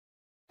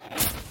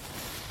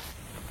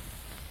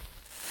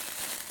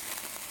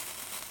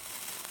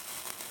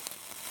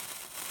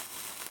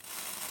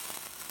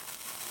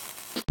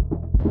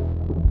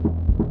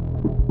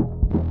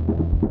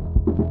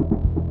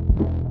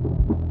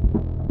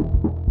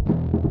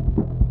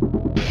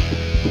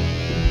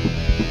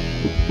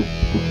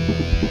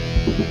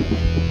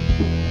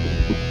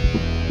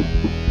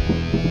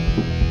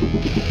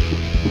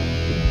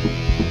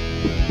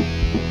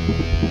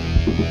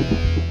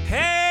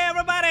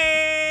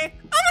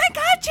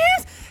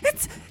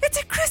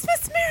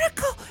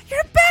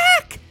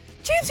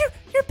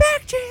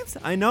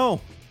I know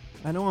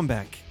I'm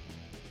back.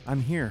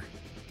 I'm here.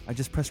 I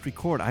just pressed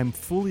record. I'm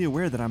fully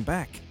aware that I'm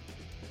back.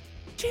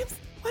 James,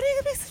 why do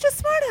you be such a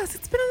smartass?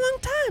 It's been a long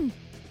time.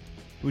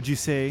 Would you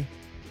say,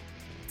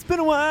 it's been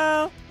a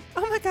while?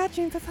 Oh my god,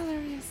 James, that's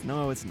hilarious.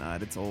 No, it's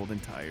not. It's old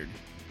and tired.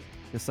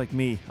 Just like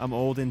me. I'm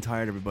old and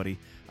tired, everybody.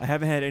 I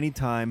haven't had any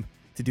time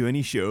to do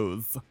any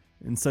shows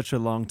in such a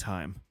long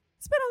time.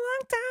 It's been a long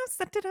time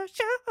since I did a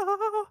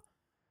show.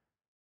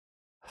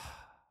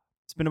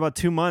 It's been about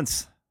 2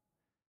 months.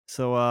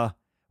 So,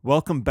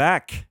 welcome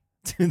back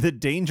to the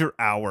Danger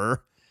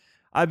Hour.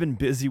 I've been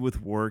busy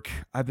with work.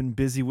 I've been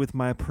busy with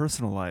my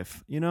personal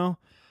life. You know,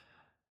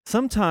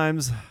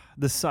 sometimes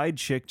the side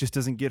chick just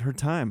doesn't get her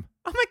time.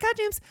 Oh my god,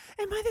 James,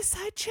 am I the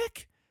side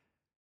chick?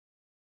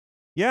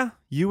 Yeah,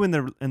 you and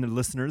the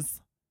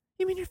listeners.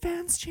 You mean your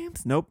fans,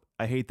 James? Nope,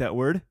 I hate that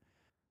word.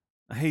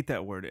 I hate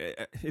that word.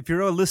 If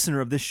you're a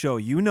listener of this show,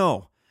 you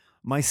know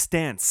my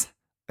stance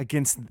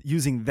against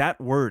using that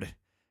word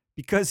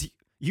because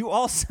you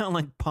all sound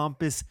like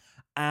pompous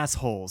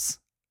assholes.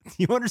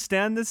 You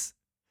understand this?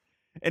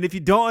 And if you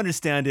don't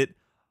understand it,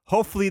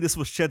 hopefully this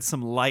will shed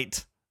some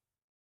light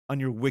on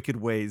your wicked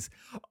ways.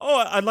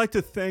 Oh, I'd like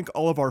to thank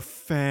all of our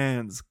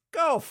fans.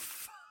 Go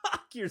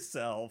fuck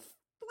yourself,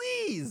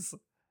 please.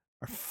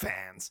 Our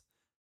fans.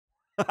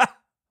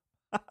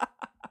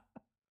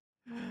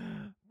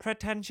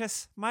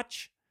 Pretentious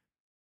much?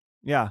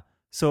 Yeah.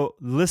 So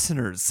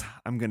listeners,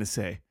 I'm going to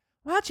say.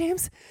 Wow,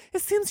 James,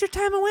 it seems your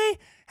time away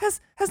has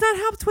not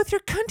helped with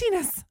your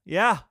cuntiness.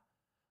 Yeah.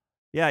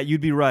 Yeah,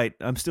 you'd be right.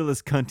 I'm still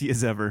as cunty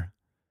as ever.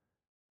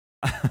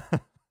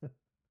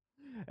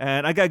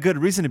 And I got good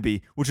reason to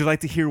be. Would you like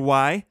to hear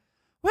why?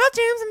 Well,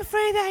 James, I'm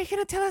afraid that you're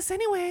going to tell us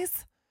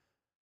anyways.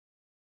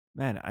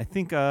 Man, I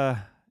think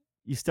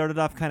you started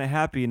off kind of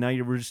happy and now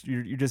you're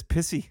just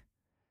pissy.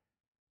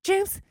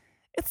 James,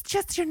 it's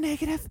just your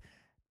negative,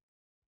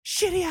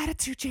 shitty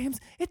attitude, James.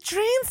 It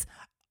drains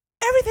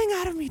everything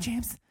out of me,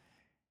 James.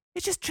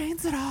 It just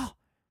drains it all.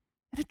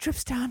 And it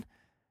drips down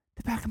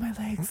the back of my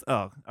legs.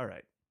 Oh, all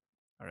right.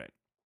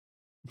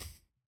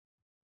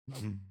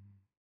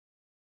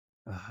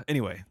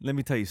 Anyway, let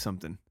me tell you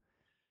something.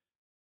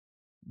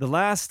 The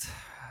last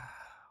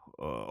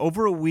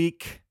over a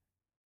week,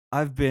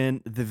 I've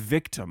been the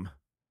victim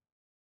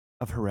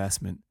of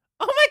harassment.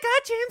 Oh my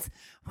god, James!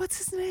 What's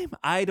his name?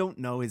 I don't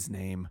know his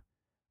name.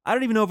 I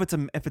don't even know if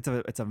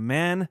it's a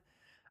man.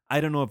 I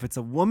don't know if it's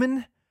a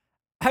woman.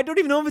 I don't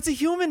even know if it's a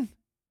human.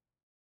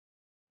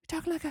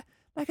 You're talking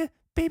like a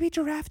baby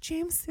giraffe,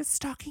 James, is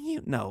stalking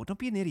you. No, don't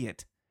be an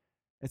idiot.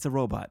 It's a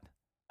robot.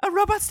 A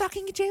robot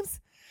stalking you, James?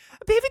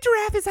 A baby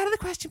giraffe is out of the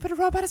question, but a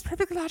robot is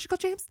perfectly logical,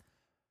 James.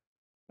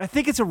 I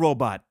think it's a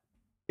robot.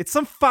 It's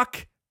some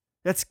fuck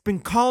that's been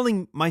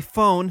calling my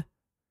phone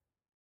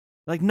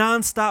like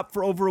nonstop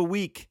for over a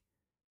week,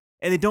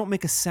 and they don't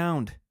make a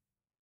sound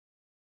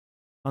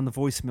on the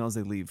voicemails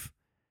they leave.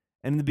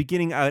 And in the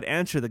beginning, I would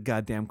answer the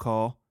goddamn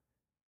call,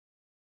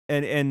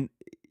 and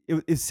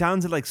it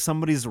sounds like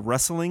somebody's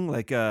wrestling,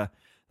 like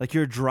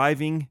you're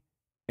driving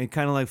and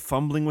kind of like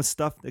fumbling with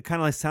stuff. It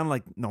kind of like sound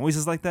like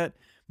noises like that,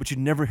 but you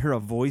never hear a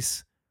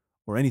voice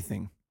or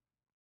anything.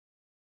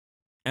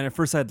 And at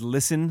first, I'd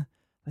listen,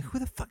 like, who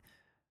the fuck?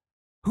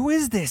 Who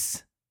is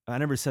this? I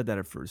never said that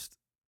at first.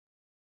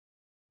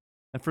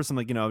 At first, I'm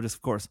like, just,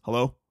 of course,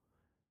 hello?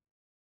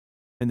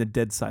 And the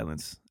dead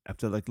silence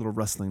after, like, little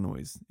rustling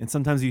noise. And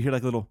sometimes you hear,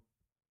 like, a little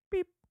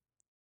beep.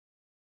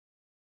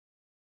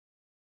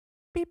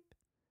 Beep.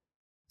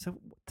 So,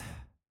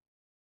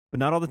 but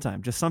not all the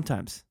time, just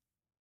sometimes.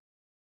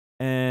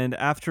 And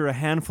after a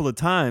handful of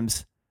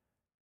times,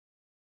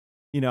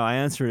 I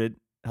answered it,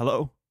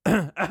 hello?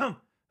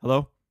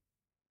 Hello?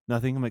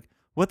 Nothing. I'm like,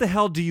 what the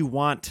hell do you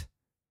want?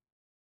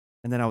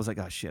 And then I was like,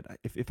 oh shit,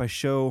 if I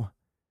show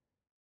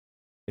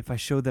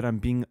that I'm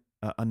being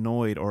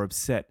annoyed or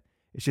upset,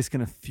 it's just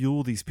going to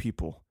fuel these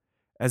people.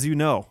 As you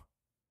know,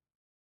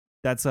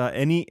 that's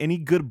any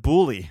good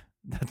bully,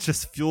 that's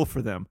just fuel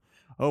for them.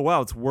 Oh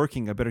wow, it's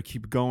working, I better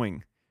keep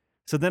going.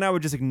 So then I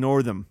would just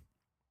ignore them.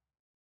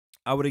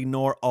 I would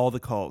ignore all the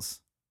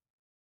calls.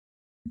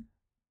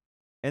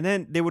 And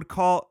then they would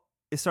call,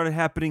 it started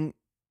happening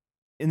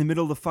in the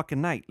middle of the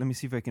fucking night. Let me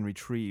see if I can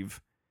retrieve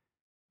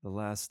the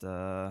last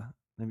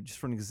just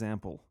for an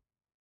example.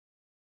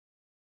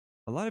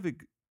 A lot of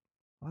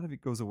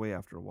it goes away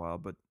after a while,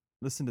 but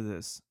listen to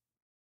this.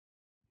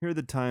 Here are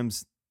the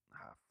times.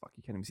 Fuck,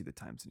 you can't even see the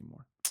times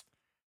anymore.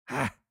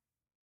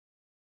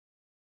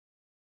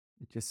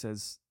 It just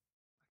says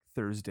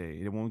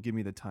Thursday. It won't give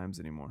me the times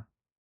anymore.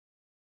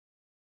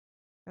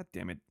 God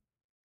damn it.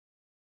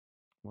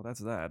 Well, that's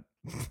that.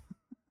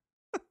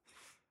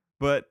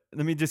 But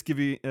let me just give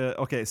you.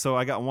 Okay, so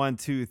I got 1,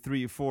 2,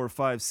 3, 4,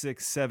 5,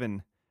 6,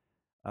 7,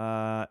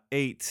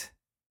 8,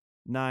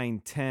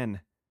 9,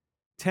 10.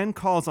 10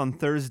 calls on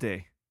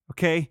Thursday,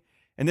 okay?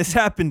 And this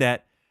happened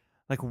at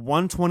like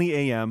 1:20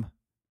 a.m.,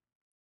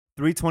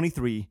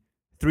 3:23,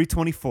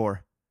 3:24,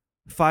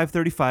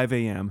 5:35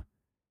 a.m.,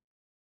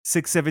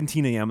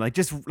 6:17 a.m. Like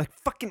just like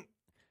fucking,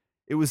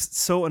 it was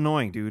so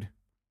annoying, dude.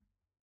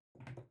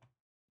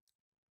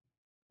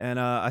 and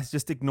I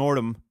just ignored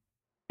him.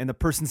 And the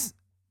person's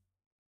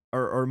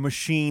or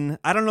machine,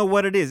 I don't know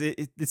what it is.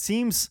 It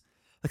seems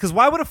because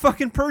why would a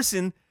fucking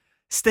person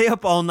stay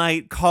up all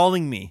night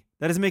calling me?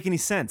 That doesn't make any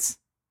sense.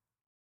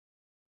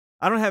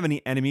 I don't have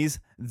any enemies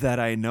that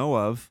I know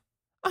of.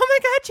 Oh my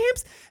God,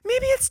 James,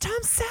 maybe it's Tom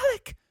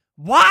Selleck.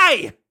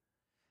 Why?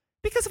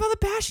 Because of all the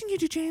bashing you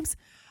do, James.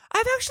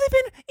 I've actually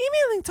been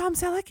emailing Tom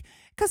Selleck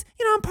because,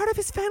 I'm part of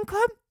his fan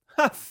club.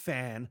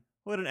 Fan.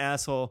 What an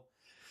asshole.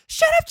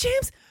 Shut up,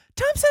 James.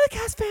 Tom Selleck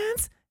has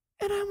fans,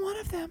 and I'm one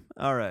of them.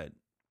 All right.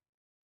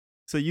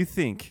 So you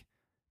think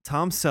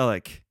Tom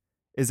Selleck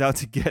is out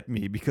to get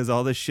me because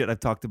all this shit I've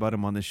talked about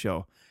him on the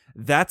show.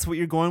 That's what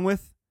you're going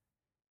with?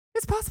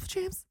 It's possible,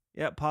 James.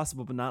 Yeah,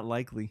 possible, but not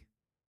likely.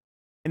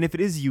 And if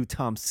it is you,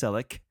 Tom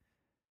Selleck,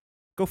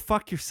 go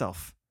fuck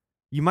yourself.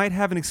 You might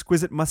have an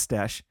exquisite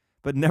mustache,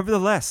 but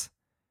nevertheless,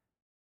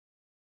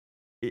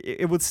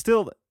 it would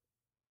still...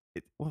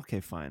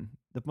 okay, fine.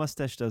 The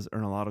mustache does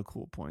earn a lot of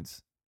cool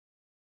points.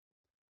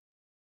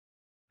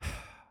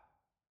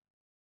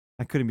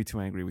 I couldn't be too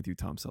angry with you,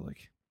 Tom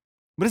Selleck.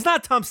 But it's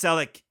not Tom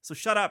Selleck, so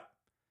shut up.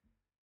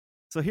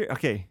 So here,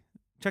 okay,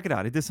 check it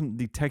out. I did some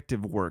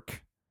detective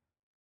work.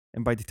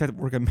 And by detective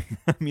work, I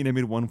mean I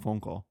made one phone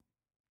call.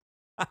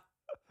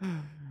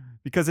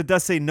 Because it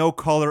does say no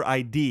caller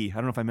ID. I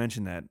don't know if I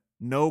mentioned that.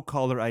 No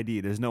caller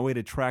ID. There's no way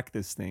to track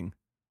this thing.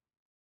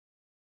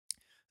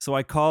 So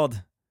I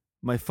called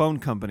my phone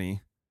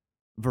company,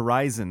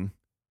 Verizon,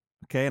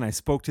 okay, and I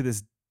spoke to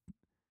this,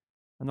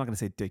 I'm not going to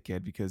say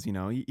dickhead because,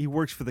 he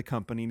works for the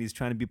company and he's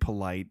trying to be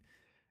polite.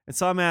 And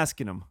so I'm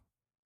asking him.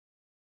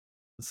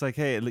 It's like,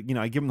 hey,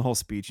 I give him the whole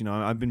speech.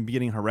 I've been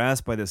getting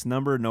harassed by this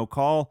number, no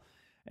call.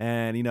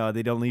 And,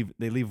 they leave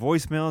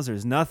voicemails.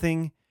 There's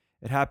nothing.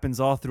 It happens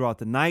all throughout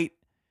the night.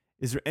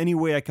 Is there any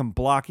way I can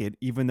block it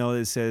even though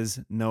it says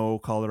no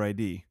caller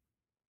ID?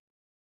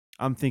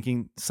 I'm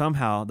thinking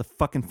somehow the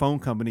fucking phone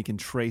company can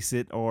trace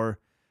it or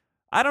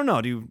I don't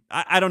know, dude.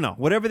 I don't know.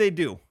 Whatever they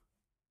do,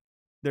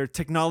 their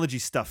technology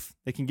stuff,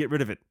 they can get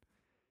rid of it.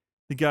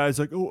 The guy's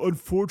like, oh,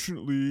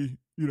 unfortunately,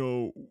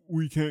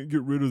 we can't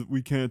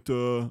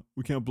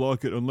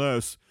block it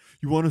unless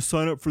you want to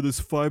sign up for this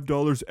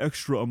 $5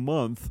 extra a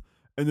month,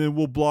 and then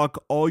we'll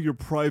block all your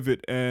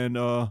private and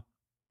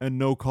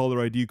no caller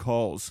ID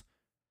calls.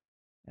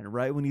 And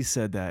right when he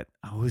said that,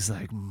 I was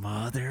like,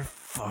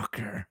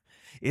 motherfucker,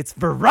 it's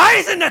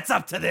Verizon that's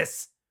up to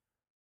this.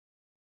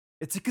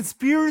 It's a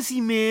conspiracy,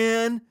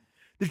 man.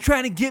 They're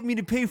trying to get me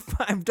to pay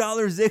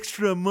 $5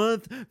 extra a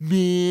month,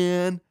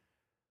 man.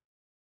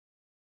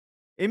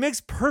 It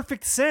makes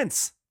perfect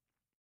sense.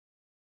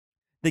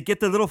 They get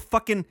the little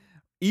fucking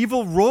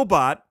evil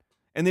robot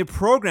and they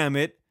program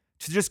it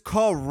to just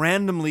call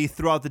randomly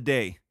throughout the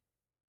day.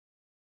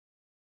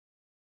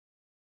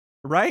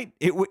 Right?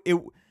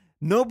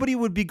 Nobody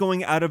would be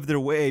going out of their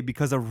way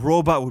because a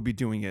robot would be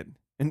doing it.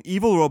 An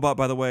evil robot,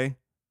 by the way.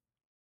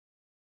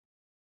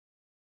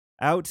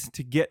 Out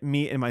to get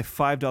me and my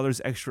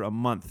 $5 extra a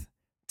month.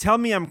 Tell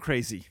me I'm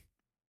crazy.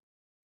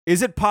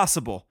 Is it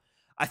possible?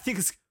 I think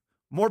it's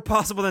more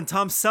possible than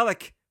Tom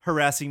Selleck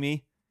harassing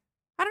me.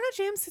 I don't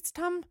know, James. It's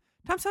Tom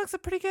Selleck's a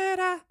pretty good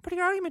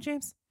argument,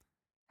 James.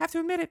 Have to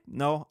admit it.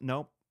 No,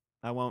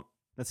 I won't.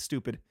 That's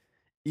stupid.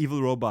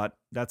 Evil robot.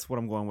 That's what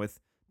I'm going with.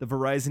 The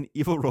Verizon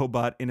evil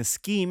robot in a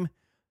scheme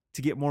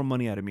to get more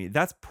money out of me.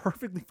 That's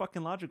perfectly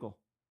fucking logical.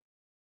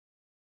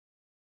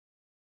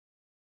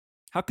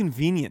 How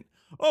convenient.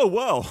 Oh,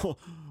 well,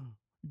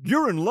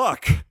 you're in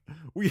luck.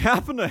 We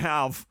happen to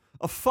have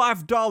a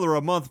 $5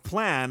 a month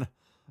plan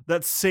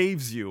that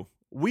saves you.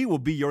 We will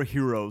be your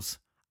heroes.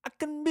 I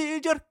can be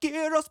your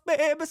heroes,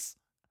 babies.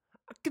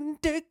 I can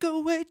take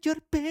away your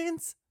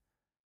pains.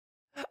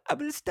 I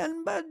will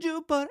stand by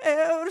you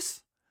forever.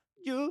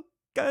 You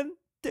can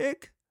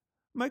take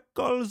my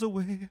calls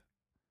away.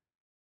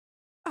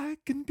 I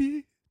can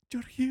be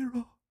your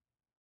hero.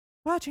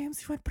 Wow,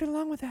 James, you went pretty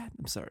long with that.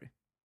 I'm sorry.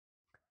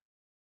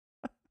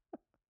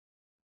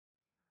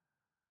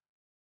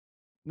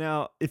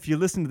 Now, if you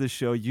listen to this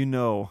show, you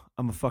know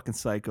I'm a fucking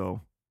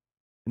psycho.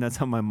 And that's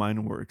how my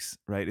mind works,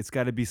 right? It's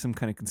got to be some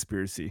kind of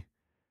conspiracy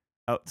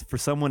out for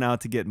someone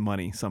out to get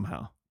money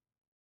somehow.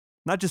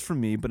 Not just from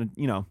me, but,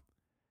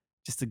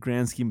 just the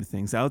grand scheme of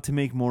things, out to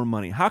make more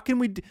money. How can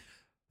we...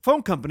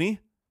 Phone company,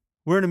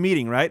 we're in a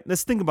meeting, right?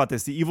 Let's think about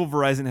this, the evil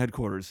Verizon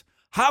headquarters.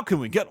 How can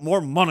we get more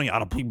money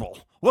out of people?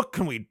 What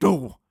can we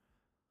do?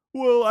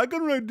 Well, I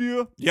got an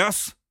idea.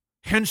 Yes,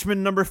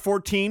 henchman number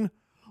 14.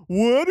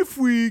 What if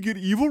we get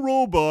evil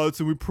robots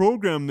and we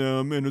program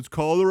them and its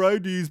caller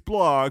IDs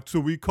blocked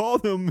so we call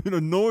them and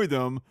annoy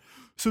them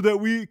so that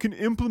we can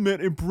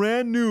implement a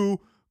brand new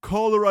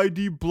caller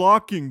ID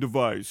blocking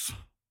device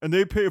and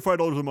they pay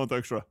 $5 a month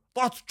extra.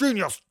 That's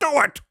genius. Do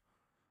it.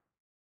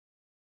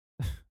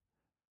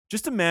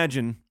 Just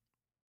imagine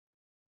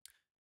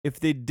if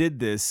they did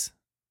this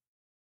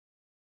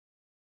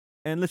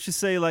and let's just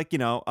say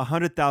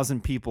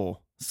 100,000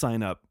 people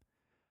sign up.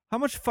 How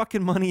much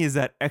fucking money is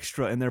that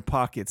extra in their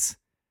pockets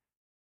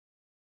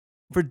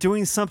for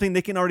doing something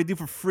they can already do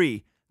for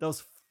free?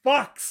 Those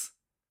fucks.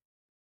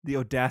 The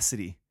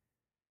audacity.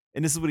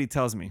 And this is what he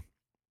tells me.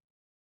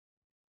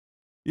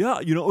 Yeah,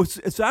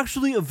 it's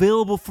actually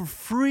available for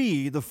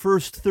free the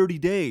first 30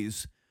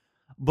 days.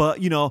 But,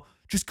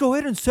 just go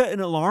ahead and set an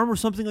alarm or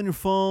something on your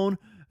phone.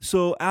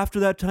 So after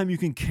that time, you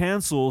can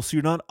cancel so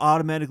you're not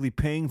automatically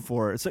paying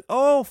for it. It's like,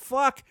 oh,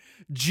 fuck.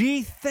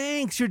 Gee,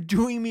 thanks. You're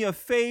doing me a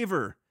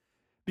favor.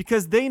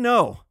 Because they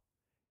know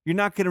you're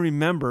not going to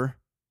remember,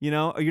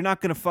 or you're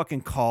not going to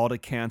fucking call to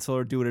cancel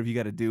or do whatever you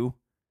got to do.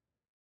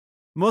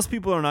 Most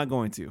people are not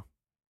going to.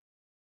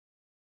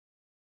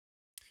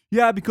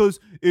 Yeah, because,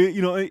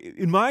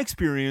 in my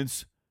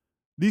experience,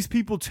 these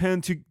people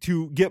tend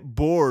to get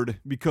bored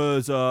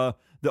because that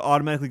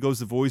automatically goes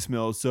to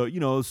voicemail. So,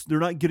 they're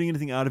not getting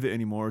anything out of it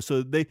anymore.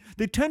 So they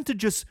tend to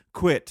just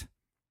quit.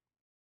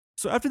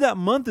 So after that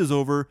month is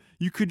over,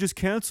 you could just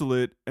cancel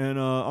it, and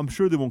I'm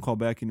sure they won't call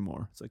back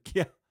anymore. It's like,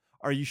 yeah,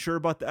 are you sure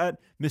about that,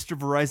 Mr.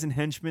 Verizon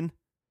henchman?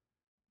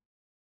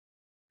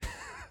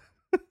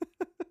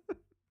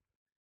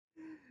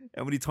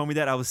 And when he told me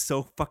that, I was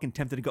so fucking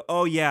tempted to go,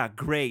 oh yeah,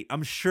 great.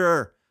 I'm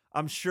sure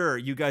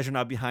you guys are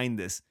not behind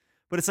this.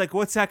 But it's like,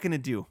 what's that going to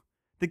do?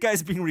 The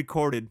guy's being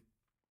recorded.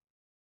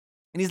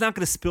 And he's not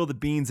going to spill the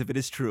beans if it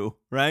is true,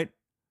 right?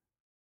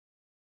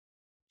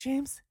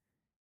 James,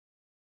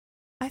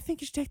 I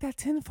think you should take that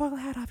tinfoil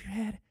hat off your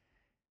head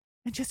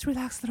and just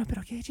relax a little bit,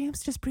 okay,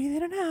 James? Just breathe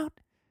in and out.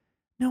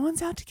 No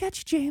one's out to get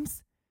you,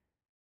 James.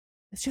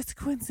 It's just a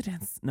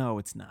coincidence. No,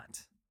 it's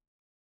not.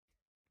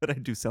 But I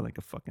do sound like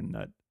a fucking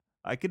nut.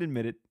 I can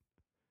admit it.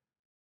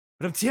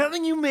 But I'm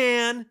telling you,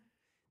 man,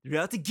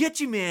 they're out to get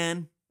you,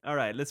 man. All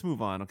right, let's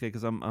move on, okay?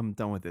 Because I'm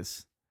done with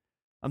this.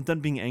 I'm done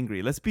being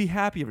angry. Let's be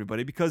happy,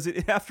 everybody, because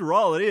after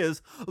all, it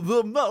is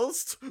the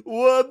most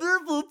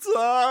wonderful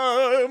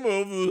time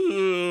of the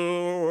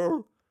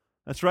year.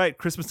 That's right,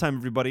 Christmas time,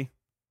 everybody.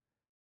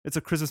 It's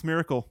a Christmas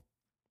miracle.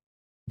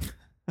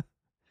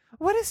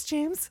 What is,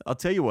 James? I'll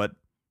tell you what.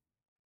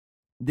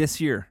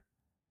 This year,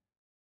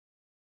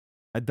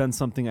 I've done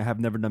something I have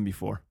never done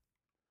before.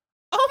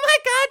 Oh my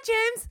God,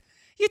 James!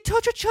 You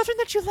told your children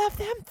that you love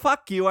them?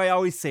 Fuck you, I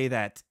always say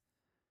that.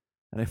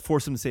 And I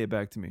force them to say it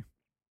back to me.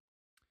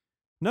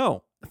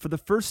 No, for the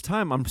first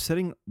time, I'm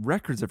setting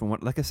records, everyone.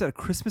 Like I said, a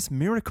Christmas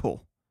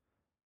miracle.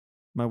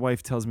 My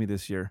wife tells me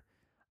this year,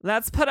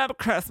 let's put up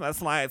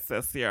Christmas lights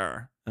this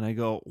year. And I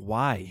go,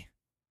 why?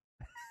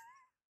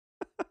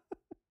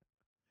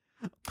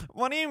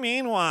 What do you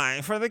mean,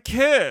 why? For the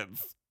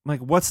kids. I'm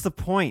like, what's the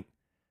point?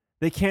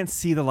 They can't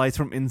see the lights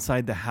from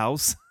inside the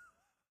house.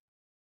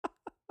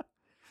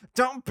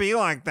 Don't be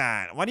like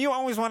that. Why do you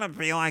always want to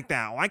be like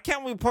that? Why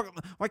can't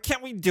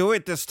we do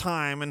it this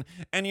time and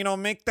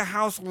make the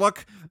house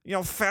look,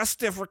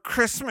 festive for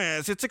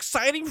Christmas? It's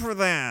exciting for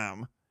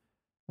them.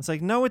 It's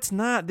like, no, it's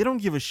not. They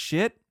don't give a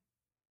shit.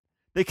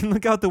 They can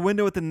look out the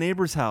window at the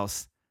neighbor's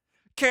house.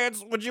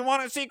 Kids, would you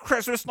want to see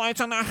Christmas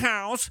lights on the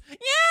house? Yeah.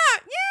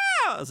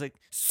 I was like,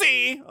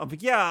 see? I'm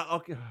like, yeah,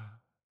 okay.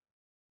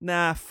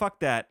 Nah,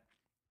 fuck that.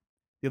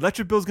 The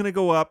electric bill's gonna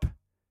go up.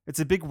 It's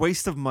a big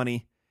waste of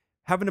money.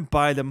 Having to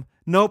buy them.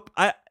 Nope.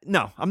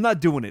 I'm not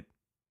doing it.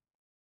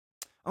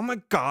 Oh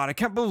my God, I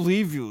can't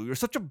believe you. You're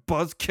such a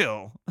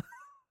buzzkill.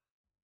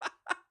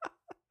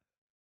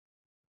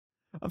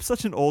 I'm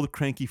such an old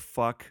cranky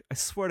fuck. I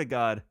swear to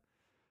God.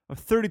 I'm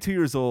 32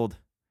 years old.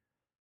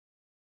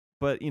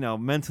 But,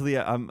 mentally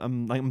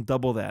I'm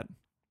double that.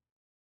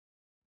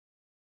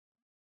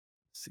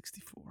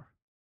 64.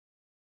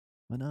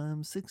 When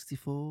I'm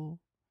 64.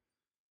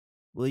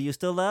 Will you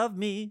still love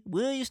me?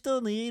 Will you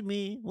still need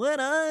me when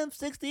I'm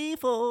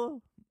 64?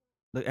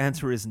 The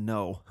answer is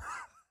no.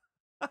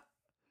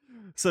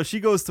 So she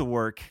goes to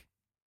work,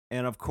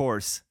 and of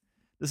course,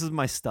 this is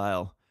my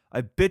style.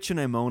 I bitch and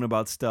I moan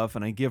about stuff,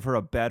 and I give her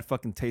a bad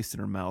fucking taste in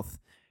her mouth.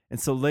 And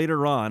so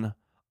later on,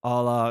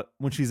 I'll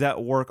when she's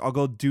at work, I'll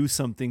go do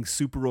something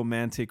super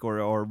romantic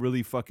or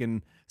really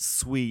fucking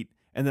sweet,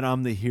 and then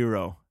I'm the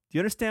hero. Do you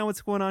understand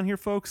what's going on here,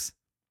 folks?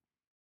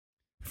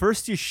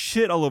 First, you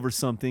shit all over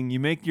something. You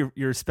make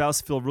your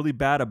spouse feel really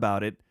bad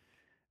about it.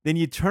 Then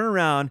you turn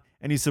around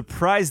and you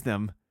surprise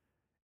them.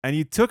 And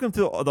you took them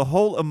through the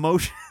whole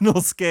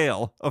emotional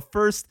scale. Of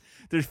first,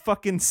 they're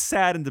fucking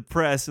sad and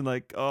depressed and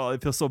like, oh, I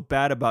feel so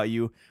bad about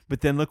you. But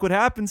then look what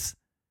happens.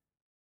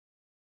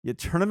 You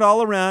turn it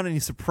all around and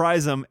you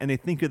surprise them. And they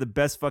think you're the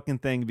best fucking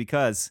thing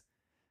because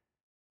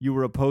you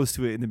were opposed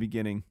to it in the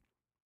beginning.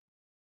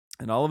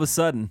 And all of a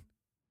sudden,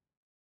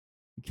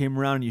 you came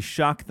around and you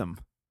shocked them.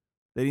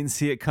 They didn't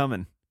see it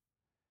coming.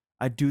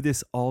 I do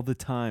this all the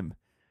time.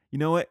 You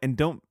know what? And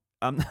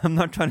I'm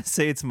not trying to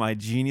say it's my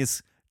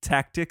genius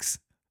tactics.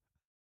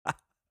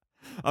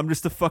 I'm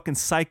just a fucking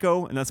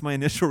psycho, and that's my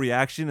initial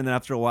reaction. And then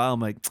after a while, I'm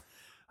like,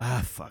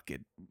 fuck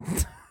it.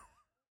 If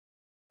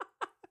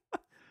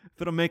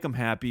it'll make them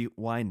happy,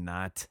 why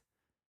not?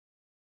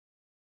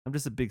 I'm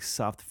just a big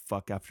soft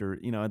fuck after,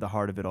 at the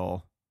heart of it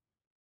all.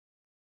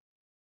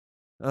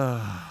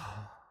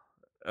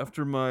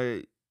 After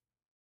my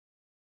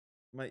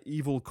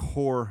evil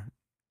core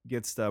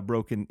gets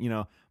broken,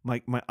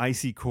 my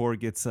icy core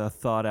gets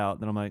thawed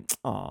out, then I'm like,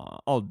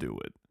 I'll do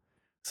it.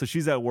 So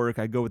she's at work.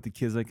 I go with the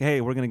kids, like,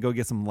 hey, we're going to go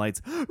get some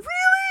lights. Really?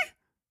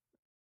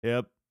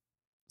 Yep.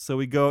 So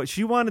we go.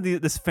 She wanted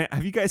this.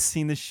 Have you guys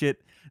seen this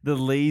shit? The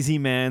lazy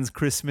man's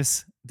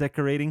Christmas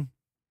decorating.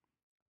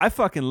 I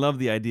fucking love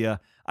the idea.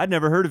 I'd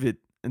never heard of it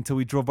until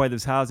we drove by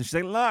this house. And she's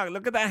like,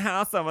 look at that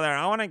house over there.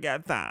 I want to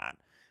get that.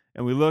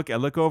 And I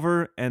look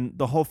over, and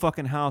the whole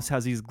fucking house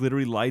has these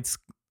glittery lights.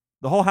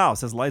 The whole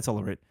house has lights all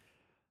over it.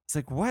 It's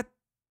like, what?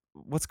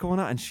 What's going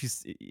on? And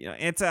she's,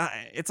 it's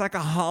like a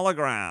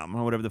hologram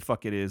or whatever the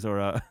fuck it is, or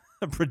a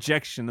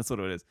projection. That's what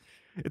it is.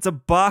 It's a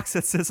box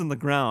that sits on the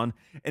ground,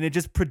 and it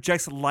just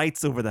projects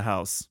lights over the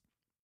house.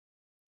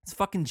 It's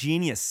fucking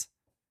genius.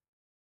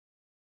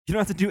 You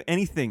don't have to do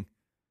anything.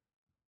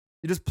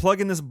 You just plug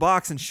in this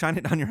box and shine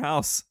it on your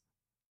house.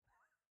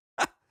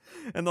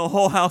 And the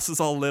whole house is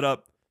all lit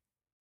up.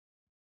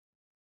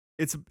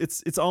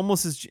 It's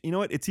almost as, you know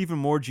what? It's even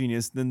more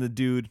genius than the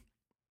dude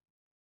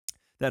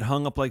that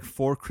hung up like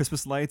 4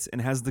 Christmas lights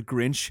and has the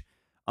Grinch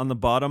on the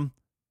bottom.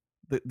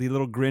 The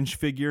little Grinch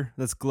figure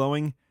that's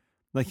glowing.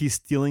 Like he's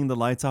stealing the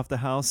lights off the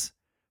house.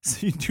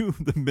 So you do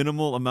the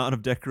minimal amount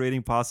of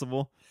decorating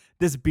possible.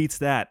 This beats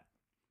that.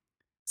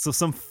 So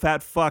some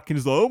fat fuck and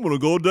he's like, I'm going to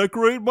go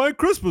decorate my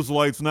Christmas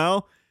lights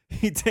now.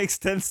 He takes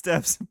 10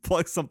 steps and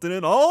plugs something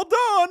in. All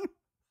done.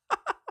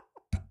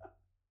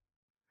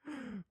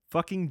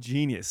 Fucking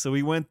genius. So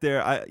we went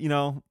there.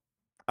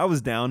 I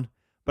was down,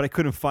 but I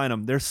couldn't find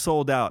them. They're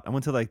sold out. I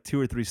went to like 2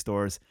 or 3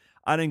 stores.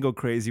 I didn't go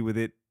crazy with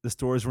it. The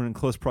stores were in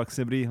close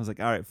proximity. I was like,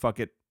 all right, fuck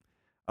it.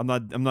 I'm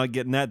not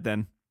getting that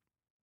then.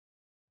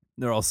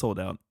 They're all sold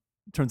out.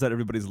 Turns out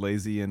everybody's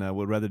lazy and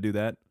would rather do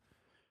that.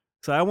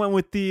 So I went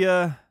with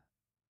the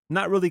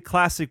not really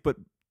classic, but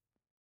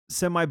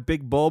semi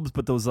big bulbs,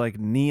 but those like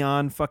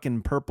neon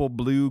fucking purple,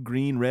 blue,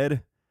 green,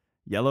 red,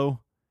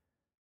 yellow.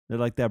 They're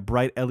like that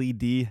bright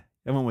LED.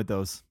 I went with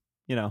those.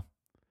 The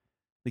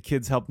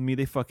kids helped me.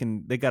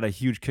 They got a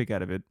huge kick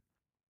out of it.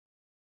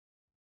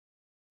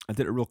 I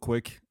did it real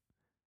quick.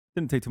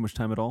 Didn't take too much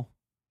time at all.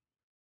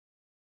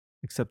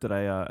 Except that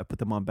I put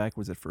them on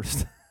backwards at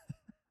first.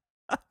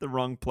 The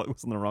wrong plug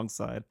was on the wrong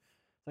side.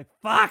 Like,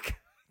 fuck!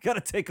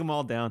 Gotta take them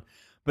all down.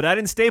 But I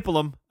didn't staple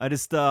them. I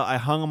just I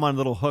hung them on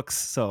little hooks,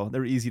 so they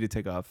were easy to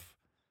take off.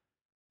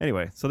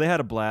 Anyway, so they had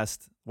a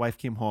blast. Wife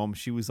came home.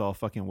 She was all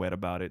fucking wet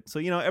about it. So,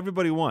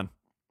 everybody won.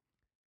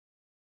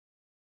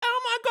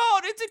 Oh my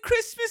God, it's a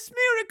Christmas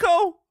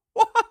miracle.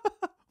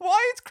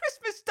 Why it's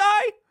Christmas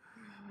Day?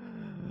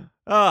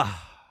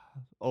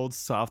 Old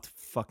soft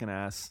fucking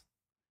ass.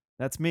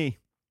 That's me.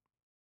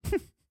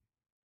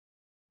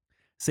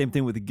 Same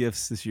thing with the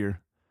gifts this year.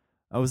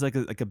 I was like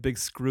a big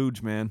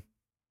Scrooge, man.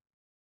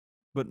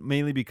 But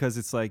mainly because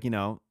it's like,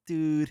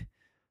 dude,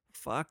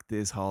 fuck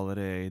this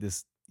holiday.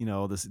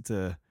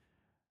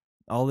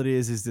 All it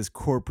is this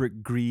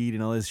corporate greed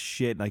and all this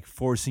shit, like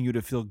forcing you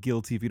to feel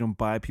guilty if you don't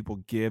buy people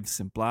gifts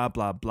and blah,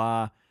 blah,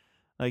 blah.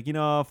 Like,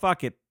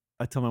 fuck it.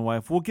 I tell my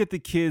wife, we'll get the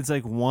kids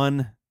like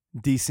one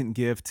decent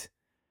gift.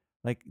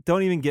 Like,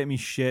 don't even get me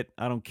shit.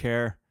 I don't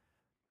care.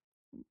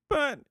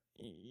 But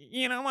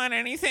you don't want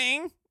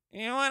anything?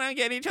 You want to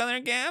get each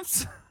other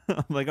gifts?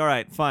 I'm like, all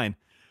right, fine.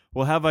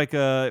 We'll have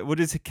we'll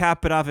just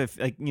cap it off if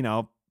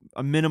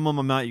a minimum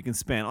amount you can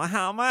spend. Well,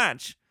 how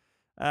much?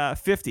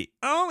 50.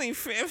 Only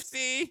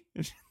 50?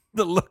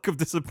 The look of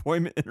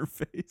disappointment in her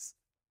face.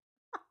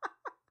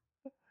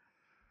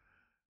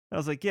 I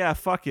was like, yeah,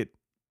 fuck it.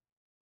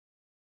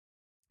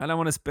 I don't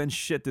want to spend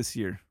shit this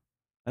year.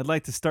 I'd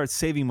like to start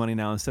saving money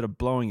now instead of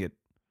blowing it.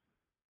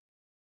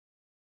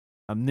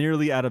 I'm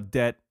nearly out of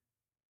debt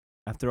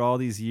after all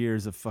these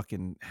years of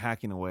fucking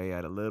hacking away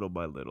at it little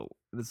by little.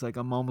 It's like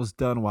I'm almost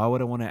done. Why would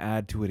I want to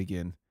add to it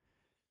again?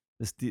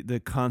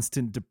 The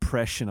constant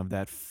depression of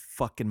that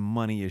fucking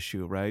money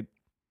issue, right?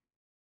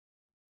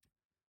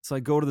 So I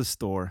go to the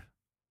store.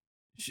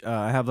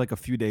 I have like a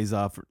few days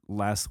off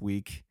last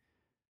week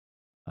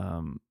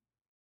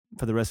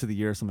for the rest of the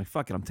year. So I'm like,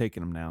 fuck it, I'm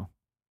taking them now.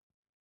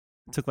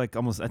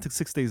 I took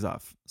 6 days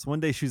off. So one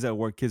day she's at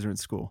work, kids are in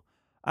school.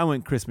 I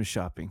went Christmas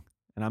shopping.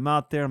 And I'm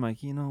out there, I'm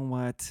like, you know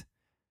what?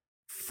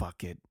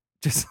 Fuck it.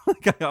 Just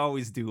like I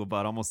always do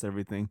about almost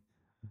everything.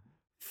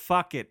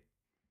 Fuck it.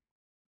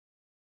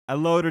 I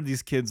loaded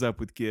these kids up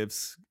with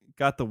gifts.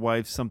 Got the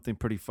wife something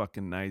pretty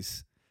fucking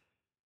nice.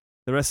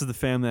 The rest of the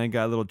family, I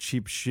got a little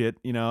cheap shit.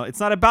 It's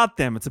not about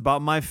them. It's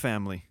about my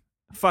family.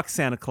 Fuck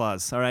Santa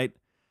Claus, all right?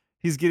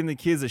 He's getting the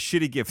kids a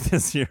shitty gift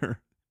this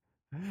year.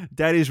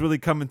 Daddy's really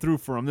coming through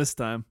for him this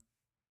time.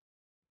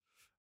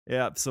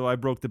 Yeah, so I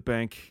broke the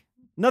bank.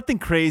 Nothing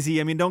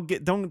crazy. I mean, don't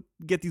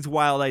get these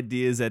wild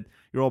ideas that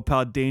your old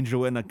pal Danger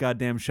went on a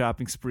goddamn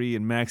shopping spree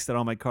and maxed out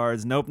all my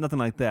cards. Nope, nothing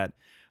like that.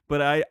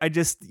 But I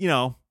just,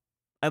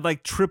 I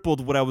like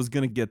tripled what I was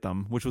going to get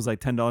them, which was like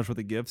 $10 worth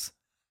of gifts.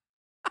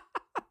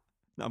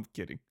 No, I'm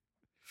kidding.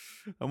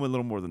 I went a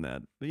little more than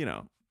that. But,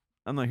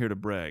 I'm not here to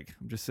brag.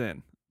 I'm just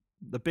saying.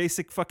 The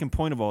basic fucking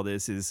point of all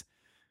this is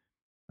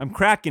I'm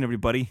cracking,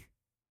 everybody.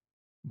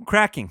 I'm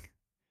cracking.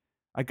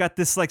 I got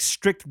this like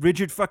strict,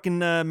 rigid fucking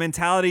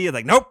mentality of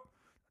like, nope,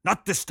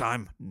 not this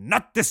time,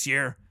 not this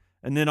year.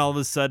 And then all of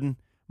a sudden,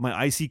 my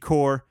icy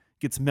core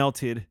gets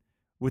melted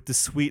with the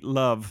sweet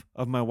love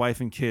of my wife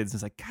and kids.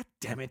 It's like, God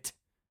damn it.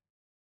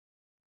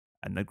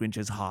 And the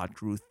Grinch's heart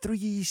grew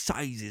 3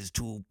 sizes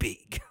too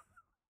big.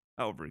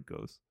 However it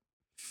goes.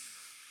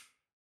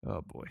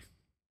 Oh, boy.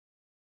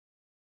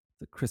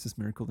 The Christmas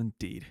miracle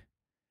indeed.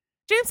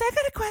 James, I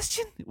got a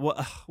question.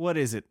 What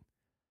is it?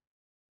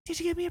 Did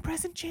you get me a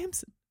present,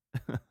 James?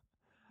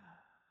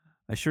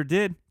 I sure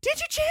did. Did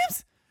you,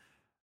 James?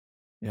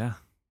 Yeah.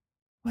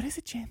 What is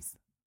it, James?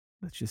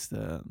 Let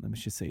me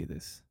just say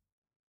this.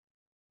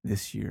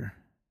 This year,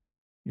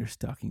 your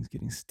stocking's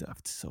getting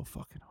stuffed so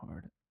fucking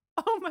hard.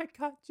 Oh my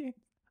God, James.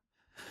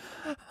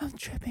 I'm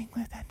tripping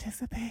with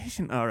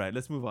anticipation. All right,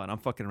 let's move on. I'm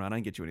fucking around. I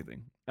didn't get you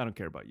anything. I don't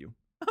care about you.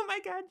 Oh my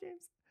God,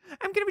 James.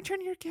 I'm going to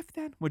return your gift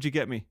then. What'd you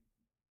get me?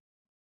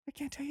 I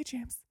can't tell you,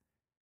 James.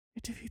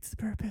 It defeats the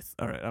purpose.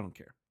 All right, I don't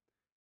care.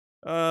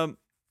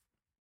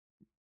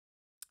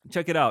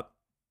 Check it out.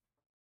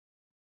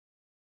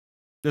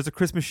 There's a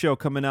Christmas show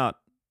coming out.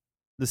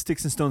 The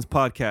Sticks and Stones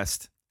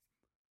podcast.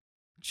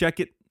 Check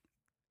it.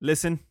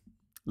 Listen.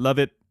 Love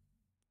it.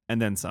 And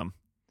then some.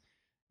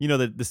 You know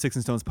the Sticks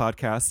and Stones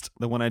podcast,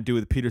 the one I do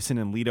with Peterson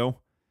and Lito.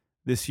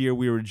 This year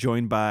we were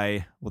joined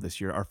by,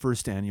 our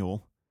first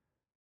annual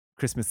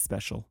Christmas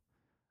special.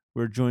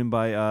 We were joined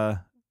by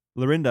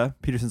Lorinda,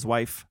 Peterson's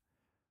wife,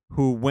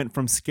 who went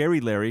from Scary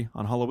Larry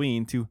on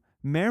Halloween to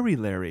Merry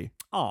Larry.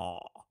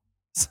 Aww.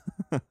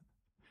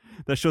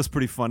 That show's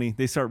pretty funny.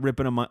 They start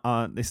ripping them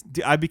on.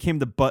 I became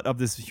the butt of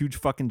this huge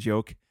fucking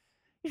joke.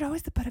 You're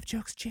always the butt of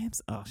jokes,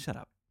 James. Oh, shut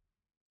up.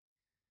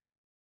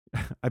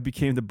 I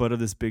became the butt of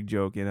this big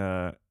joke,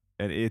 and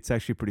it's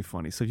actually pretty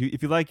funny. So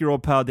if you like your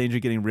old pal Danger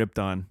getting ripped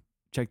on,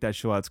 check that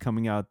show out. It's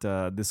coming out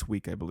this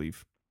week, I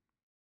believe.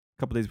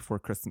 A couple days before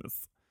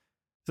Christmas.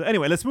 So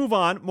anyway, let's move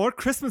on. More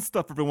Christmas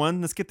stuff,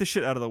 everyone. Let's get this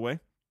shit out of the way.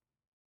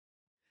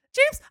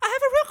 James, I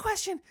have a real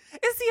question.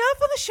 Is the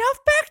elf on the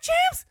shelf back,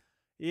 James?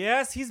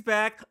 Yes, he's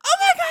back. Oh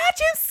my God,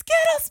 James,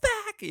 Skittle's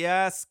back.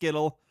 Yeah,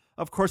 Skittle.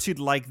 Of course you'd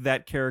like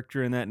that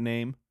character and that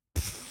name.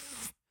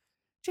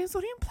 James,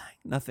 what are you implying?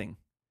 Nothing.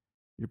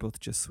 You're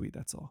both just sweet,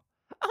 that's all.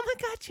 Oh my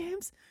God,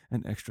 James.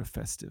 And extra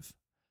festive.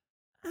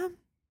 Yeah,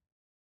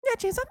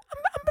 James,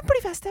 I'm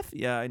pretty festive.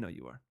 Yeah, I know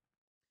you are.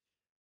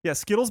 Yeah,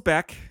 Skittle's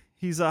back.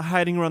 He's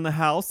hiding around the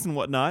house and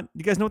whatnot.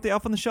 You guys know what the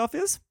elf on the shelf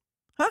is?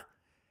 Huh?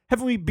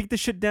 Haven't we beat this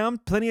shit down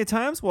plenty of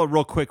times? Well,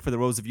 real quick for the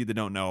those of you that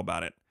don't know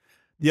about it.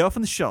 The elf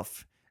on the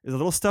shelf is a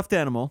little stuffed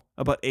animal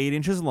about 8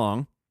 inches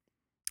long.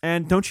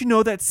 And don't you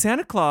know that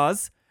Santa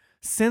Claus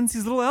sends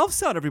these little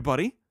elves out,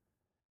 everybody?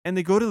 And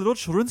they go to little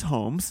children's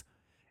homes,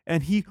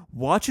 and he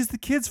watches the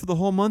kids for the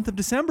whole month of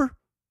December.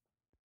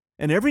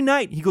 And every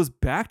night, he goes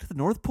back to the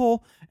North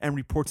Pole and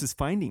reports his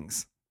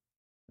findings.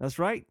 That's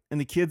right. And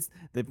the kids,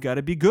 they've got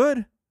to be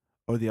good,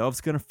 or the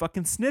elf's going to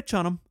fucking snitch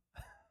on them.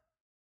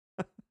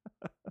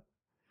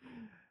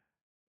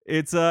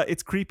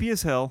 It's creepy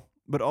as hell,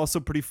 but also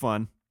pretty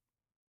fun.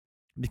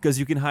 Because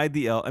you can hide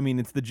the elf. I mean,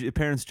 it's the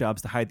parents'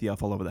 jobs to hide the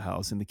elf all over the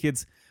house. And the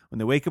kids, when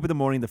they wake up in the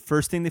morning, the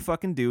first thing they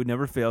fucking do,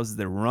 never fails, is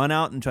they run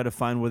out and try to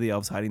find where the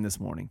elf's hiding this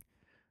morning.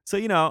 So,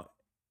 you know,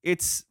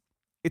 it's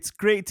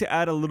great to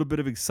add a little bit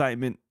of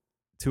excitement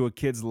to a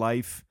kid's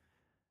life.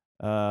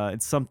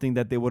 It's something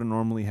that they wouldn't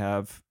normally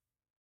have.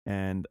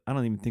 And I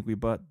don't even think we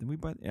bought. Did we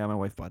buy? Yeah, my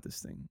wife bought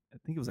this thing. I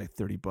think it was like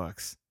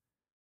 $30.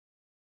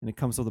 And it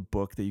comes with a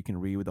book that you can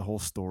read with the whole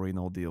story and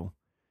the whole deal.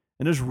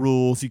 And there's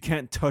rules. You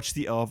can't touch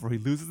the elf or he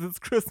loses its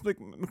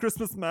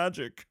Christmas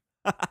magic.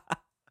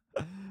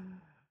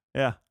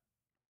 Yeah.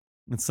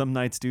 And some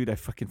nights, dude, I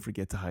fucking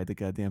forget to hide the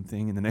goddamn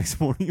thing. And the next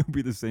morning, it'll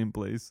be the same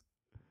place.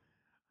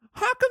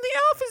 How come the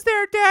elf is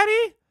there,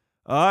 Daddy?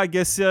 I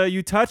guess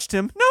you touched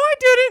him. No, I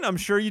didn't. I'm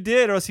sure you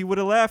did, or else he would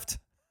have left.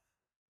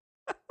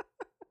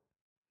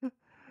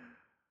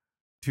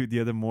 Dude,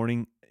 the other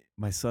morning,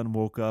 my son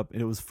woke up.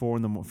 And it was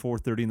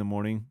 4:30 in the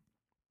morning.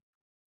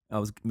 I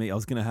was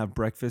gonna have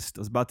breakfast.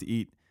 I was about to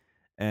eat,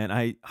 and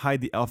I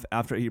hide the elf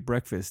after I eat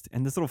breakfast.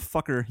 And this little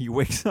fucker, he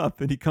wakes up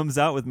and he comes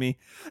out with me.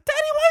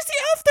 Daddy, why is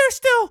the elf there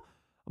still?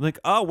 I'm like,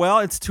 oh well,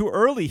 it's too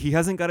early. He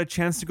hasn't got a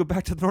chance to go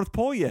back to the North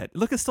Pole yet.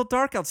 Look, it's still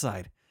dark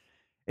outside.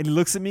 And he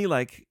looks at me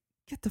like,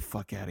 get the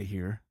fuck out of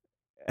here.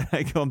 And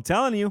I go, I'm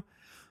telling you.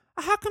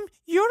 How come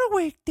you're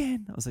awake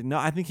then? I was like, no,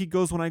 I think he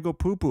goes when I go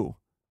poo poo.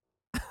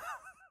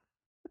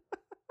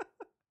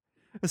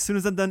 As soon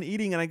as I'm done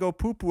eating and I go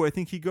poo poo, I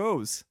think he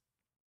goes.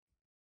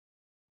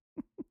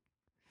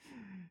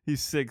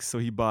 He's 6, so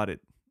he bought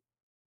it.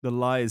 The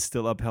lie is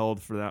still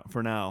upheld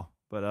for now,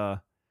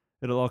 but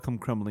it'll all come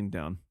crumbling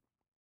down.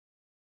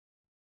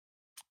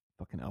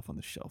 Fucking elf on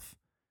the shelf.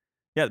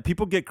 Yeah,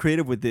 people get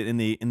creative with it, and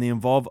they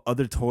involve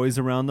other toys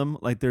around them.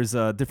 Like there's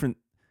different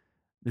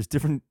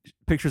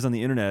pictures on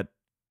the internet.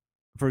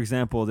 For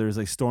example, there's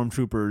like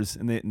stormtroopers,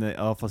 and the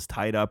elf is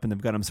tied up, and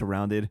they've got them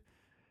surrounded.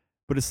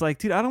 But it's like,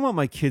 dude, I don't want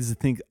my kids to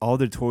think all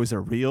their toys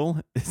are real.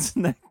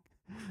 Isn't that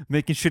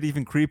making shit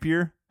even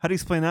creepier? How do you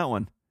explain that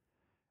one?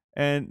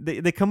 And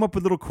they come up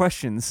with little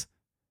questions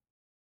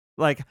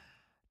like,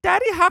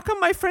 Daddy, how come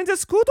my friends at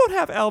school don't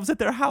have elves at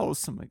their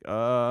house? I'm like,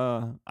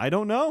 I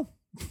don't know.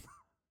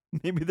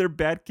 Maybe they're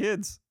bad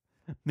kids.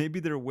 Maybe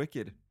they're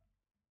wicked.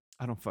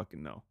 I don't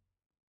fucking know.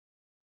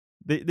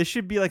 There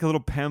should be like a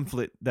little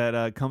pamphlet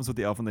that comes with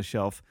the Elf on the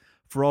Shelf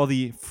for all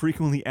the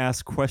frequently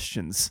asked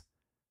questions.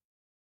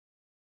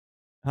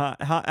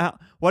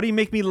 Why do you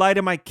make me lie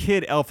to my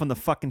kid, Elf on the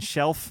fucking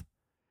Shelf?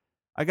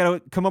 I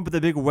gotta come up with a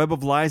big web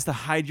of lies to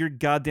hide your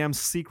goddamn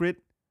secret.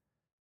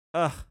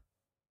 Ugh.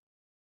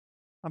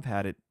 I've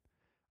had it.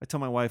 I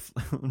told my wife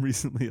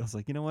recently, I was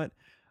like, you know what?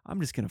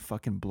 I'm just gonna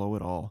fucking blow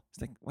it all.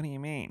 She's like, what do you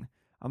mean?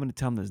 I'm gonna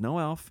tell them there's no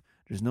elf,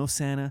 there's no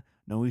Santa,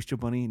 no Easter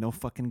Bunny, no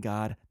fucking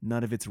God.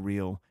 None of it's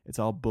real. It's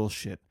all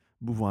bullshit.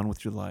 Move on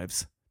with your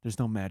lives. There's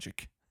no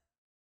magic.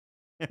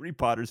 Harry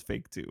Potter's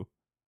fake too.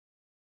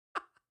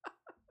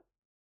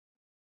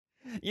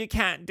 You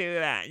can't do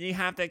that. You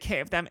have to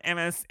keep them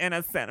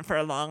innocent for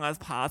as long as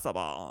possible.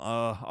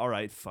 All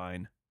right,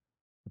 fine.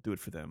 I'll do it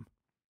for them.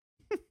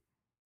 All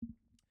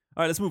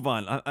right, let's move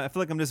on. I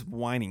feel like I'm just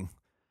whining.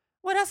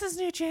 What else is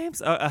new, James?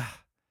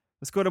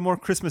 Let's go to more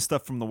Christmas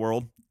stuff from the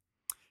world.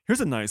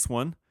 Here's a nice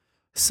one.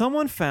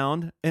 Someone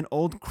found an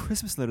old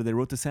Christmas letter they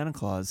wrote to Santa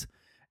Claus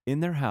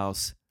in their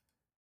house,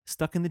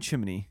 stuck in the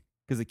chimney,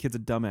 because the kid's a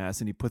dumbass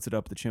and he puts it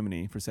up the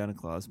chimney for Santa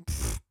Claus.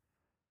 Pfft.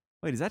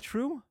 Wait, is that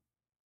true?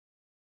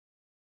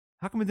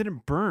 How come it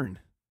didn't burn?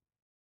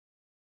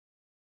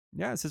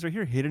 Yeah, it says right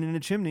here, hidden in a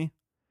chimney.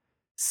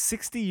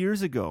 60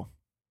 years ago.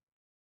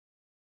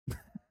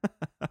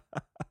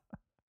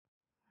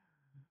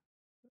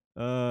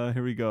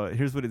 Here we go.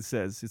 Here's what it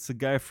says. It's a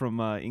guy from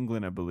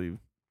England, I believe.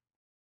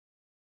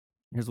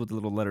 Here's what the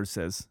little letter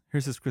says.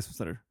 Here's his Christmas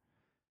letter.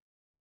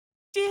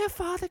 Dear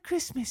Father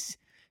Christmas,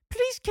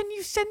 please can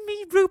you send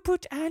me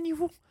Rupert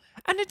Annual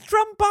and a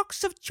drum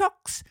box of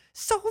chocks,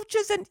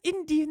 soldiers and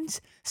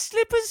Indians,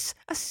 slippers,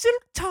 a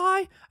silk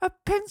tie, a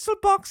pencil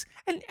box,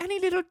 and any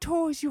little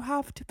toys you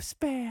have to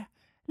spare.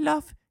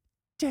 Love,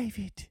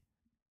 David.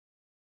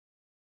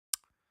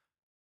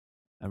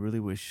 I really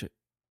wish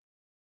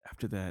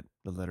after that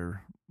the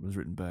letter was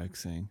written back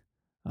saying,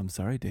 I'm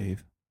sorry,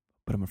 Dave,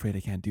 but I'm afraid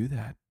I can't do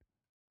that.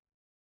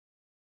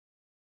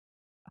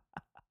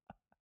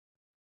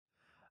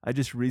 I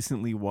just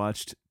recently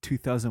watched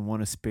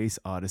 2001 A Space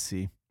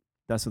Odyssey.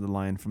 That's what the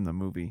line from the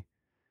movie.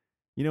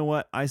 You know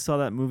what? I saw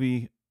that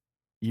movie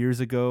years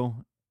ago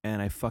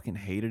and I fucking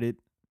hated it.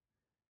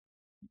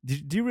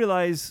 Do you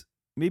realize,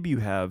 maybe you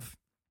have,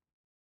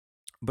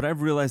 but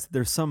I've realized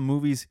there's some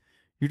movies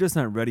you're just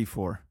not ready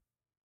for.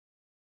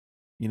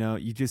 You know,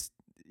 you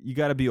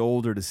got to be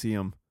older to see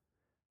them.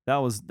 That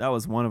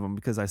was one of them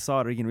because I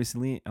saw it again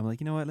recently. I'm like,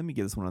 you know what? Let me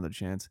give this one another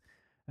chance.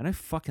 And I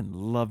fucking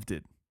loved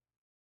it.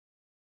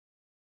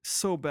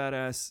 So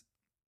badass.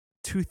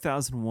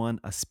 2001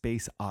 A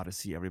Space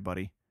Odyssey,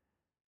 everybody.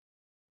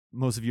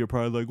 Most of you are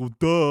probably like, well,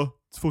 duh.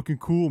 It's fucking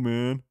cool,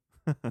 man.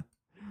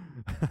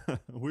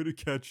 Way to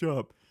catch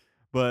up.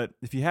 But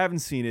if you haven't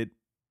seen it,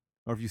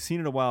 or if you've seen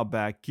it a while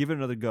back, give it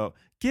another go.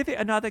 Give it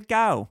another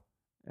go.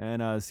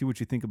 And see what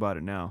you think about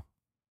it now.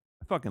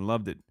 I fucking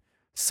loved it.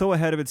 So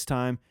ahead of its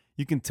time.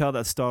 You can tell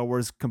that Star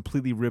Wars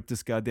completely ripped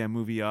this goddamn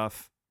movie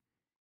off.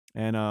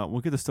 And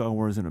we'll get to Star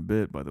Wars in a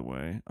bit, by the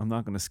way. I'm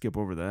not going to skip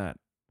over that.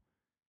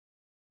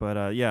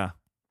 But yeah.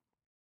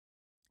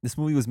 This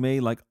movie was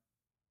made like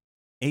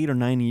 8 or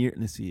 9 years.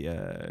 Let's see.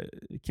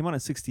 It came out in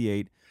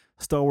 68.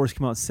 Star Wars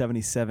came out in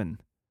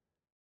 77.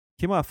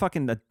 Came out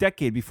fucking a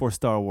decade before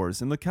Star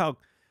Wars. And look how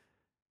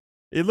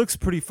it looks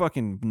pretty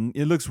fucking.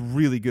 It looks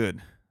really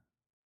good.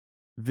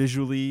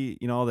 Visually,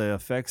 you know, all the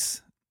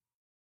effects.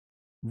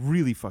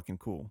 Really fucking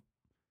cool.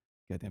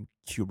 Goddamn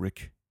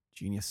Kubrick.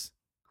 Genius.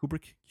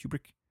 Kubrick.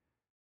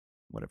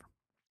 Whatever.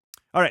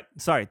 All right.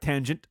 Sorry,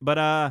 tangent. But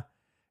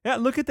yeah,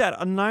 look at that.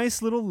 A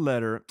nice little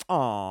letter.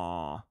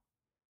 Aww.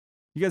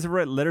 You guys ever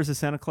write letters to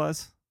Santa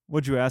Claus?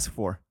 What'd you ask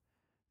for?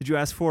 Did you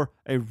ask for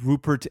a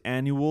Rupert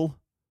Annual?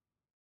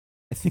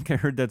 I think I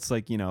heard that's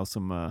like, you know,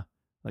 some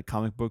like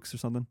comic books or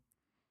something.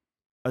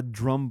 A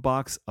drum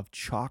box of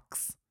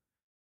chalks.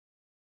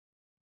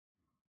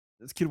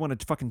 This kid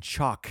wanted fucking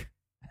chalk.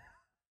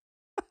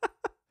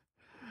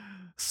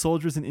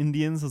 Soldiers and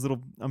Indians, those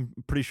little, I'm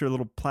pretty sure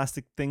little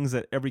plastic things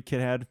that every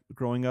kid had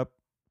growing up.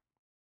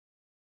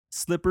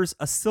 Slippers,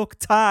 a silk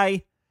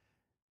tie.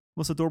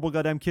 Most adorable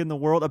goddamn kid in the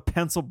world. A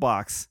pencil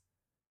box.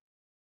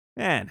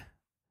 Man,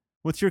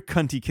 what's your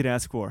cunty kid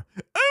ask for?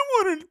 I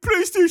want a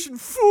PlayStation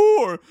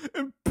 4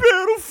 and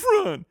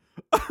Battlefront.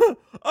 I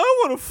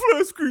want a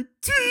flat screen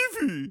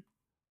TV.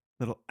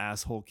 Little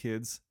asshole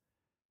kids.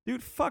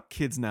 Dude, fuck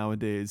kids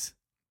nowadays.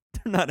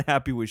 They're not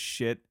happy with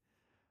shit.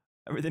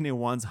 Everything they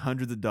want's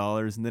hundreds of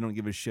dollars and they don't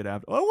give a shit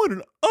after. I want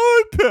an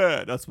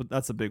iPad.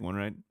 That's a big one,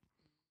 right?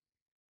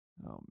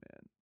 Oh,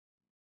 man.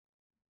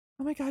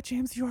 Oh my God,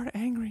 James, you are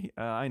angry.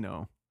 I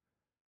know.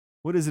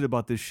 What is it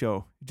about this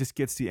show? It just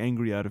gets the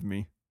angry out of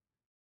me.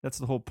 That's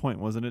the whole point,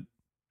 wasn't it?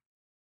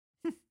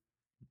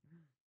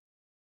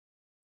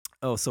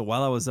 Oh, so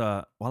while I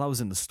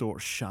was in the store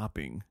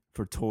shopping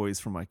for toys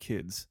for my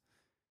kids,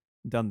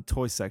 down the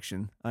toy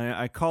section,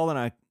 I call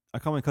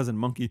my cousin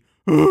Monkey,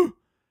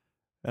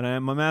 and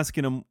I'm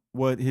asking him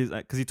what his,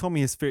 because he told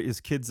me his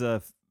kid's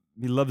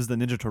He loves the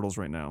Ninja Turtles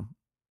right now.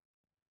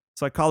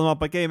 So I call him up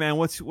like, hey man,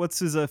 what's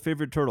his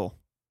favorite turtle?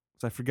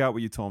 So I forgot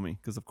what you told me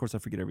because of course I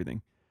forget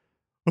everything.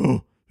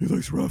 Oh, he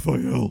likes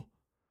Raphael.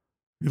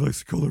 He likes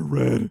the color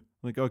red. I'm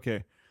like,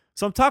 okay.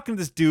 So I'm talking to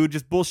this dude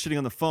just bullshitting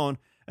on the phone,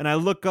 and I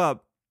look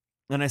up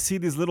and I see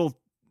these little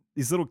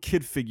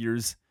kid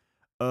figures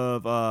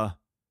of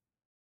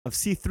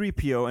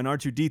C3PO and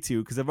R2D2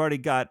 because I've already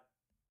got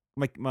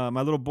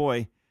my little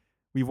boy.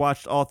 We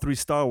watched all 3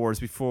 Star Wars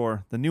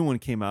before the new one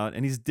came out,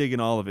 and he's digging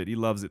all of it. He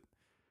loves it.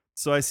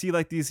 So I see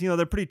like these,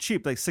 they're pretty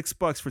cheap, like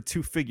 $6 for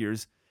 2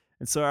 figures.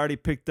 And so I already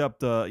picked up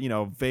the,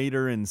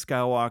 Vader and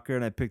Skywalker,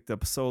 and I picked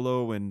up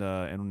Solo and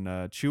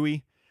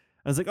Chewie.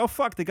 I was like, oh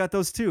fuck, they got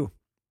those too.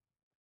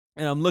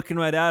 And I'm looking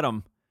right at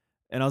them,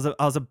 and I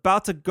was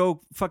about to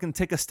go fucking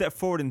take a step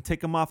forward and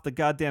take them off the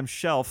goddamn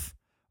shelf,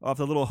 off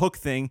the little hook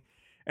thing,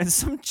 and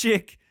some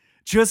chick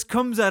just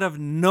comes out of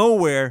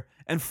nowhere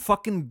and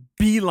fucking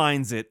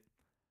beelines it.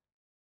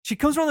 She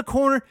comes around the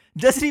corner,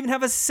 doesn't even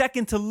have a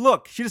second to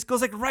look. She just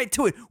goes like right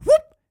to it.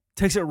 Whoop!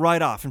 Takes it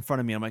right off in front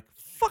of me. I'm like,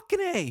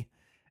 fucking A.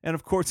 And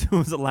of course, it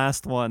was the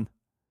last one.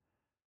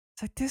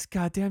 It's like, this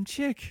goddamn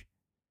chick.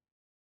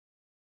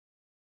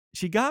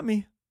 She got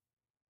me.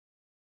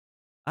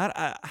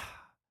 I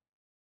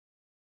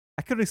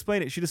couldn't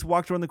explain it. She just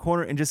walked around the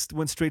corner and just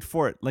went straight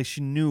for it. Like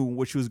she knew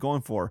what she was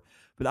going for.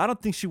 But I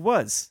don't think she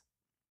was.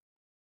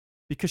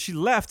 Because she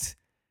left.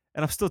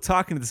 And I'm still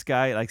talking to this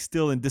guy, like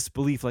still in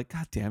disbelief, like,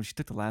 God damn, she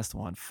took the last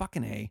one.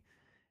 Fucking A.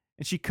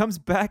 And she comes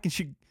back and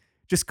she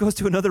just goes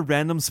to another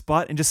random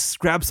spot and just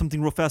grabs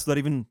something real fast without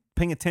even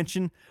paying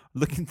attention,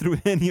 looking through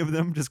any of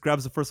them, just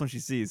grabs the first one she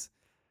sees.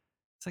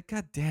 It's like,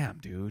 God damn,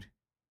 dude.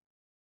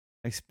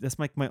 That's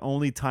like my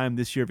only time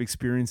this year of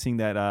experiencing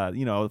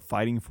that,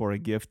 fighting for a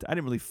gift. I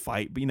didn't really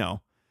fight, but,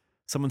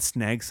 someone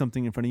snags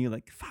something in front of you,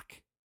 like, fuck.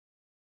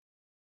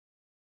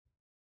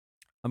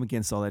 I'm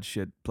against all that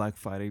shit, Black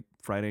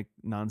Friday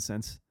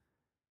nonsense.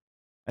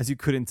 As you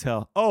couldn't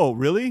tell. Oh,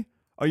 really?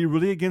 Are you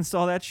really against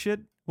all that shit?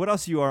 What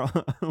else you are?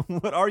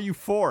 What are you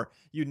for,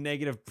 you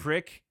negative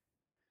prick?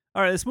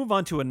 All right, let's move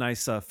on to a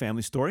nice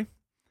family story.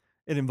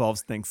 It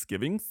involves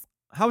Thanksgiving.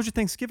 How was your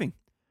Thanksgiving?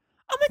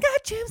 Oh my God,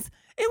 James!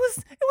 It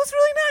was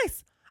really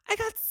nice. I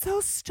got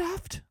so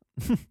stuffed.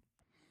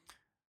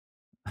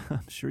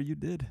 I'm sure you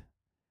did.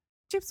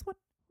 James, what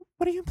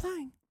are you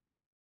implying?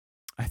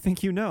 I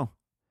think you know.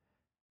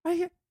 Are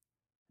you?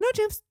 No,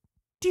 James.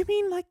 Do you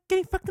mean like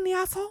getting fucked in the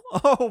asshole?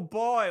 Oh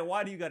boy,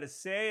 why do you gotta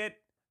say it?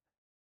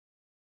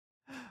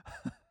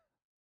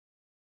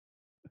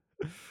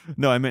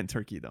 No, I meant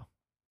turkey though.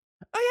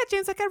 Oh yeah,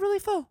 James, I got really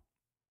full.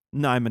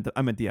 No, I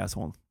meant the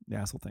asshole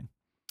thing.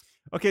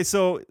 Okay,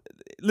 so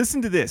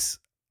listen to this.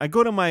 I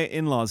go to my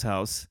in-laws'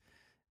 house.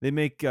 She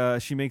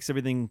makes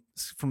everything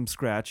from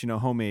scratch,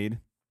 homemade.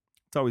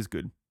 It's always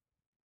good.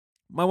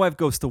 My wife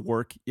goes to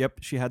work. Yep,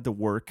 she had to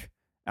work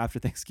after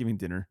Thanksgiving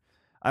dinner.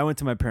 I went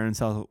to my parents'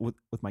 house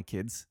with my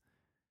kids.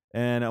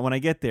 And when I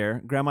get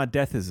there, Grandma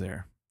Death is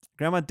there.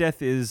 Grandma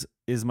Death is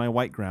my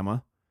white grandma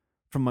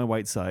from my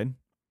white side.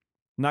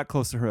 Not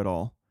close to her at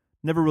all.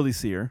 Never really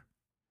see her.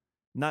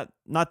 Not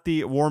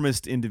the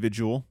warmest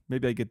individual.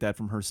 Maybe I get that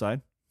from her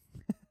side.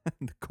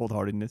 The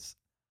cold-heartedness.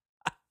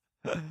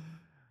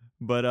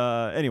 But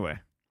anyway.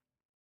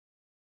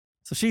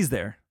 So she's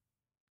there.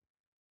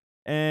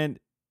 And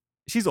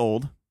she's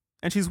old.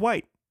 And she's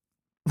white.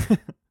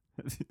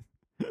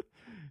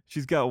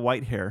 She's got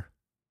white hair.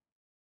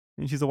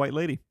 And she's a white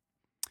lady.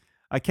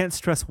 I can't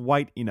stress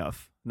white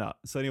enough. No.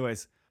 So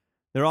anyways,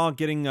 they're all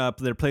getting up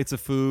their plates of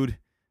food.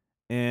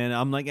 And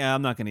I'm like,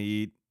 I'm not going to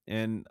eat.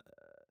 And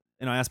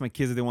I ask my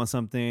kids if they want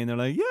something. They're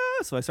like, yeah.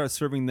 So I start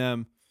serving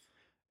them.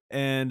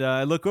 And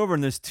I look over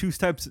and there's two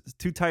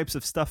types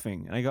of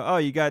stuffing. And I go, oh,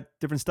 you got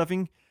different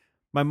stuffing?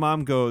 My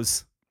mom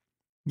goes,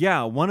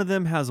 yeah, one of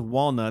them has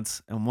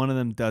walnuts and one of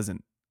them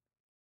doesn't.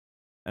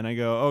 And I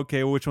go,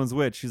 okay, well, which one's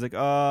which? She's like,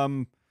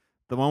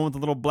 the one with the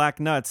little black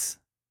nuts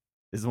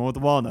is the one with the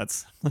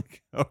walnuts. I'm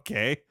like,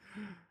 okay.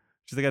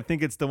 She's like, I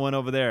think it's the one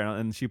over there.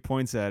 And she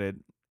points at it.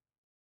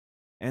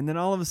 And then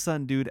all of a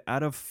sudden, dude,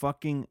 out of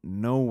fucking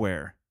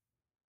nowhere.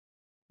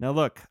 Now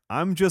look,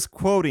 I'm just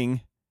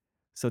quoting,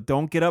 so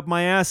don't get up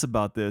my ass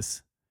about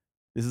this.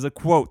 This is a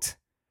quote.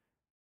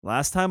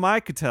 Last time I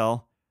could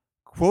tell,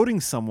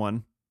 quoting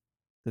someone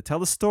to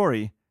tell a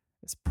story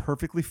is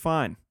perfectly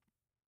fine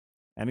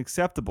and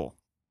acceptable.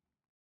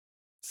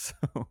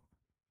 So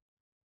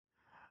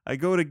I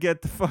go to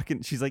get the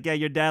fucking... She's like, yeah,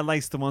 your dad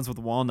likes the ones with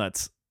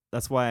walnuts.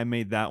 That's why I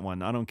made that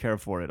one. I don't care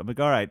for it. I'm like,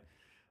 all right.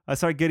 I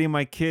start getting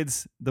my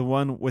kids the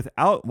one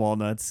without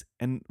walnuts,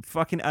 and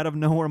fucking out of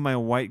nowhere, my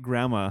white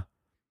grandma,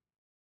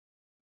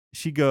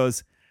 she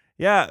goes,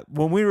 yeah,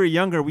 when we were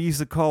younger, we used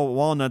to call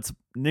walnuts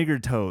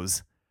nigger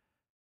toes.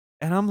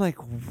 And I'm like,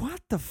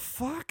 what the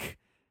fuck?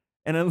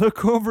 And I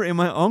look over and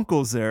my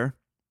uncle's there.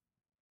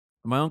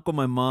 My uncle,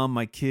 my mom,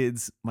 my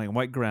kids, my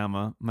white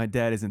grandma. My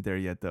dad isn't there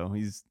yet, though.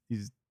 He's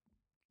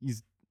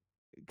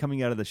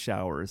coming out of the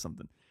shower or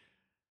something.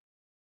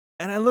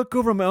 And I look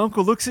over and my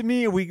uncle looks at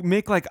me and we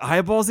make like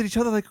eyeballs at each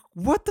other like,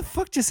 what the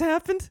fuck just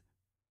happened?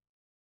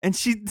 And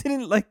she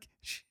didn't like,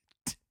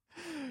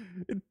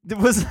 it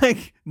was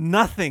like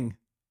nothing.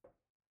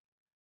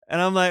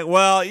 And I'm like,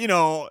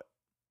 well,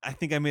 I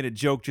think I made a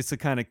joke just to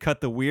kind of cut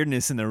the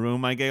weirdness in the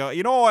room. I go,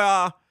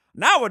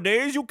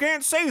 nowadays you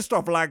can't say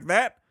stuff like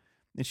that.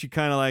 And she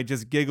kind of like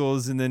just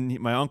giggles, and then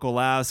my uncle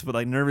laughs, but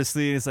like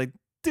nervously. And it's like,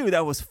 dude,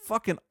 that was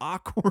fucking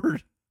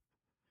awkward.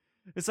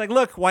 It's like,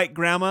 look, white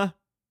grandma,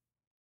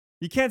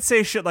 you can't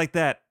say shit like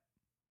that.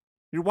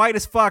 You're white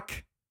as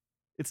fuck.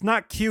 It's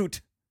not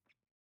cute.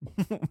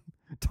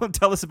 Don't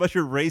tell us about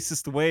your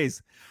racist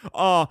ways.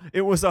 Oh,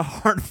 it was a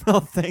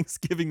heartfelt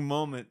Thanksgiving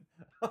moment.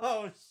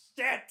 Oh,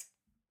 shit.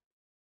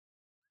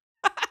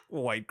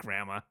 White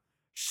grandma.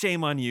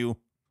 Shame on you.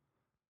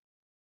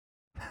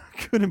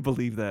 Couldn't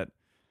believe that.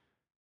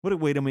 What a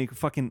way to make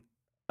fucking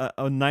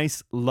a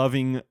nice,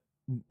 loving,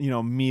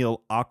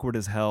 meal awkward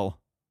as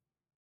hell.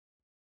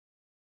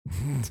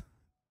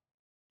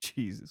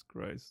 Jesus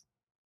Christ.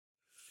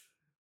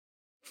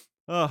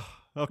 Oh,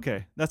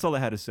 okay. That's all I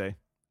had to say.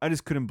 I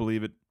just couldn't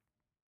believe it.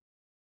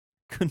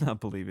 Could not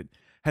believe it.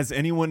 Has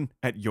anyone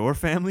at your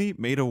family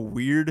made a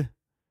weird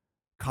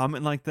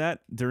comment like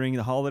that during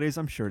the holidays?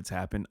 I'm sure it's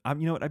happened.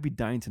 You know what? I'd be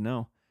dying to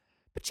know.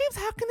 But James,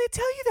 how can they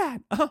tell you that?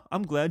 Oh,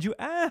 I'm glad you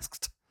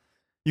asked.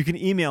 You can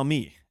email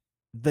me,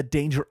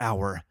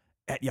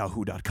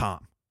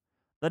 thedangerhour@yahoo.com.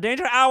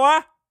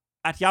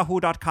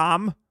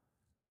 Thedangerhour@yahoo.com.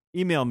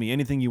 Email me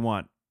anything you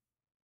want.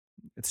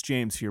 It's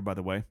James here, by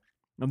the way.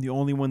 I'm the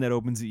only one that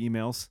opens the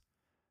emails.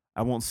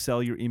 I won't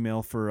sell your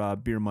email for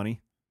beer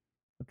money.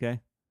 Okay?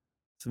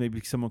 So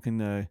maybe someone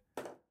can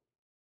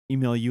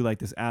email you like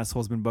this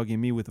asshole's been bugging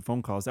me with the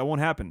phone calls. That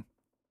won't happen.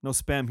 No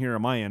spam here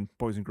on my end,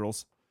 boys and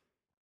girls.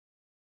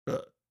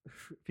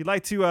 If you'd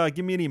like to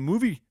give me any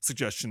movie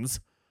suggestions,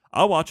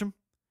 I'll watch them.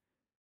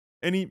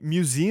 Any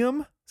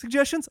museum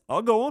suggestions,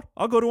 I'll go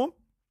to them.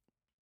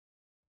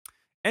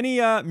 Any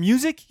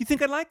music you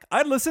think I'd like,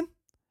 I'd listen.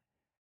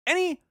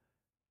 Any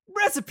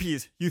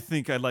recipes you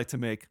think I'd like to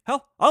make,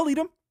 hell, I'll eat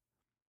them.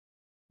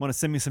 Want to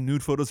send me some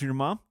nude photos of your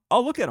mom?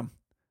 I'll look at them.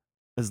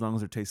 As long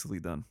as they're tastefully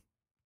done.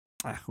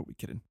 Who are we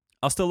kidding?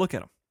 I'll still look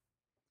at them.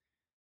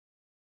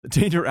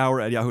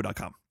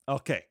 thedangerhour@yahoo.com.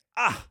 Okay.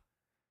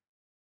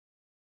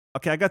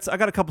 Okay, I got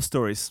a couple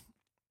stories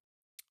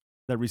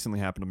that recently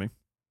happened to me.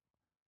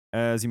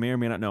 As you may or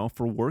may not know,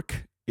 for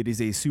work, it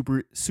is a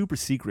super, super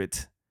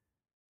secret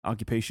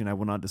occupation. I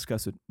will not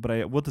discuss it, but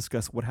I will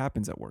discuss what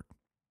happens at work.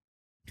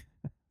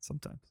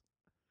 Sometimes.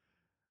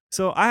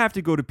 So I have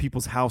to go to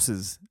people's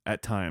houses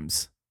at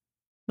times.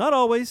 Not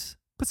always,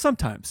 but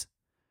sometimes.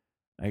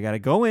 I got to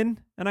go in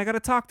and I got to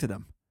talk to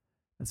them.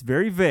 That's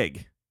very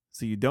vague.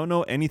 So you don't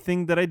know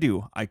anything that I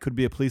do. I could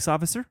be a police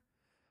officer.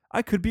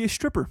 I could be a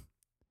stripper.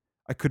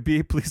 I could be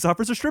a police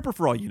officer stripper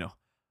for all you know.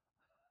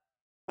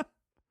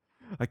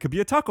 I could be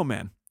a taco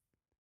man.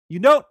 You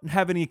don't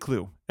have any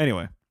clue.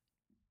 Anyway.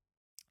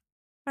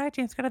 All right,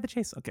 James, cut out the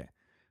chase. Okay.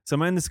 So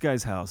I'm in this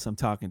guy's house. I'm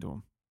talking to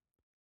him.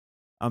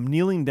 I'm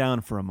kneeling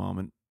down for a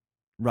moment,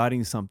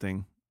 writing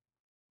something.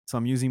 So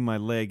I'm using my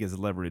leg as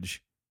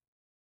leverage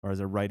or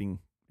as a writing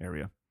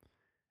area.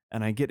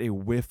 And I get a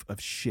whiff of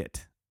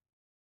shit.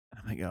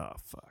 I'm like, oh,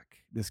 fuck.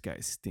 This guy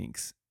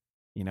stinks.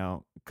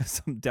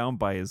 Because I'm down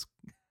by his...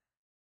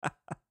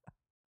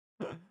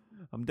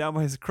 I'm down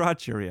by his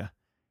crotch area.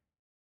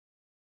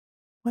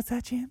 What's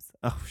that, James?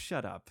 Oh,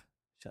 shut up.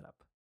 Shut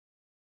up.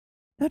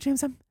 No,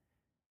 James, I'm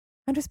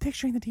just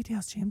picturing the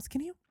details, James.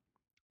 Can you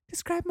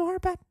describe more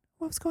about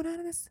what was going on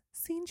in this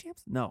scene,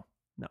 James? No.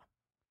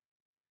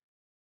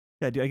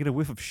 Yeah, dude, I get a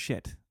whiff of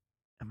shit.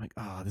 I'm like,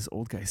 oh, this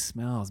old guy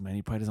smells, man.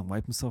 He probably doesn't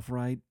wipe himself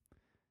right.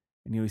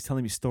 And he's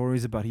telling me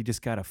stories about he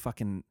just got a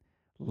fucking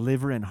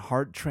liver and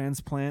heart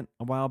transplant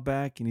a while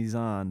back, and he's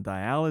on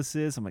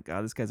dialysis. I'm like,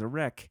 oh, this guy's a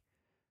wreck.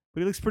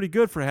 But he looks pretty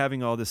good for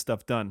having all this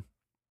stuff done.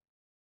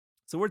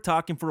 So we're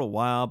talking for a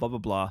while, blah, blah,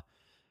 blah.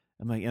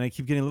 I'm like, and I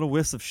keep getting little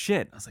whiffs of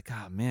shit. I was like,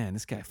 oh, man,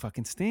 this guy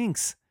fucking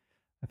stinks.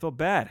 I felt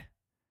bad.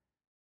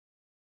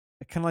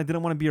 I kind of like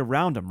didn't want to be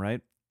around him,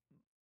 right?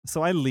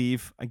 So I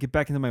leave. I get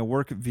back into my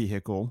work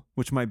vehicle,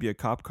 which might be a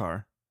cop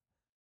car.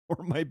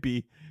 Or it might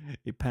be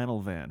a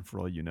panel van,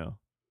 for all you know.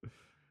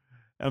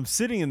 I'm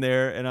sitting in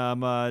there, and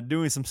I'm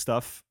doing some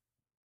stuff,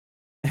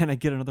 and I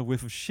get another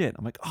whiff of shit.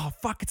 I'm like, oh,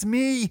 fuck, it's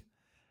me.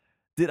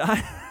 Did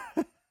I...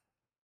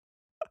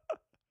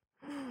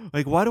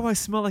 Like, why do I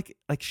smell like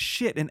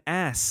shit and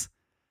ass?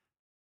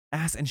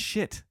 Ass and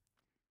shit.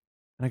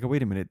 And I go,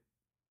 wait a minute.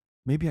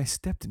 Maybe I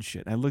stepped in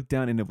shit. And I look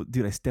down, and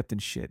dude, I stepped in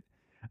shit.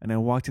 And I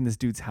walked in this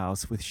dude's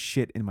house with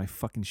shit in my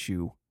fucking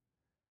shoe.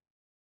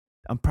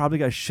 I'm probably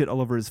got shit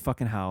all over his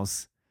fucking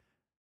house.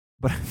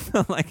 But I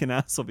felt like an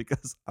asshole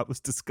because I was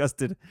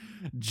disgusted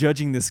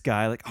judging this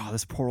guy. Like, oh,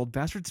 this poor old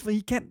bastard.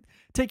 He can't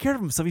take care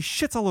of himself. He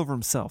shits all over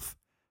himself.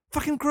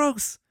 Fucking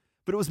gross.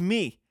 But it was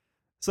me.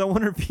 So I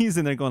wonder if he's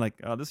in there going like,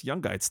 oh, this young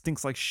guy, it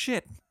stinks like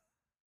shit.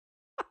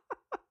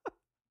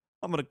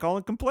 I'm going to call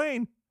and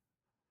complain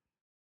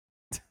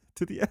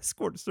to the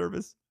escort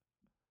service.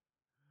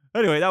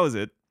 Anyway, that was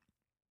it.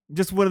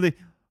 Just one of the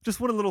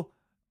little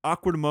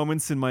awkward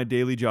moments in my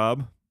daily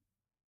job.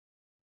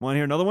 Want to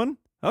hear another one?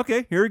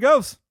 okay, here it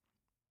goes.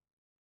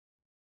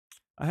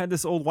 I had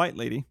this old white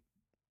lady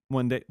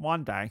one day.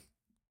 I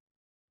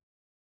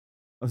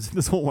was at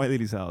this old white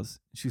lady's house.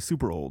 She's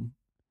super old.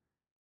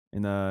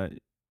 And,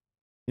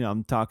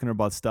 I'm talking to her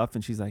about stuff,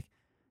 and she's like,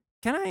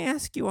 can I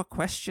ask you a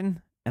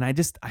question? And I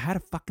had a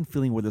fucking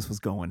feeling where this was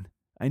going.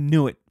 I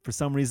knew it. For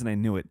some reason, I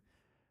knew it.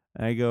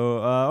 And I go,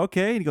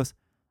 okay. And he goes,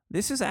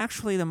 this is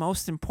actually the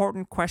most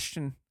important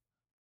question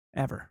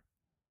ever.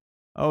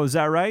 Oh, is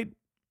that right?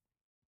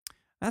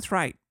 That's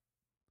right.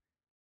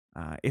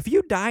 If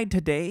you died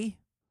today,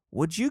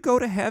 would you go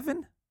to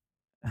heaven?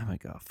 I'm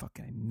like, oh, fuck,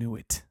 I knew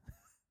it.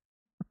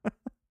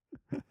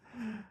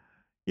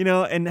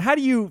 And how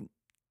do you,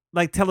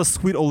 tell a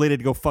sweet old lady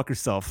to go fuck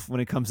herself when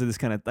it comes to this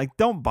kind of,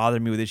 don't bother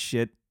me with this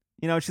shit.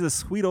 She's a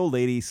sweet old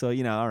lady, so,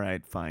 all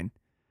right, fine.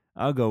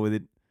 I'll go with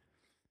it.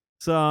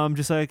 So I'm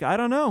just like, I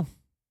don't know.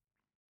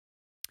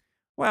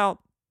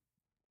 Well,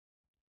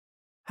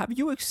 have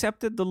you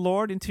accepted the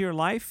Lord into your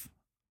life?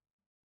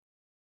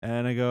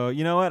 And I go,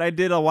 you know what? I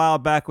did a while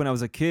back when I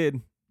was a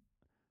kid.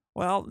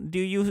 Well, do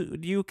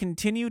you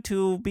continue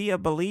to be a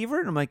believer?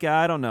 And I'm like,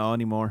 I don't know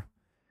anymore.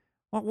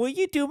 Well, will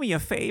you do me a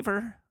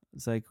favor?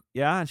 It's like,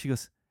 yeah. And she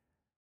goes,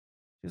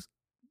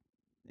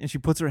 and she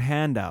puts her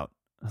hand out.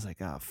 I was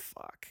like, oh,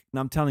 fuck.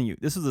 Now I'm telling you,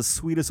 this is the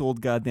sweetest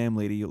old goddamn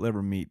lady you'll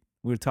ever meet.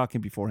 We were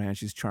talking beforehand.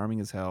 She's charming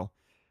as hell.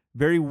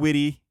 Very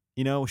witty.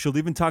 She'll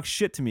even talk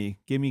shit to me.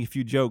 Gave me a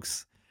few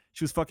jokes.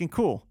 She was fucking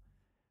cool.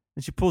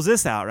 And she pulls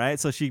this out, right?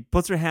 So she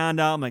puts her hand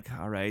out. I'm like,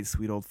 all right,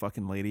 sweet old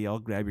fucking lady. I'll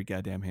grab your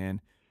goddamn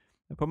hand.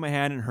 I put my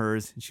hand in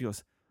hers, and she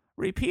goes,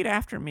 repeat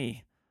after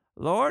me.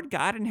 Lord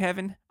God in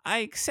heaven, I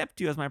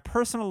accept you as my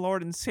personal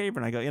Lord and Savior.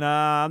 And I go,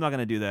 I'm not going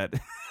to do that.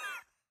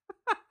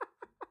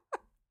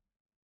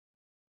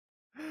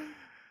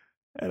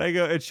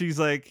 And she's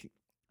like,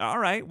 all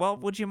right, well,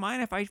 would you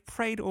mind if I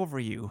prayed over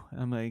you?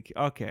 I'm like,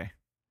 okay.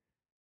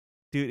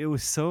 Dude, it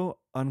was so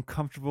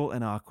uncomfortable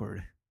and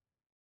awkward.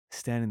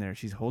 Standing there,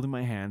 she's holding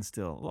my hand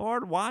still.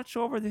 Lord, watch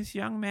over this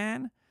young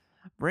man.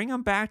 Bring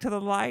him back to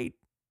the light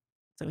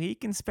so he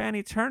can spend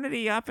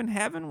eternity up in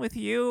heaven with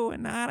you,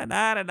 and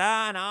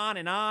da-da-da-da-da,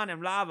 and on,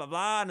 and blah, blah,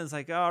 blah. And it's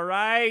like, all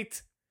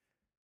right,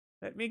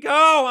 let me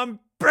go. I'm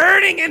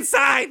burning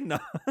inside. No.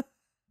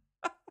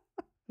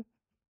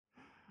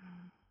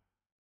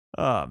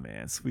 Oh,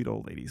 man, sweet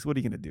old ladies. What are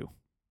you going to do?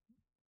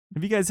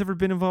 Have you guys ever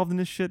been involved in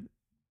this shit?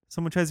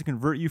 Someone tries to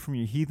convert you from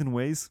your heathen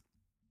ways?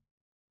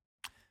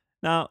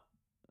 Now,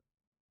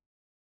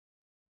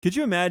 could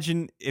you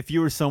imagine if you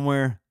were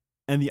somewhere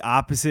and the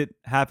opposite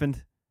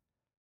happened?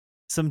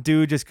 Some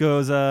dude just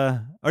goes,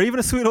 or even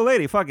a sweet old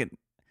lady, fuck it.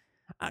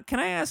 Can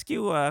I ask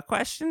you a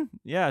question?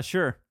 Yeah,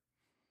 sure.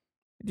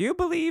 Do you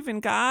believe in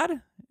God?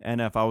 And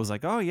if I was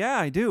like, oh, yeah,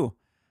 I do.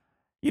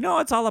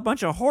 It's all a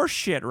bunch of horse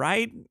shit,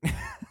 right?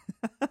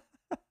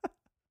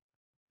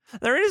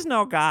 There is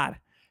no God.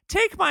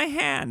 Take my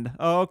hand.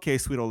 Oh, okay,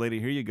 sweet old lady,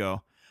 here you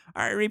go.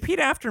 All right, repeat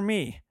after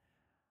me.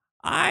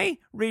 I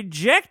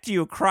reject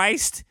you,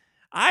 Christ.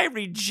 I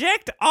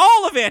reject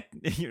all of it.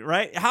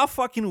 Right? How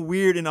fucking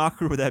weird and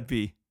awkward would that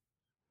be?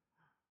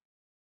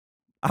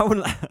 I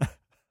would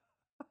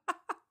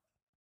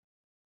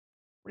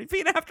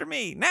repeat after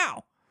me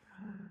now.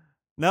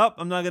 Nope,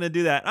 I'm not going to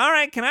do that. All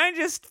right, can I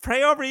just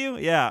pray over you?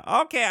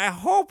 Yeah. Okay, I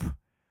hope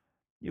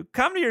you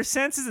come to your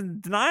senses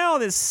and deny all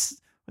this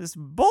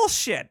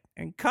bullshit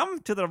and come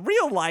to the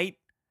real light.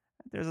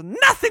 There's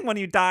nothing when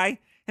you die,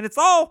 and it's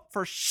all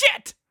for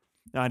shit.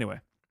 Anyway,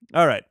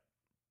 all right,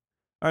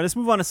 let's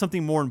move on to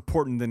something more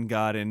important than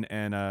God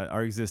and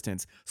our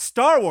existence.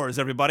 Star Wars,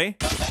 everybody.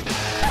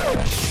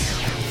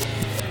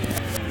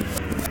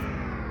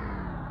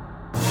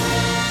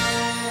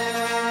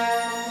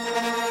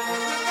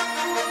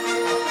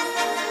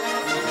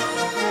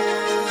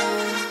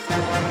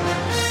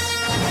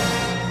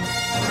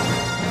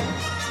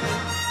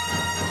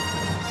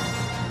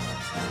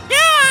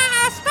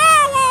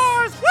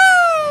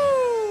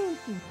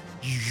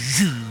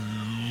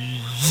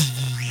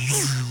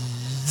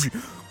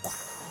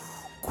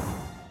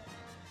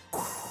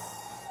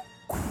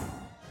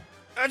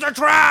 It's a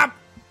trap!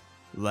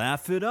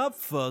 Laugh it up,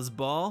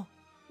 fuzzball.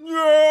 No!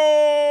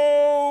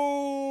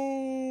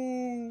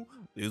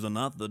 These are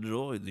not the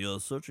joys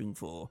you're searching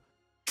for.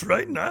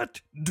 Try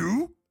not,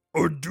 do,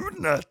 or do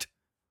not.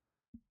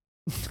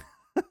 Beep,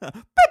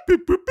 beep,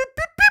 beep, beep, beep,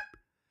 beep.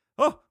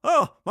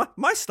 Oh,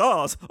 my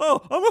stars.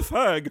 Oh, I'm a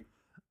fag.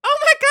 Oh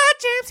my God,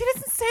 James, he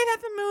doesn't say that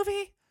in the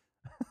movie.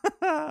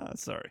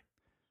 Sorry.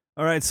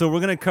 All right, so we're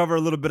going to cover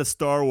a little bit of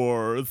Star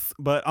Wars,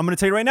 but I'm going to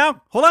tell you right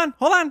now. Hold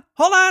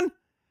on.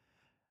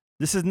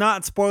 This is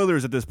not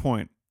spoilers at this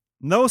point.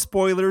 No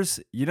spoilers.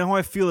 You know how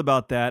I feel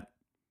about that.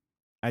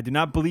 I do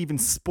not believe in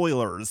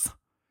spoilers.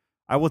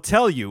 I will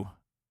tell you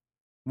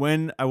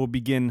when I will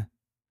begin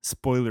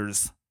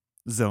spoilers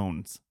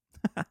zones.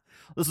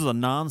 This is a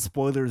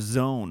non-spoiler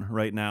zone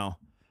right now.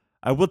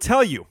 I will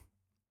tell you,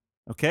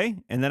 okay?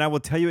 And then I will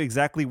tell you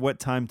exactly what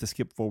time to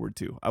skip forward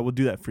to. I will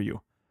do that for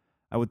you.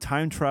 I would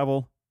time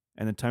travel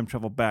and then time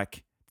travel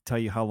back to tell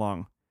you how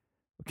long.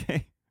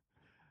 Okay?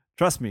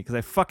 Trust me, because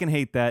I fucking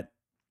hate that.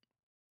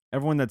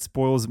 Everyone that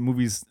spoils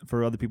movies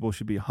for other people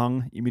should be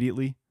hung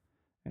immediately.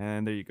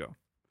 And there you go.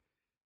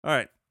 All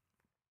right.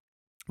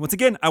 Once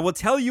again, I will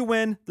tell you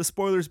when the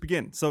spoilers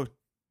begin. So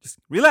just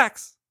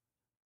relax.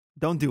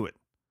 Don't do it.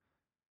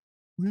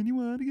 When you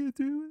want to get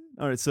through it.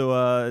 All right.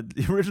 So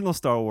the original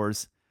Star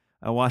Wars,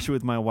 I watched it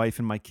with my wife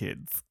and my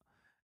kids.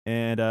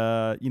 And,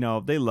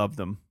 they love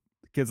them.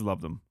 The kids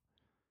love them.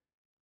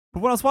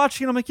 But when I was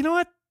watching it, I'm like, you know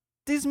what?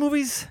 These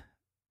movies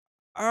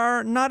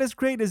are not as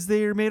great as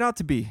they're made out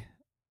to be.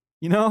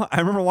 I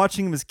remember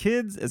watching them as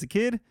a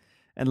kid,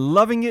 and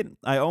loving it.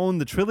 I own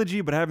the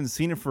trilogy, but I haven't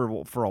seen it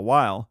for a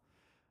while.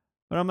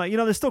 But I'm like,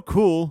 they're still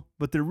cool,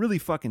 but they're really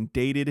fucking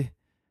dated.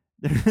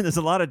 There's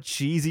a lot of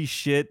cheesy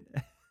shit,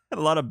 a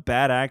lot of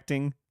bad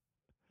acting.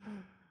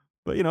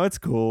 But, it's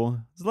cool.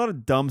 There's a lot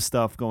of dumb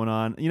stuff going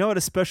on. You know what?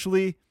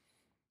 Especially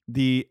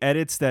the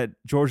edits that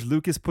George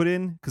Lucas put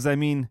in. Because,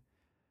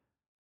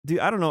 dude,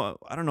 I don't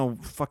know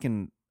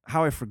fucking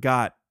how I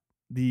forgot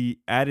the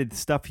added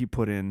stuff he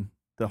put in.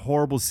 The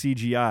horrible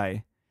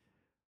CGI.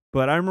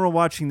 But I remember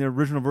watching the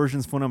original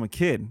versions when I'm a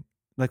kid.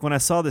 Like when I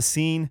saw the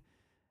scene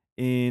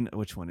in,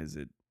 which one is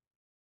it?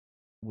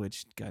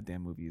 Which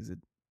goddamn movie is it?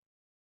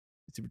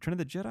 Is it Return of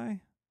the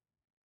Jedi?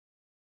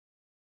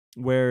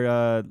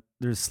 Where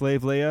there's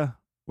Slave Leia,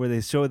 where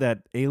they show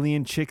that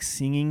alien chick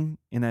singing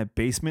in that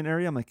basement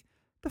area. I'm like,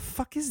 the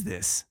fuck is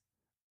this?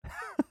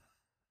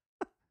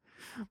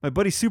 My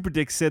buddy Super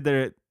Dick said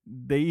that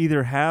they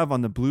either have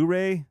on the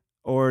Blu-ray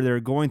or they're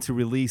going to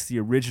release the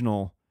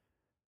original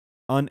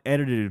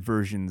unedited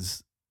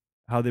versions,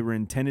 how they were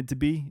intended to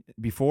be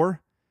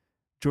before.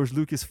 George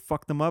Lucas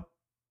fucked them up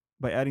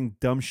by adding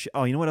dumb shit.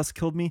 Oh, you know what else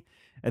killed me?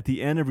 At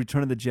the end of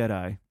Return of the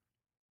Jedi.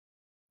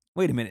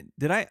 Wait a minute.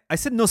 I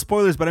said no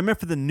spoilers, but I meant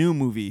for the new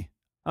movie.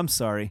 I'm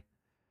sorry.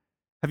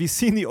 Have you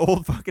seen the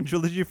old fucking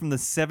trilogy from the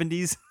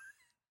 70s?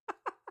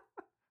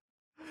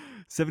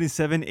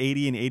 77,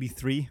 80, and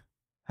 83?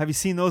 Have you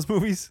seen those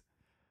movies?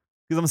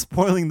 Because I'm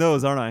spoiling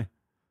those, aren't I?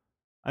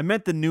 I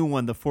meant the new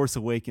one, The Force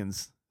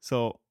Awakens.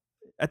 So,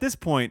 at this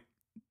point,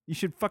 you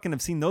should fucking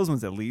have seen those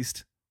ones at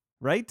least.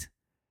 Right?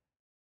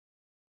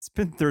 It's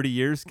been 30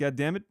 years,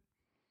 goddammit.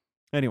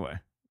 Anyway,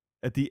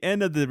 at the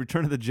end of the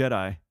Return of the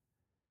Jedi,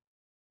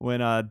 when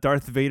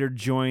Darth Vader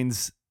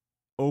joins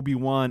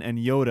Obi-Wan and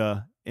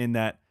Yoda in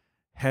that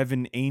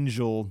heaven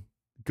angel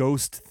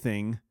ghost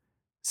thing,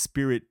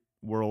 spirit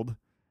world.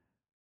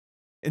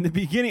 In the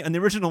beginning, on the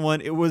original one,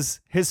 it was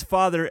his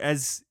father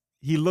as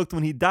he looked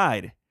when he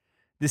died.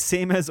 The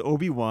same as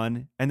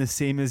Obi-Wan and the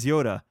same as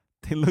Yoda.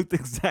 They looked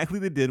exactly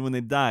they did when they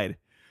died.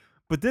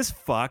 But this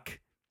fuck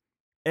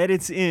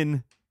edits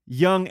in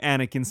young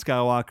Anakin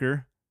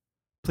Skywalker,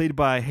 played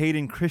by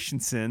Hayden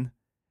Christensen,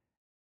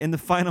 in the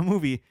final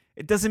movie.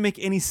 It doesn't make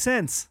any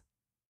sense.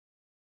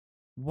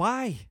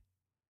 Why?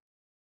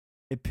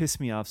 It pissed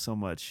me off so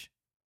much.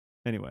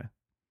 Anyway.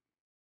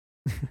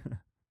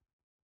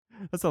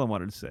 That's all I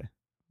wanted to say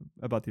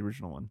about the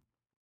original one.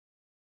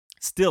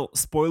 Still,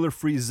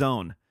 spoiler-free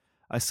zone.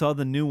 I saw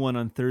the new one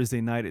on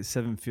Thursday night at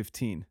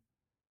 7:15.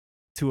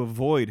 To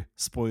avoid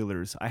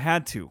spoilers, I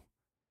had to.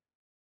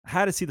 I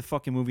had to see the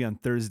fucking movie on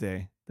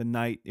Thursday, the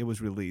night it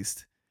was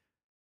released.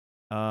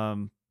 I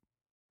don't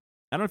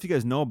know if you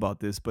guys know about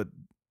this, but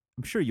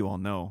I'm sure you all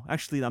know.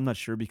 Actually, I'm not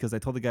sure because I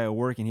told the guy at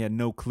work and he had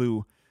no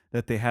clue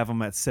that they have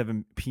them at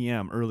 7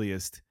 p.m.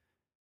 earliest.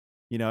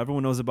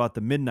 Everyone knows about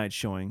the midnight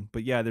showing,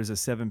 but yeah, there's a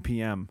 7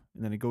 p.m.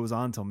 and then it goes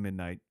on till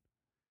midnight.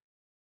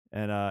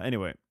 And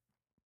anyway.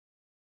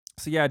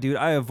 So yeah, dude,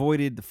 I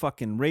avoided the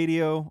fucking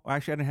radio.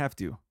 Actually, I didn't have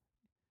to.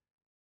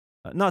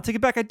 No, take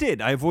it back. I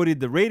did. I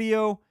avoided the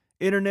radio,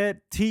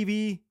 internet,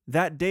 TV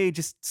that day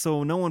just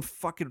so no one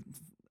fucking...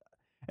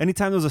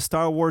 Anytime there was a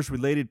Star Wars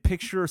related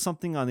picture or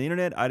something on the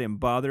internet, I didn't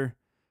bother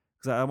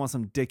because I want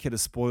some dickhead to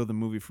spoil the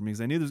movie for me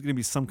because I knew there was going to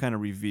be some kind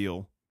of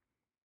reveal.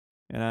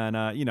 And,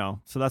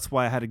 so that's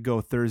why I had to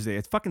go Thursday.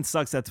 It fucking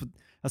sucks. That's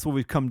what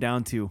we've come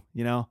down to,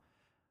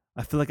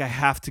 I feel like I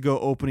have to go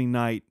opening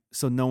night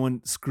so no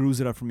one screws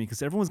it up for me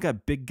because everyone's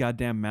got big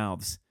goddamn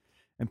mouths.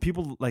 And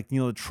people like,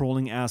 the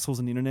trolling assholes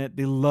on the internet,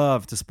 they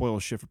love to spoil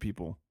shit for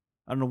people.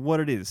 I don't know what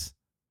it is.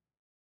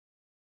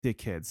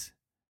 Dickheads.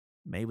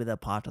 Maybe they're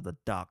part of the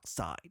dark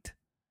side.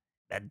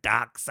 The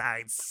dark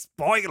side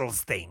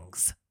spoils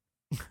things.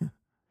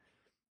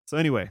 So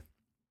anyway,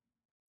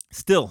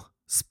 still,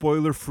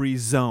 spoiler-free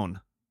zone.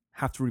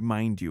 Have to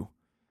remind you.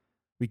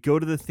 We go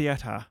to the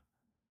theater.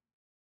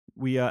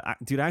 We, I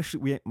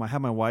had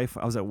my wife.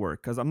 I was at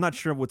work because I'm not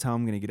sure what time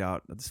I'm going to get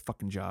out of this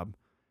fucking job.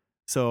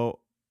 So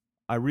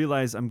I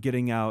realize I'm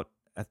getting out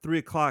at 3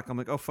 o'clock. I'm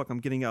like, oh, fuck, I'm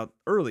getting out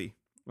early.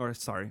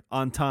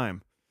 On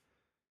time.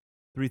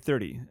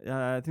 3:30.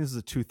 I think this is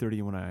a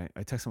 2:30 when I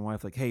text my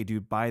wife like, hey,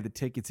 dude, buy the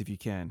tickets if you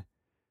can.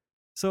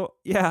 So,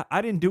 yeah,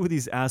 I didn't do what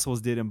these assholes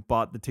did and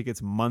bought the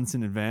tickets months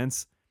in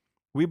advance.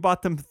 We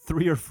bought them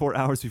 3 or 4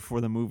 hours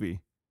before the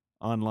movie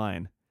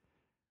online.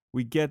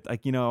 We get,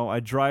 I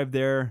drive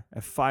there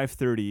at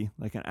 5:30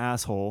 like an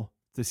asshole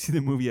to see the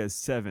movie at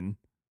 7.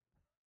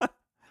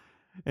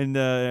 And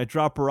I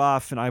drop her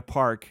off and I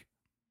park.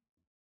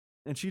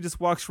 And she just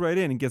walks right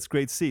in and gets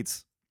great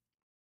seats.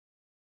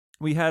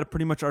 we had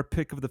pretty much our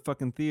pick of the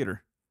fucking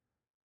theater.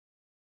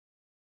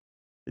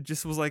 It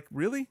just was like,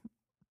 really?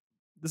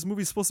 This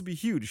movie's supposed to be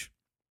huge.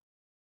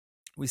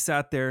 We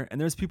sat there, and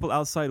there's people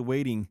outside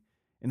waiting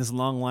in this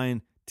long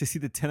line to see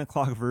the 10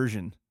 o'clock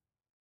version.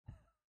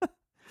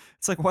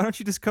 It's like, why don't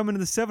you just come into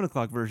the 7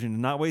 o'clock version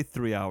and not wait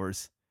 3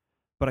 hours?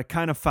 But I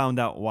kind of found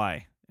out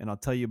why, and I'll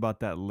tell you about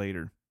that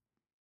later.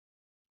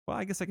 Well,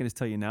 I guess I can just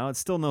tell you now. It's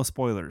still no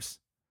spoilers.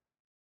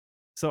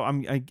 So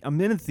I'm in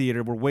the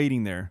theater. We're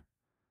waiting there.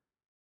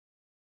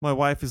 My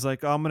wife is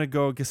like, oh, I'm going to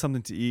go get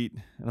something to eat.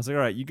 And I was like,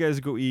 all right, you guys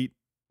go eat.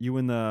 You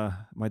and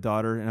my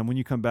daughter. And when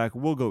you come back,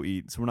 we'll go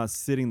eat. So we're not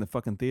sitting in the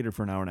fucking theater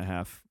for an hour and a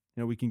half.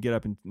 You know, we can get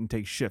up and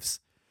take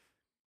shifts.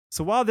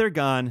 So while they're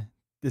gone,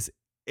 this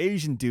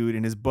Asian dude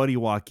and his buddy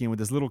walk in with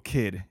this little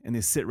kid. And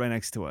they sit right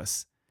next to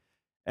us.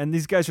 And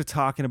these guys are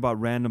talking about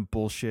random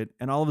bullshit.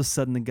 And all of a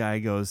sudden, the guy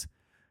goes,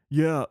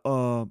 yeah,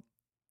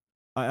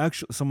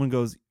 someone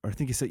goes, or I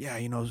think he said, yeah,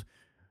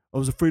 I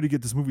was afraid to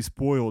get this movie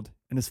spoiled.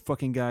 And this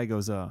fucking guy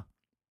goes,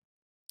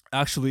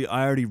 actually,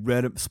 I already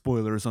read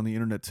spoilers on the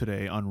internet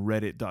today on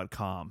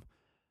reddit.com.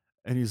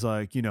 And he's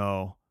like,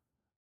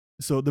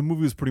 so the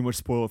movie was pretty much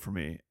spoiled for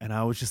me. And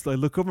I was just like,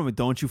 look over him and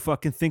don't you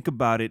fucking think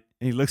about it.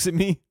 And he looks at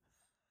me.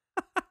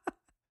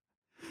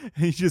 And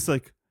he's just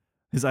like,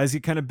 his eyes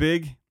get kind of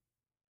big.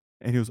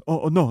 And he goes,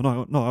 oh,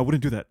 no, I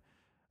wouldn't do that.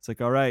 It's like,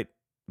 all right,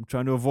 I'm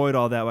trying to avoid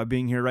all that by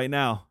being here right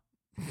now.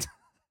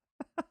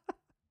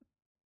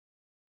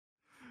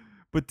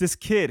 But this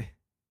kid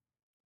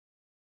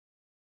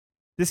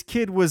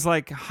was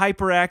like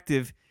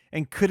hyperactive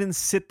and couldn't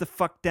sit the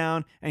fuck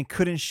down and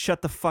couldn't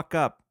shut the fuck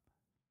up.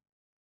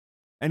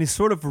 And he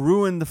sort of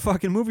ruined the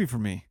fucking movie for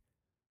me.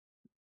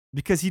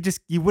 Because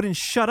he wouldn't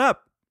shut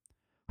up.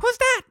 Who's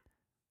that?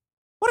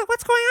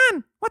 What's going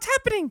on? What's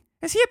happening?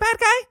 Is he a bad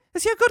guy?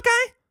 Is he a good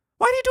guy?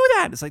 Why do you do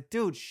that? It's like,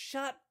 dude,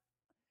 shut.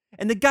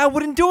 And the guy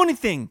wouldn't do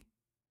anything.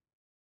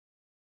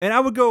 And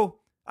I would go,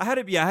 I had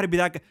to be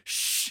that guy.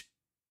 Shh.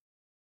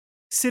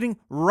 Sitting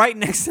right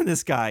next to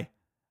this guy.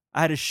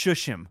 I had to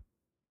shush him.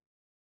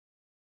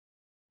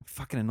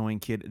 Fucking annoying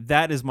kid.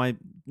 That is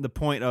the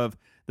point of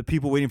the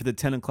people waiting for the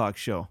 10 o'clock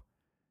show.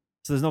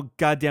 So there's no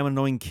goddamn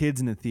annoying kids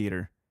in the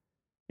theater.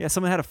 Yeah,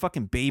 someone had a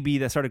fucking baby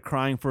that started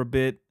crying for a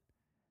bit.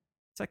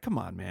 It's like, come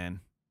on, man.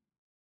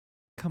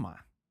 Come on.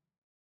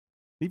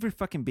 Leave your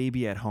fucking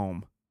baby at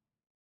home.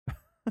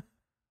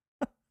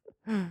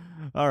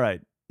 All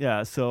right.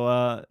 Yeah,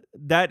 so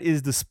that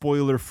is the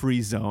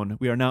spoiler-free zone.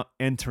 We are now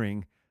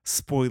entering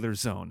spoiler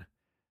zone.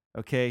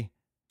 Okay?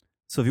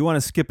 So if you want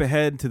to skip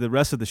ahead to the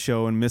rest of the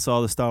show and miss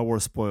all the Star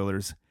Wars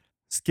spoilers,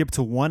 skip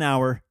to 1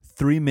 hour,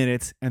 3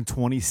 minutes, and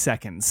 20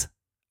 seconds.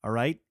 All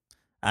right?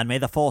 And may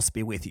the Force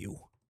be with you.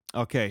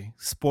 Okay.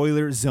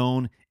 Spoiler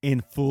zone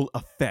in full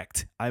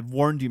effect. I've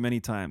warned you many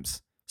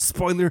times.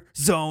 Spoiler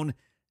zone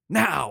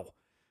now.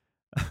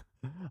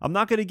 I'm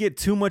not going to get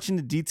too much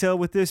into detail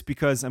with this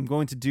because I'm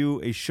going to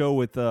do a show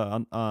with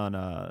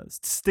on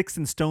Sticks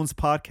and Stones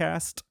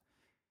podcast.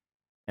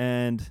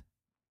 And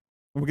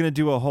we're going to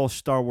do a whole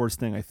Star Wars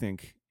thing, I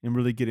think, and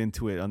really get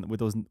into it with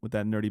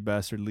that nerdy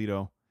bastard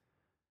Lito.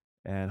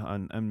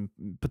 And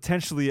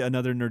potentially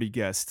another nerdy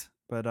guest.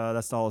 But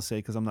that's all I'll say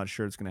because I'm not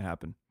sure it's going to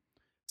happen.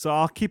 So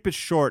I'll keep it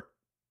short,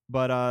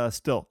 but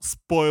still,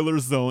 spoiler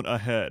zone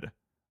ahead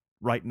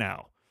right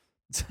now.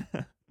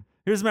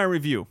 Here's my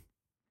review.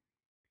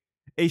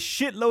 A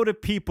shitload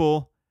of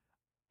people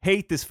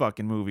hate this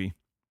fucking movie.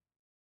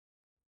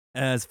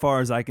 As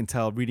far as I can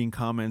tell, reading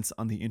comments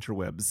on the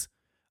interwebs.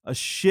 A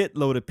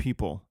shitload of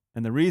people.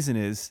 And the reason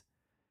is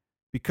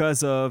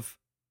because of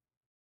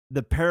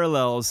the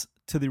parallels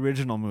to the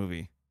original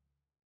movie.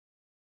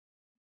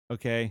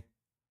 Okay?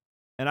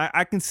 And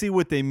I can see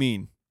what they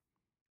mean.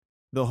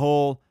 The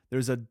whole,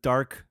 there's a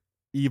dark,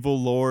 evil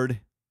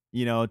lord,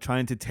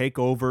 trying to take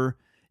over,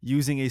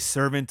 using a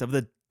servant of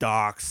the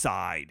dark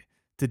side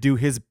to do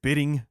his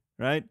bidding,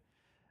 right?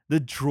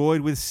 The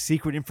droid with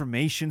secret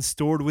information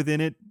stored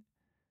within it.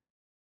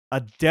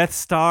 A Death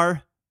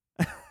Star.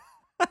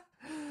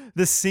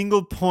 The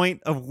single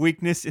point of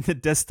weakness in the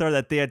Death Star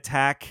that they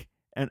attack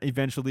and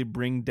eventually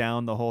bring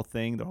down the whole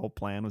thing. The whole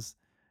plan was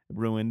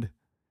ruined.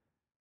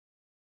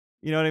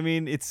 You know what I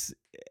mean?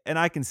 And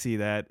I can see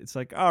that. It's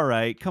like, all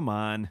right, come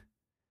on.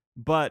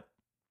 But,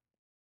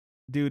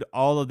 dude,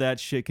 all of that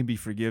shit can be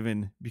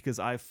forgiven because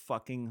I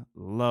fucking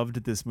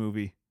loved this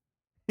movie.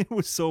 It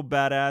was so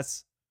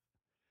badass.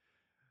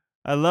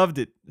 I loved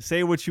it.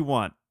 Say what you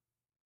want.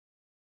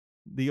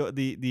 The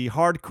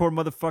hardcore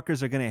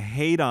motherfuckers are going to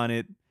hate on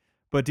it.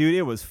 But, dude,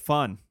 it was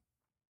fun.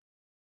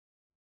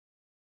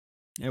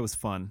 It was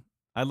fun.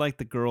 I liked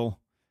the girl.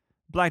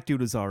 Black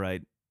dude was all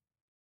right.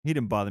 He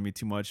didn't bother me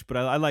too much, but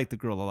I liked the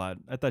girl a lot.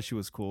 I thought she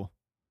was cool.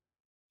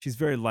 She's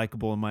very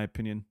likable in my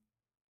opinion.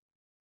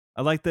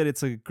 I like that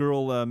it's a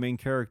girl main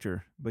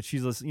character, but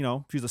she's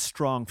a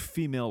strong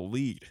female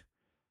lead.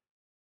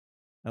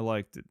 I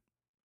liked it.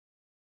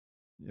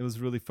 It was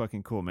really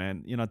fucking cool,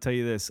 man. I'll tell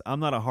you this. I'm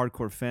not a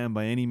hardcore fan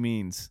by any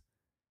means.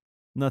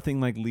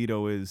 Nothing like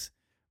Leto is.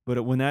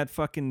 But when that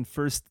fucking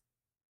first,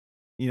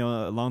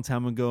 a long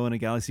time ago in a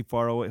galaxy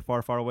far away,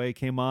 far away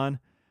came on,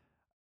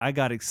 I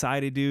got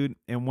excited, dude.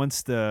 And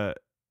once the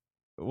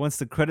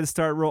credits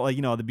start roll, like,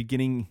 the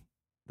beginning,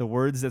 the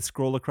words that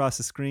scroll across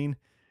the screen,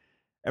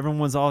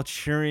 everyone's all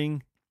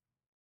cheering.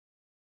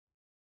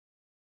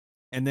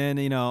 And then,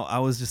 I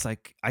was just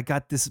like, I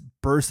got this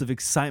burst of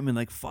excitement,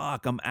 like,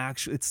 fuck,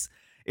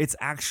 it's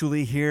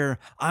actually here.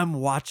 I'm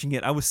watching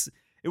it.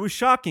 It was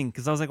shocking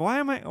because I was like, why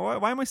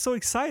am I so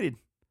excited?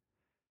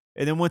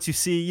 And then once you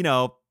see,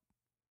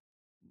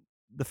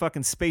 the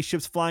fucking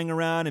spaceships flying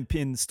around and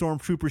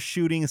stormtroopers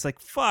shooting, it's like,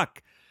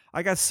 fuck,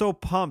 I got so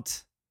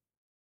pumped.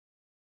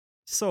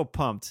 So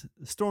pumped.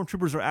 The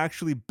stormtroopers are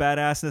actually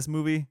badass in this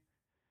movie.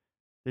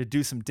 They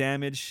do some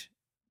damage.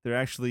 They're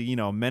actually,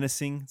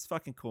 menacing. It's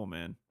fucking cool,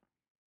 man.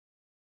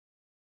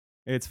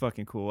 It's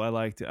fucking cool. I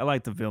liked it. I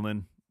liked the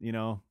villain,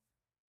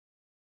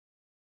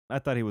 I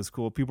thought he was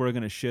cool. People are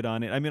gonna shit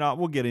on it. I mean,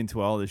 we'll get into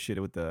all this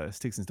shit with the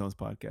Sticks and Stones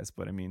podcast,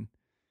 but I mean,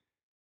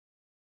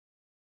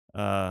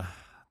 uh,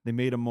 they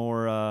made him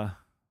more,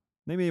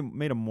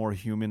 made him more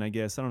human. I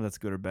guess I don't know if that's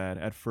good or bad.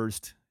 At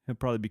first, he'll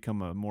probably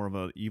become a more of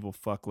a evil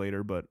fuck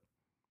later, but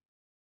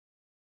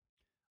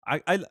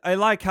I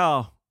like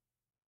how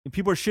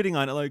people are shitting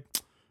on it. Like,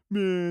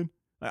 man,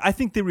 I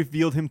think they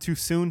revealed him too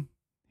soon.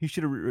 He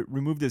should have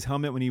removed his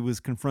helmet when he was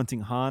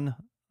confronting Han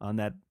on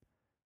that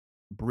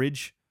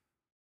bridge.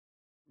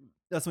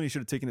 That's when he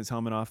should have taken his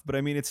helmet off. But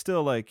I mean, it's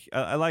still like,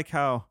 I like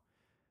how,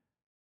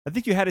 I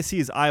think you had to see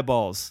his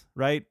eyeballs,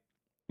 right?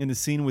 In the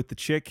scene with the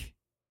chick,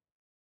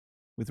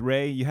 with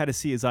Rey, you had to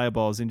see his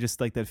eyeballs and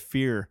just like that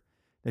fear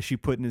that she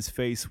put in his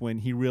face when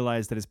he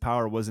realized that his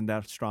power wasn't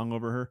that strong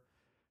over her.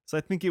 So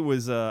I think it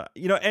was,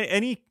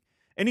 any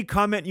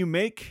comment you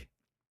make,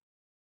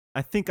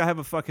 I think I have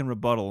a fucking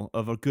rebuttal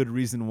of a good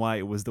reason why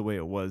it was the way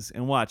it was.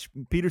 And watch,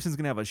 Peterson's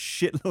gonna have a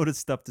shitload of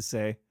stuff to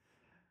say.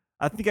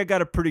 I think I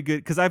got a pretty good,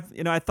 because I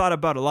thought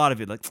about a lot of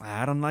it. Like,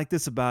 I don't like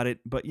this about it,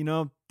 but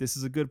this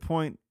is a good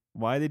point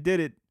why they did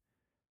it.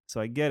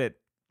 So I get it.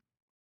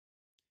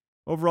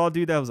 Overall,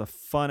 dude, that was a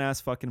fun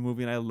ass fucking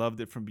movie, and I loved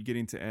it from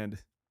beginning to end.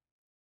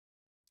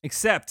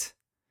 Except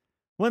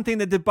one thing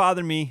that did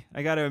bother me,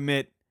 I gotta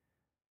admit.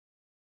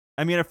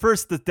 I mean, at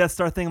first the Death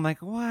Star thing, I'm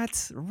like,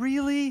 what?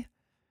 Really?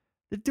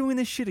 They're doing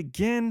this shit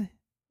again?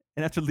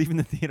 And after leaving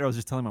the theater, I was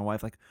just telling my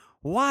wife, like,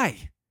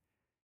 why?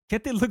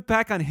 Can't they look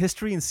back on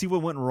history and see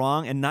what went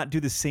wrong and not do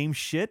the same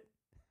shit?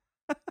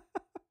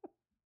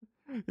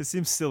 It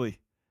seems silly.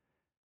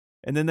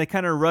 And then they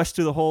kind of rush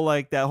to the whole,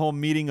 like, that whole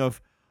meeting of,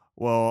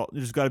 well,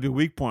 there's got to be a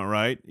weak point,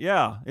 right?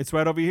 Yeah, it's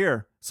right over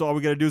here. So all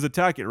we got to do is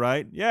attack it,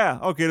 right? Yeah,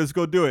 okay, let's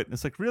go do it. And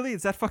it's like, really?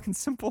 Is that fucking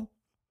simple?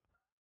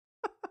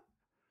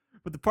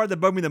 But the part that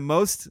bugged me the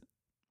most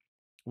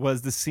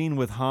was the scene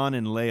with Han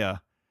and Leia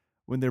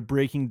when they're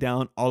breaking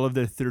down all of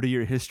their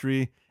 30-year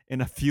history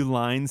in a few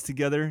lines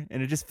together,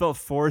 and it just felt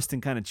forced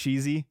and kind of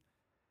cheesy.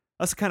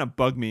 That's kind of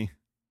bugged me,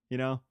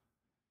 I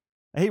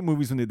hate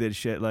movies when they did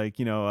shit like,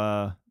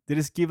 they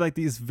just give like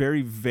these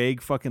very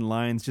vague fucking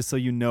lines just so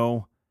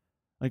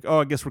like, oh,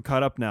 I guess we're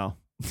caught up now.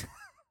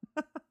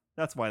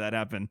 That's why that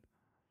happened.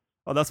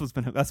 Oh, that's what's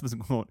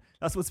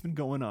been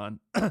going on.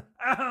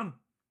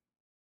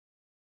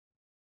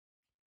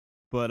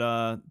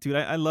 But dude,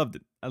 I loved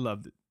it. I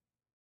loved it.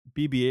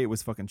 BB-8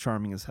 was fucking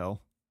charming as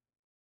hell.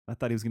 I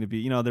thought he was gonna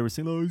be, they were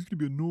saying, oh, he's gonna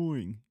be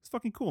annoying. It's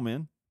fucking cool,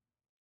 man.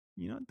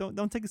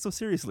 Don't take it so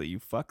seriously, you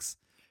fucks.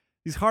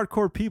 These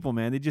hardcore people,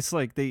 man, they just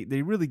like they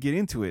really get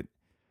into it.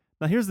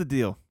 Now here's the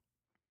deal.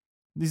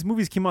 These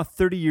movies came out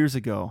 30 years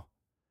ago.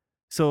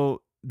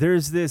 So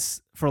there's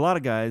this, for a lot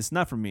of guys,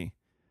 not for me,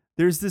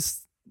 there's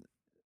this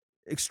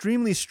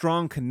extremely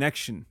strong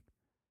connection,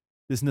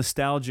 this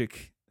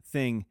nostalgic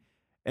thing.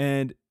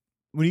 And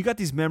when you got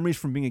these memories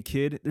from being a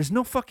kid, there's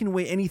no fucking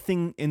way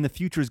anything in the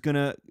future is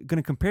gonna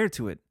compare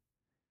to it.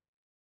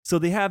 So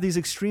they have these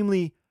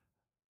extremely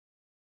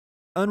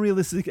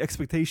unrealistic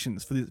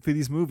expectations for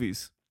these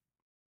movies.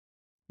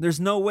 There's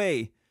no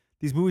way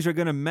these movies are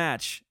gonna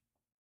match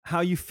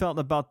how you felt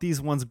about these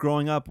ones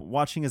growing up,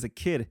 watching as a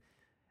kid,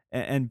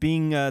 and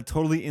being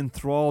totally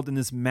enthralled in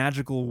this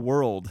magical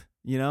world.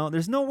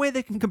 There's no way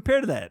they can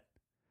compare to that.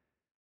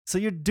 So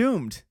you're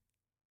doomed.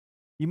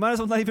 You might as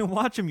well not even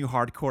watch them, you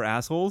hardcore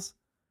assholes.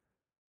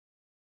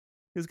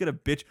 He's gonna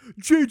bitch.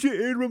 J.J.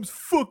 Abrams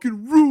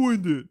fucking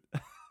ruined it.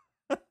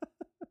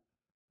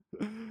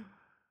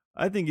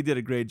 I think he did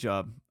a great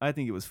job. I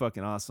think it was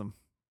fucking awesome.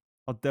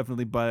 I'll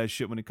definitely buy that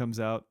shit when it comes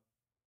out.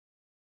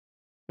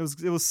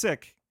 It was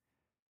sick.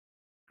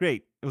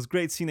 Great. It was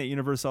great seeing that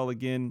universe all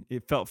again.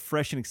 It felt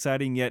fresh and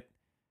exciting, yet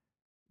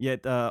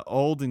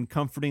old and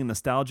comforting and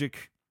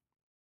nostalgic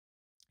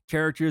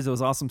characters. It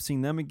was awesome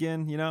seeing them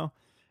again.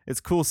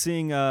 It's cool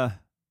seeing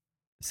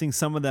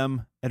some of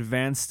them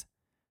advanced.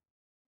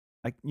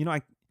 I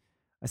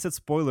said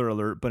spoiler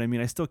alert, but I mean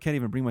I still can't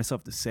even bring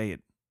myself to say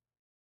it.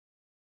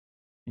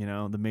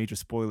 The major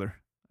spoiler.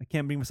 I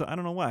can't bring myself. I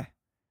don't know why.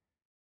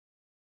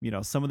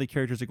 Some of the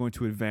characters are going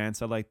to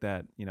advance. I like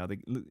that.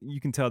 You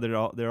can tell they're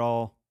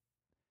all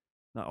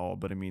not all,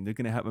 but I mean they're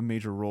going to have a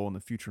major role in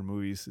the future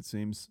movies. It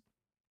seems.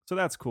 So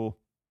that's cool.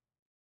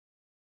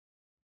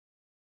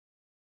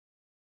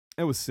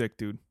 It was sick,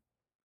 dude.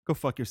 Go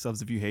fuck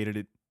yourselves if you hated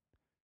it.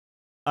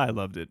 I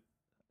loved it.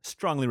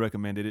 Strongly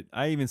recommended it.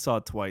 I even saw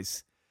it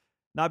twice.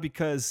 Not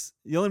because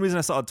the only reason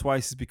I saw it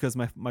twice is because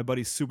my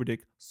buddy's super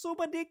dick,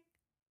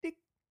 dick,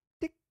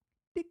 dick,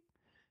 dick.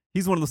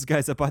 He's one of those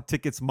guys that bought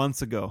tickets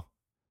months ago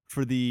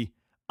for the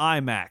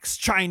IMAX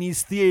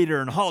Chinese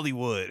theater in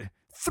Hollywood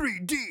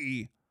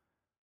 3D.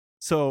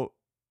 So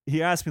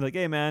he asked me like,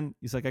 "Hey man,"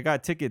 he's like, "I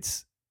got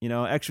tickets,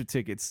 extra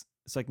tickets,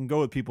 so I can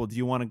go with people. Do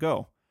you want to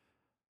go?"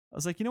 I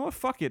was like, "You know what?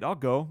 Fuck it, I'll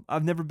go.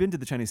 I've never been to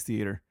the Chinese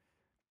theater.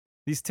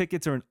 These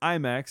tickets are in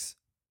IMAX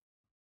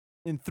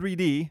in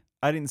 3D.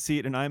 I didn't see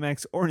it in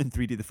IMAX or in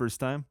 3D the first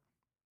time.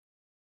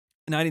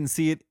 And I didn't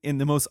see it in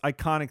the most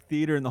iconic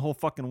theater in the whole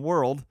fucking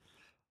world.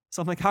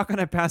 So I'm like, how can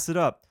I pass it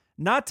up?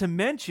 Not to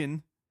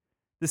mention,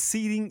 the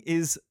seating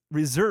is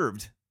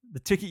reserved. The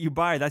ticket you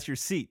buy, that's your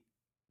seat.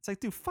 It's like,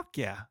 dude, fuck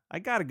yeah. I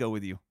gotta go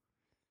with you."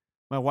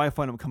 My wife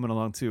wound up coming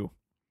along too.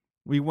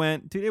 We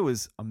went, dude, it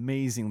was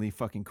amazingly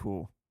fucking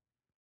cool.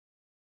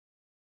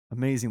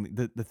 Amazingly.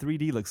 The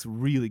 3D looks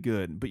really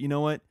good. But you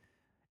know what?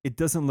 It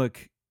doesn't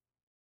look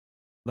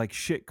like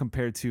shit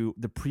compared to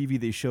the preview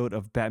they showed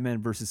of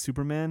Batman versus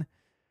Superman.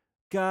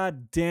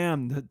 God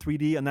damn, the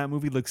 3D on that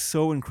movie looks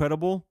so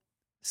incredible.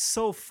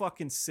 So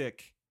fucking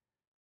sick.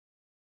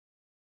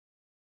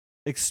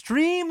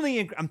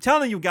 I'm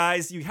telling you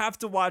guys, you have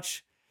to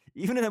watch,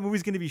 even if that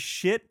movie's going to be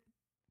shit,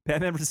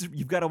 Batman versus,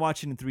 you've got to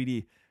watch it in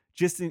 3D.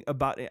 Just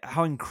about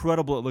how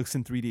incredible it looks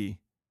in 3D.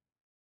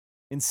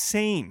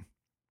 Insane.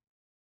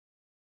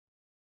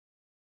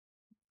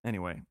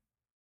 Anyway.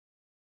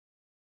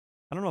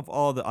 I don't know if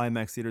all the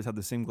IMAX theaters have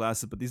the same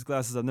glasses, but these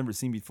glasses I've never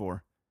seen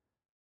before.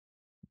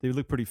 They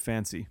look pretty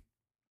fancy.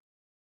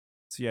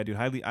 So yeah, dude,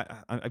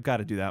 I've got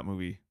to do that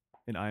movie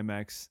in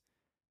IMAX.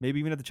 Maybe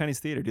even at the Chinese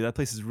theater, dude. That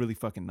place is really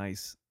fucking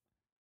nice.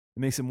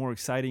 It makes it more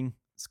exciting.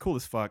 It's cool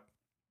as fuck.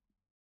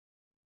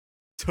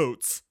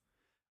 Totes.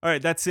 All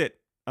right, that's it.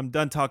 I'm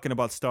done talking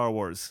about Star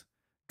Wars.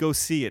 Go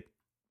see it.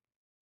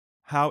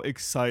 How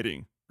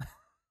exciting.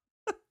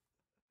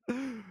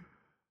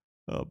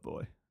 Oh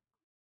boy.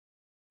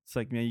 It's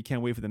like, man, you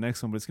can't wait for the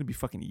next one, but it's going to be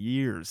fucking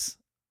years.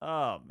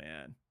 Oh,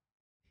 man.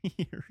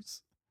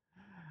 Years.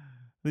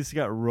 At least you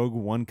got Rogue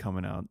One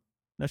coming out.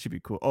 That should be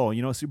cool. Oh,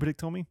 you know what Super Dick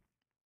told me?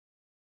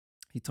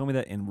 He told me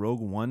that in Rogue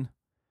One,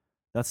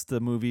 that's the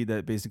movie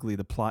that basically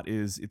the plot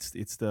is,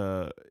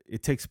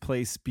 it takes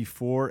place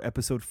before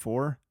Episode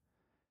 4,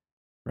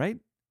 right?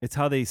 It's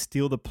how they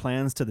steal the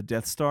plans to the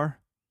Death Star.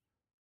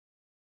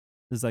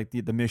 There's like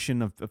the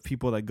mission of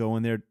people that go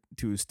in there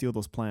to steal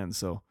those plans.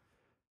 So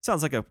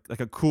sounds like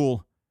a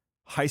cool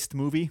heist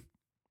movie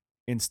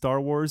in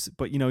Star Wars,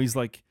 but he's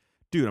like,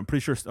 dude, I'm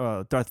pretty sure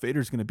Darth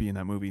Vader's gonna be in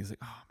that movie. He's like,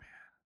 oh man,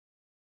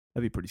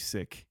 that'd be pretty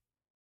sick.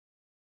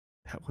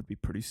 That would be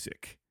pretty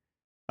sick.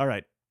 All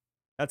right,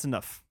 that's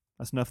enough.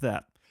 That's enough of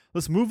that.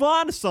 Let's move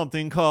on to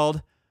something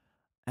called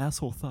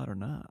Asshole Thought or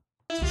Not.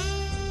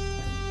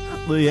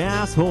 The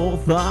Asshole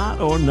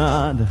Thought or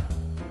Not.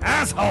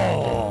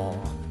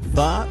 Asshole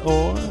Thought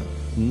or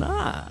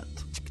Not.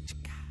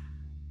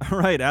 All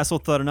right, Asshole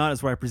Thought or Not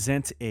is where I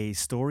present a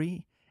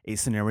story, a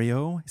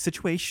scenario, a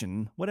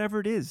situation, whatever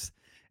it is,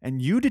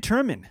 and you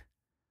determine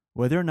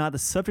whether or not the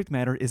subject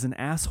matter is an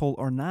asshole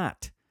or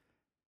not.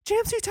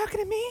 James, are you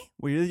talking to me?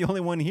 Well, you're the only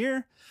one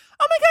here.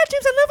 Oh my God,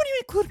 James, I love when you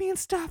include me in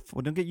stuff.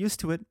 Well, don't get used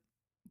to it.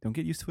 Don't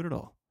get used to it at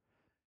all.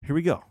 Here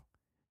we go.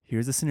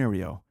 Here's the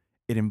scenario.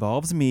 It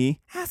involves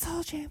me.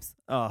 Asshole, James.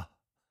 It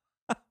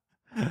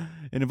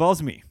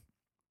involves me.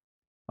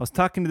 I was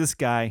talking to this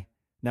guy.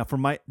 Now, for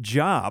my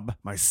job,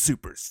 my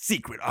super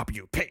secret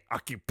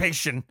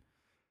occupation.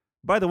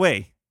 By the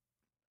way,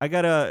 I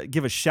got to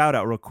give a shout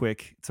out real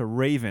quick to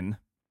Raven.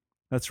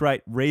 That's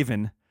right,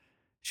 Raven.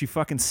 She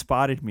fucking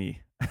spotted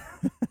me.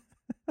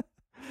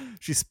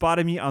 She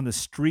spotted me on the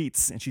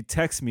streets and she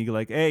texted me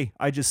like, "Hey,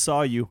 I just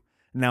saw you.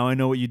 Now I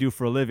know what you do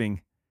for a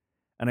living."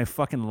 And I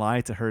fucking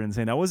lied to her and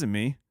saying, "That wasn't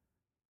me."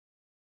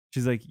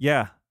 She's like,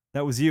 "Yeah,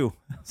 that was you."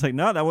 I was like,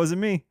 "No, that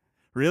wasn't me."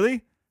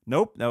 "Really?"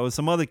 "Nope, that was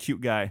some other cute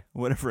guy."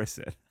 Whatever I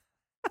said.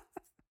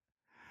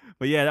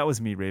 But yeah, that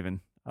was me, Raven.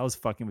 I was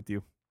fucking with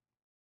you.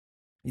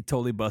 He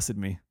totally busted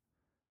me.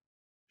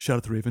 Shout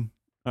out to Raven.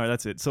 All right,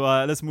 that's it. So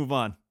let's move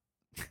on.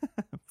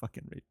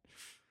 Fucking Raven.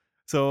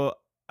 So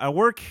I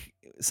work.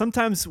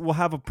 Sometimes we'll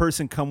have a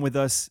person come with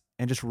us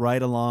and just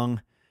ride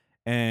along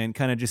and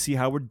kind of just see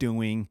how we're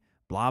doing,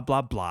 blah,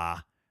 blah,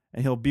 blah.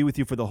 And he'll be with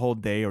you for the whole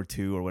day or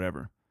two or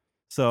whatever.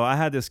 So I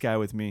had this guy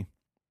with me,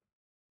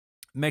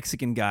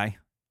 Mexican guy,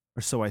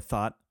 or so I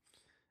thought.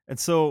 And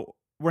so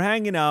we're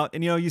hanging out,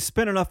 and you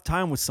spend enough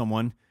time with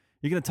someone,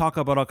 you're going to talk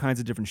about all kinds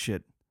of different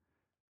shit.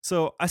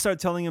 So I started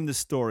telling him this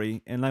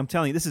story, and I'm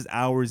telling you, this is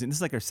hours, and this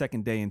is like our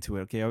second day into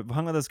it, okay? I've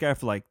hung out with this guy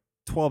for like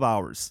 12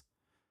 hours.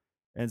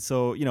 And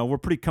so, we're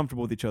pretty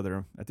comfortable with each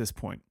other at this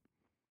point.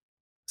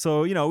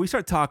 So, we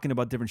start talking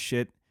about different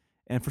shit,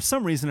 and for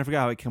some reason, I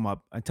forgot how it came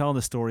up. I tell him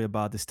the story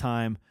about this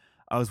time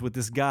I was with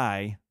this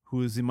guy who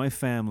was in my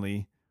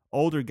family,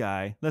 older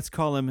guy, let's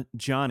call him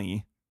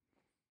Johnny,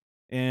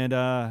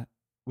 and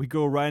we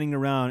go riding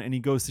around, and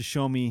he goes to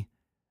show me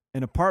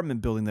an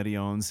apartment building that he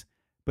owns,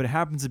 but it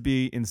happens to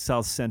be in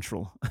South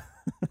Central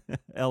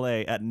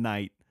LA at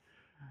night.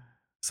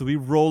 So we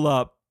roll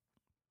up,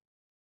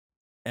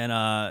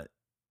 and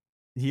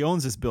he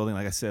owns this building,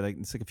 like I said, like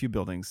it's like a few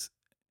buildings.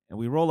 And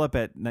we roll up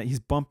at night. He's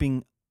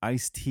bumping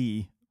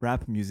Ice-T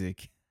rap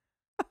music.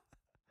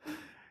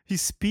 He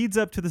speeds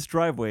up to this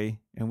driveway,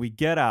 and we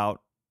get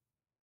out.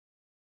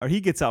 Or he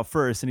gets out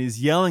first, and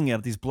he's yelling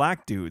at these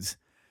black dudes.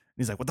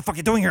 And he's like, "What the fuck are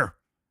you doing here?"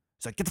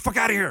 He's like, "Get the fuck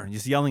out of here!" And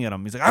just yelling at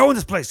him. He's like, "I own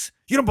this place.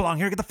 You don't belong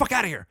here. Get the fuck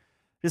out of here!"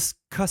 Just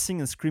cussing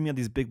and screaming at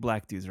these big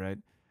black dudes, right?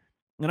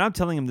 And I'm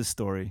telling him this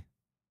story,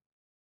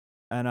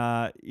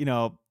 and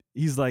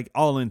he's like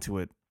all into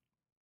it.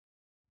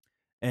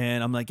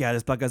 And I'm like, "Yeah,"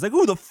 this black guy's like,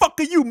 "Who the fuck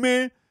are you,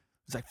 man?"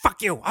 He's like,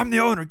 "Fuck you. I'm the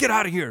owner. Get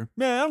out of here,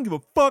 man. I don't give a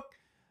fuck."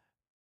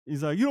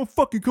 He's like, "You don't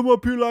fucking come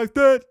up here like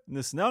that." And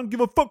this, and I don't give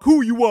a fuck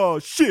who you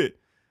are. Shit.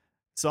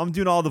 So I'm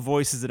doing all the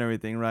voices and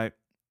everything, right?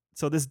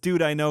 So this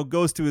dude I know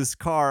goes to his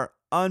car,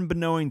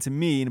 unbeknown to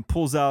me, and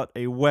pulls out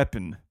a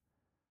weapon.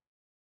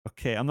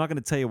 Okay, I'm not going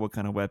to tell you what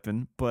kind of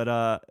weapon, but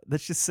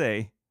let's just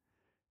say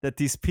that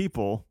these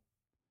people,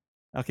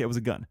 okay, it was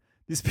a gun.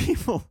 These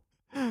people,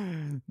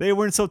 they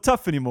weren't so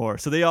tough anymore,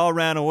 so they all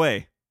ran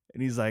away.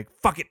 And he's like,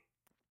 "Fuck it."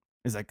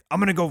 He's like, "I'm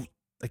going to go,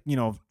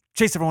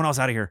 chase everyone else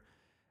out of here."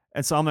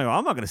 And so I'm like,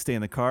 I'm not going to stay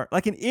in the car.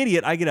 Like an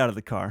idiot, I get out of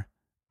the car.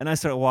 And I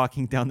start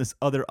walking down this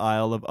other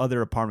aisle of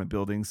other apartment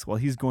buildings while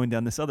he's going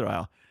down this other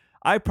aisle.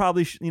 I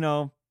probably,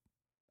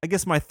 I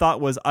guess my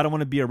thought was I don't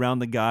want to be around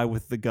the guy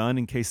with the gun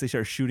in case they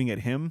start shooting at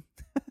him.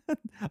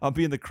 I'll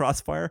be in the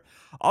crossfire.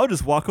 I'll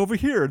just walk over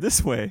here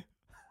this way.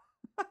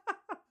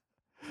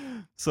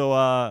 So,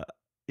 I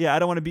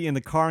don't want to be in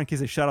the car in case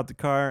they shot up the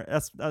car.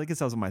 I guess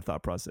that was my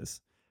thought process.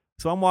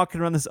 So I'm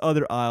walking around this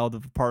other aisle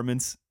of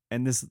apartments,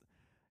 and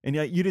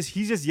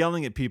he's just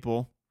yelling at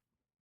people.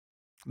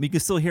 You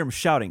can still hear him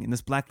shouting, and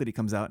this black lady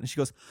comes out, and she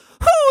goes,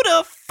 "Who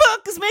the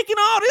fuck is making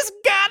all this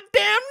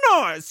goddamn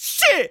noise?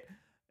 Shit!"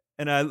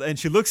 And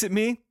she looks at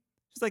me.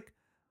 She's like,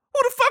 "Who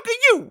the fuck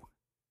are you?"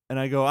 And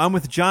I go, "I'm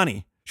with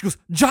Johnny." She goes,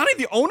 "Johnny,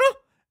 the owner?"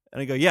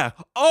 And I go, "Yeah."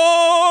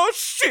 "Oh,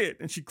 shit!"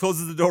 And she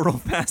closes the door real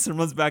fast and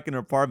runs back in her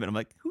apartment. I'm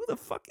like, who the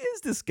fuck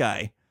is this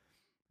guy?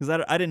 Because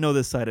I didn't know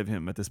this side of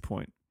him at this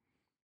point.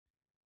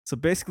 So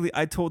basically,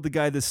 I told the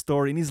guy this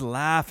story, and he's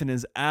laughing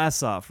his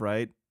ass off,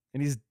 right?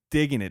 And he's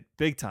digging it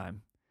big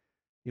time.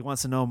 He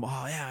wants to know,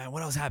 "Oh, yeah,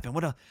 what else happened?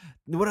 What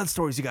other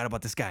stories you got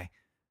about this guy?"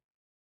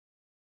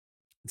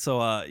 So,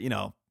 I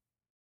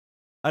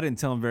didn't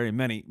tell him very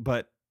many.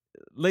 But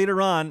later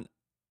on,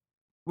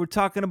 we're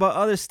talking about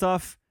other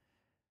stuff.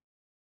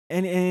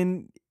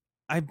 And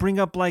I bring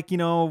up,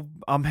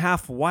 I'm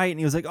half white. And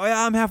he was like, "Oh,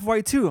 yeah, I'm half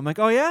white, too." I'm like,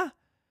 "Oh, yeah?"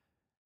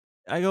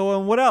 I go,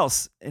 "And what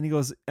else?" And he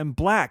goes, "And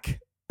black."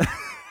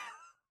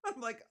 I'm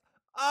like,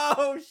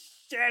 oh,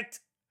 shit.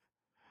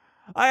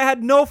 I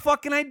had no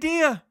fucking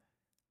idea.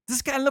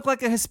 This guy looked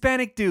like a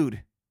Hispanic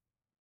dude.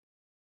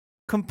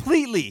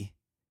 Completely.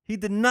 He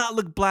did not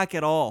look black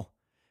at all.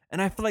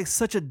 And I feel like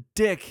such a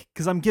dick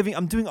because I'm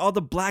doing all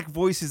the black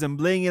voices. I'm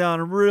laying it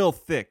on real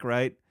thick,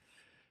 right?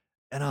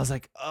 And I was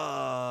like,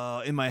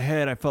 in my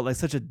head, I felt like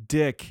such a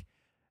dick.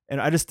 And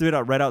I just threw it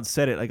out right out and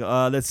said it. Like,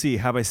 let's see.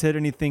 Have I said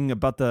anything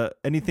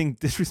anything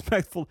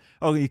disrespectful?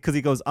 Oh, because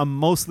he goes, "I'm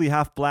mostly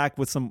half black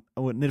with some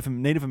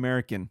Native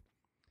American."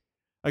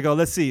 I go,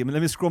 "Let's see. Let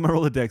me scroll my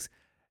Rolodex.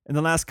 In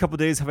the last couple of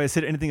days, have I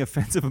said anything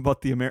offensive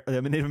about the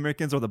Native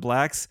Americans or the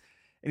blacks?"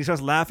 And he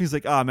starts laughing. He's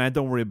like, "Oh, man,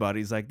 don't worry about it."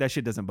 He's like, "That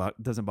shit doesn't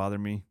bother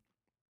me."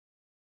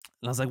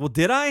 And I was like, "Well,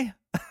 did I?"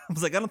 I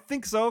was like, "I don't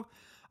think so.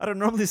 I don't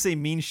normally say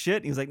mean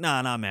shit." He was like,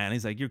 nah, man.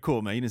 He's like, "You're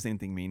cool, man. You didn't say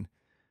anything mean."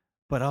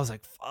 But I was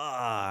like,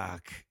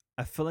 fuck.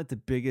 I feel like the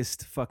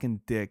biggest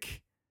fucking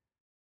dick.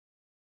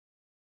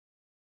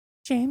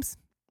 James,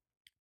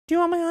 do you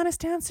want my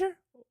honest answer?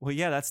 Well,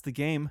 yeah, that's the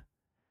game.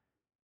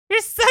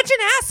 You're such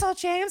an asshole,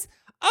 James.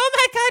 Oh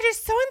my God, you're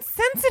so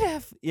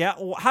insensitive. Yeah,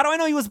 well, how do I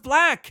know he was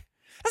black?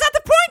 That's not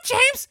the point,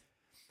 James.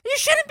 You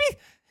shouldn't be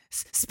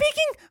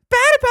speaking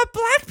bad about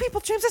black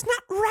people, James. That's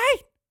not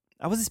right.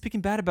 I wasn't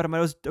speaking bad about him. I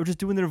was just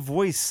doing their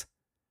voice.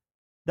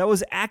 That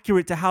was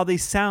accurate to how they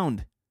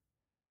sound.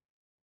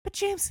 But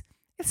James,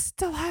 it's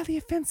still highly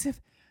offensive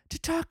to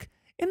talk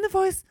in the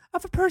voice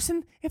of a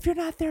person if you're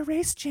not their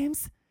race,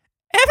 James.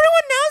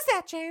 Everyone knows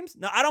that, James.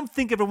 No, I don't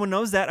think everyone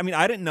knows that. I mean,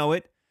 I didn't know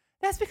it.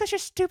 That's because you're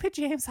stupid,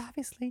 James,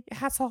 obviously, you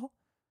asshole.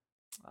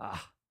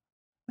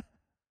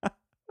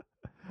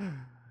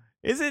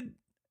 Is it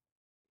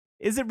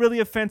really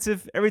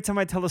offensive? Every time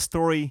I tell a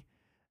story,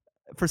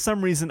 for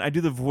some reason, I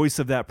do the voice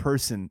of that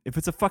person. If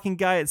it's a fucking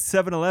guy at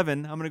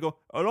 7-Eleven, I'm going to go,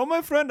 "Hello,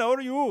 my friend, how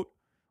are you?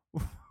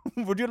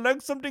 Would you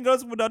like something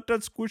else without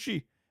that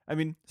squishy? I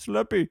mean,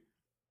 slappy."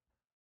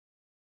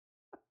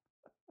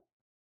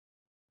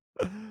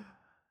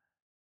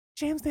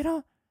 James,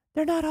 they're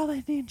not all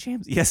Indian,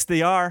 James. Yes,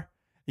 they are.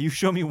 You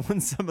show me one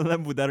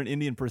 7-Eleven without an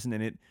Indian person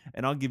in it,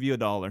 and I'll give you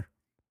 $1.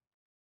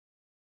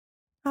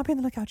 I'll be on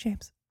the lookout,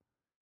 James.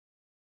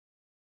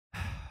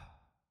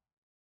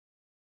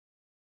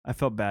 I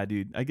felt bad,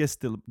 dude. I guess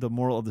the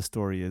moral of the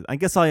story is, I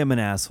guess I am an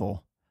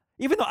asshole.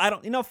 Even though I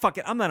don't, fuck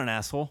it. I'm not an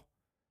asshole.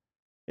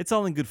 It's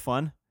all in good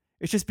fun.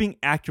 It's just being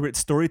accurate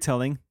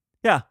storytelling.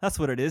 Yeah, that's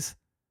what it is.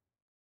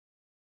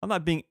 I'm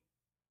not being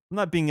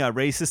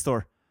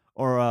racist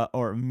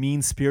or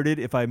mean spirited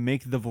if I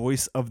make the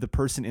voice of the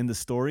person in the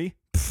story.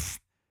 Pfft,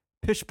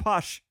 pish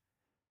posh.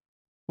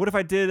 What if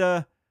I did?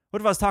 What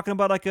if I was talking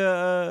about like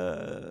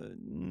a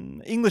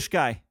English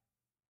guy,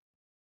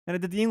 and I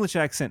did the English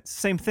accent?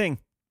 Same thing.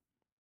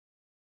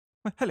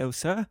 Well, hello,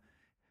 sir.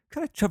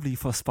 Can I trouble you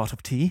for a spot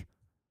of tea?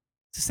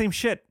 It's the same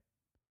shit,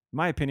 in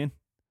my opinion.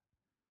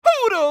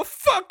 Who the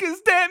fuck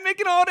is that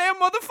making all that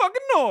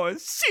motherfucking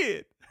noise?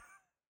 Shit.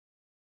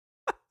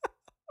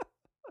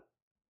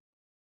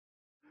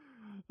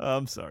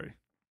 I'm sorry,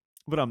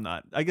 but I'm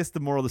not. I guess the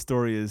moral of the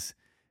story is,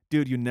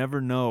 dude, you never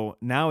know.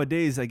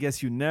 Nowadays, I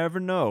guess you never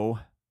know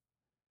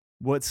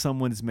what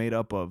someone is made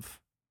up of.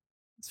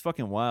 It's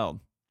fucking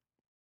wild.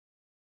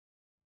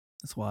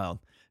 It's wild.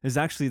 There's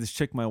actually this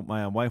chick my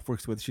wife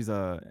works with.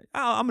 I'm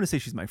gonna say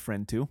she's my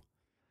friend too.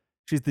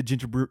 She's the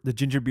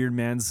ginger beard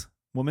man's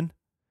woman.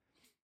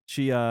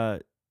 She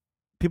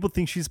people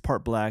think she's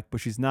part black, but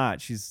she's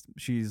not. She's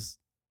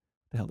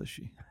the hell is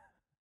she?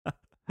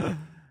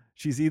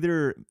 She's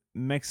either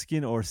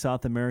Mexican or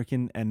South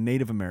American and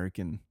Native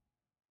American.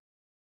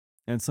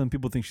 And some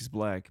people think she's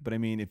black, but I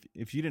mean,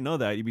 if you didn't know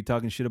that, you'd be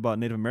talking shit about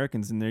Native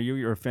Americans, and there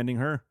you're offending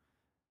her.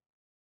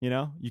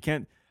 You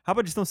can't. How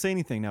about just don't say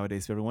anything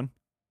nowadays, everyone,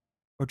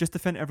 or just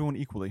defend everyone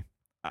equally?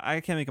 I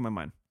can't make up my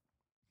mind.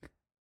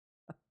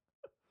 All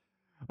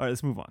right,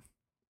 let's move on.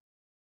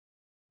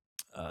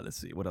 Let's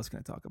see. What else can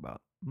I talk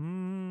about?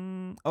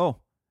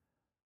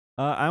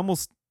 I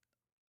almost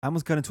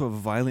got into a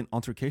violent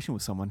altercation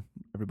with someone.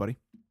 Everybody.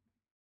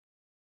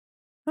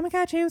 Oh my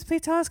God, James, please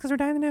tell us because we're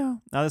dying to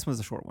know. Now this one's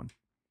a short one.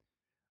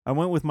 I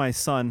went with my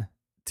son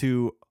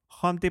to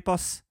Home Depot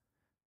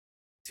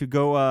to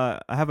go.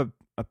 I have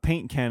a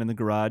paint can in the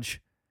garage,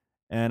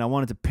 and I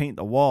wanted to paint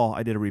the wall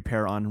I did a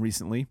repair on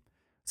recently.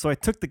 So I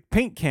took the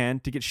paint can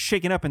to get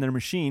shaken up in their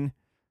machine.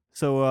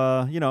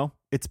 So,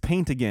 it's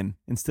paint again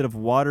instead of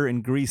water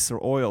and grease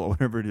or oil or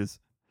whatever it is.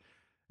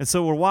 And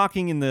so we're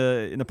walking in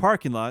the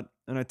parking lot,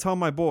 and I tell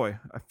my boy,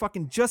 I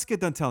fucking just get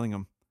done telling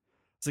him.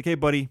 It's like, hey,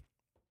 buddy,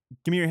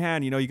 give me your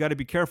hand. You got to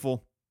be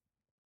careful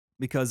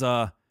because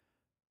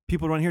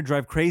people around here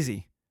drive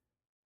crazy.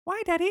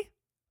 Why, Daddy?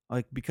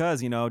 Like,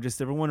 because,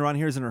 just everyone around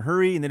here is in a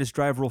hurry, and they just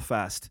drive real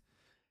fast.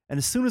 And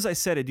as soon as I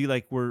said it,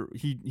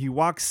 he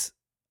walks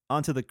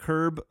onto the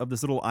curb of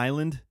this little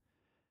island,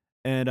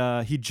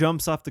 and he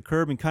jumps off the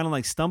curb and kind of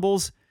like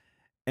stumbles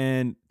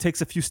and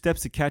takes a few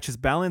steps to catch his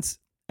balance.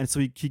 And so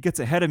he gets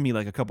ahead of me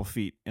like a couple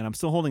feet, and I'm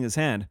still holding his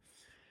hand.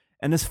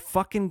 And this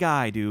fucking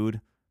guy,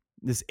 dude,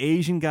 this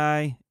Asian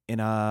guy in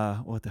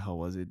what the hell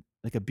was it?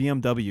 Like a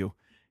BMW.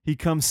 He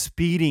comes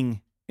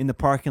speeding in the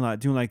parking lot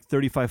doing like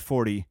 35,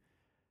 40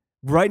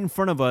 right in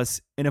front of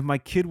us. And if my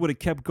kid would have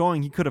kept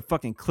going, he could have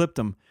fucking clipped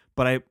him.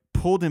 But I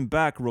pulled him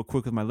back real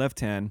quick with my left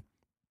hand.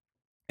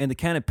 And the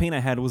can of paint I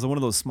had was one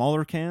of those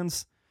smaller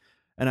cans.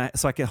 And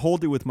so I could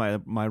hold it with my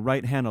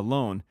right hand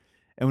alone.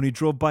 And when he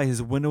drove by,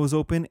 his window was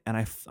open.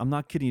 And I'm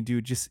not kidding you,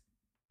 dude, just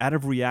out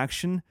of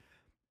reaction,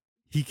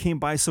 he came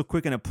by so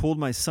quick, and I pulled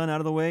my son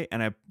out of the way,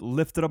 and I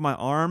lifted up my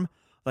arm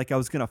like I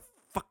was going to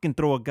fucking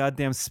throw a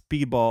goddamn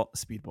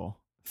fastball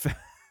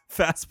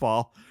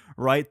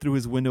right through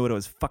his window into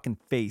his fucking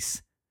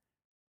face.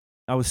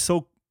 I was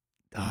so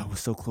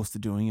close to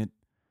doing it.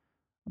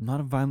 I'm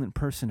not a violent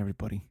person,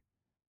 everybody.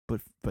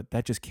 But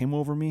that just came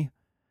over me,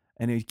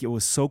 and it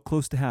was so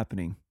close to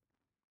happening.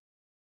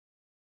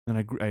 And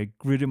I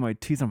gritted my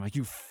teeth. I'm like,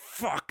 you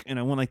fuck. And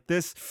I went like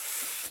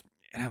this.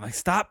 And I'm like,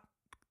 stop.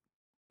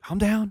 Calm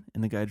down.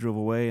 And the guy drove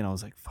away. And I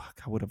was like, fuck,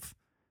 I would have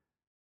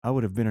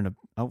been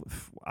I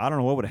don't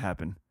know what would have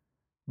happened.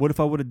 What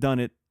if I would have done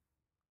it?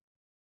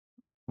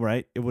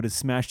 Right? It would have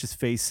smashed his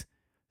face.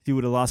 He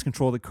would have lost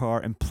control of the car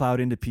and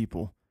plowed into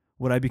people.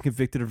 Would I be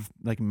convicted of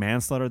like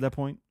manslaughter at that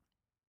point?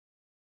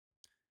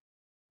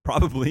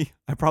 Probably.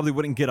 I probably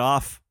wouldn't get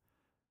off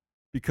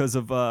because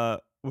of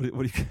what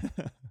do you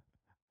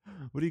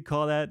what do you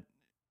call that?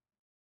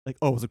 Like,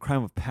 it was a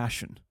crime of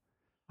passion.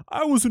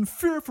 I was in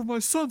fear for my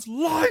son's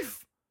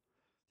life.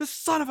 This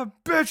son of a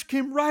bitch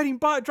came driving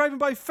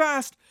by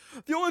fast.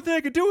 The only thing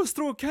I could do was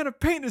throw a can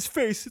of paint in his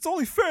face. It's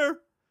only fair.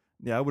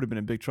 Yeah, I would have been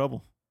in big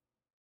trouble.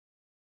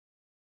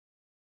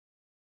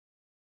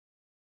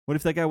 What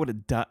if that guy would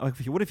have died?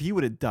 What if he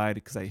would have died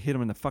because I hit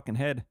him in the fucking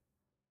head?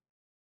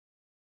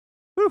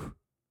 Whew.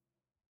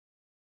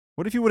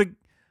 What if he wouldn't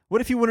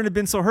have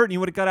been so hurt and he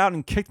would have got out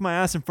and kicked my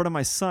ass in front of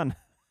my son?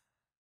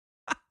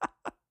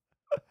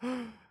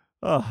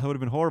 That would have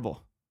been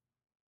horrible.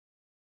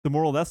 The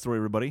moral of that story,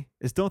 everybody,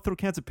 is don't throw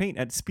cans of paint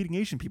at speeding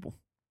Asian people.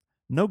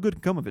 No good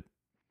can come of it.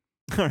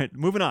 All right,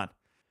 moving on.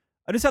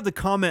 I just have to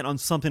comment on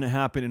something that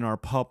happened in our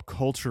pop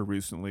culture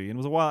recently. And it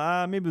was a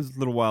while, maybe it was a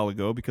little while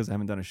ago because I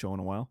haven't done a show in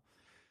a while.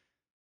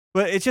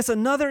 But it's just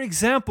another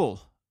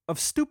example of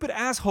stupid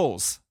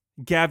assholes.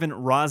 Gavin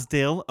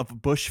Rossdale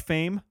of Bush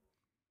fame.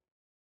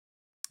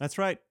 That's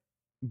right,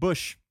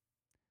 Bush.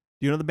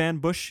 Do you know the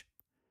band Bush?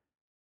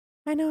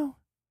 I know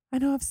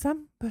of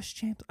some, Bush,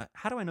 James.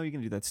 How do I know you're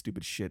going to do that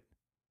stupid shit?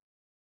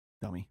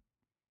 Dummy.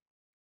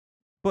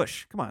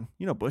 Bush. Come on.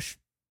 You know Bush.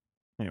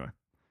 Anyway.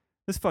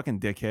 This fucking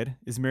dickhead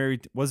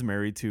was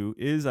married to,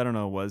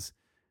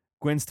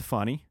 Gwen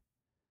Stefani.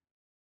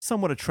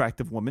 Somewhat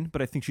attractive woman,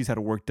 but I think she's had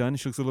her work done.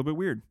 She looks a little bit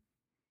weird.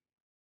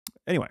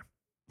 Anyway.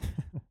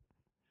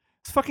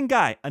 This fucking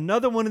guy,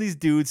 another one of these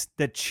dudes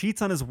that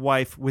cheats on his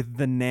wife with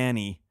the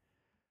nanny.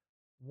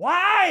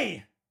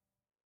 Why?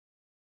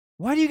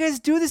 Why do you guys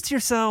do this to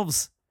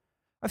yourselves?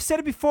 I've said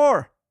it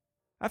before.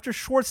 After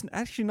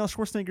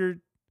Schwarzenegger.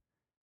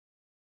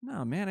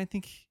 No, man, I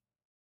think he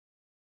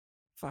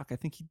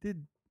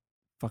did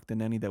fuck the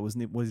nanny that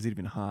wasn't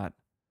even hot.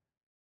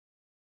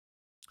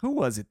 Who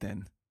was it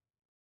then?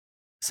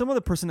 Some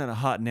other person had a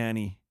hot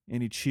nanny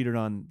and he cheated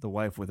on the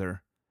wife with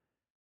her.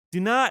 Do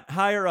not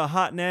hire a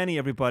hot nanny,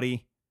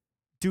 everybody.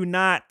 Do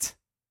not.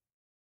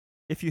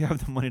 If you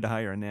have the money to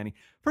hire a nanny.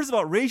 First of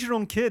all, raise your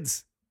own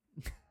kids.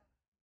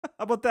 How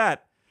about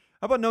that?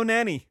 How about no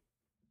nanny?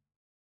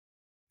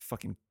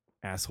 Fucking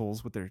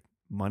assholes with their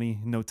money,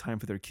 no time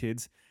for their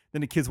kids.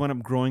 Then the kids wind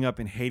up growing up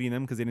and hating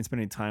them because they didn't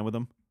spend any time with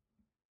them.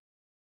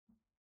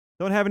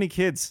 Don't have any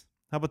kids.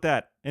 How about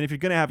that? And if you're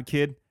going to have a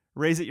kid,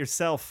 raise it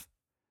yourself.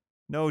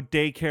 No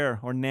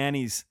daycare or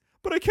nannies.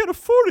 But I can't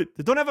afford it.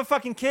 Then don't have a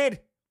fucking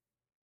kid.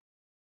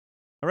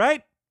 All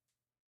right?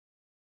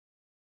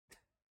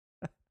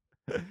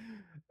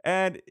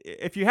 And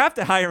if you have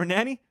to hire a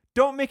nanny,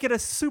 don't make it a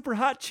super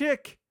hot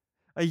chick.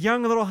 A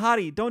young little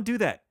hottie. Don't do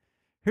that.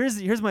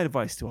 Here's my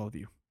advice to all of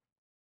you.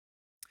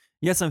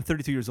 Yes, I'm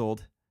 32 years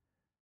old.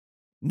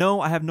 No,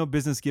 I have no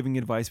business giving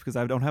advice because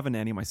I don't have a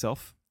nanny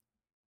myself.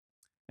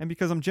 And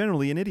because I'm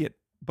generally an idiot.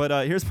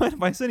 But here's my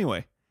advice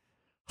anyway.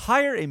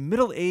 Hire a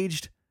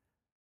middle-aged,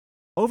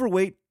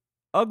 overweight,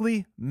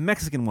 ugly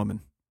Mexican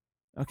woman.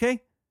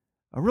 Okay?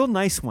 A real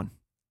nice one.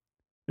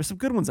 There's some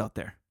good ones out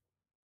there.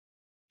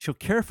 She'll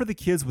care for the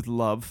kids with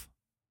love.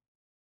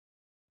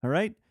 All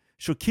right?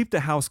 She'll keep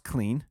the house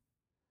clean.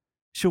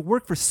 She'll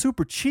work for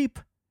super cheap.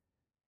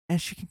 And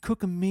she can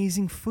cook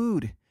amazing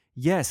food.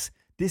 Yes,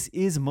 this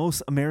is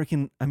most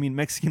Mexican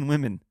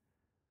women.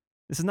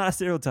 This is not a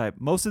stereotype.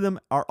 Most of them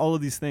are all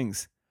of these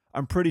things.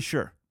 I'm pretty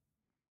sure.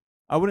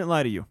 I wouldn't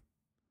lie to you.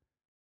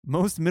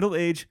 Most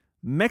middle-aged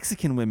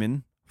Mexican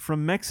women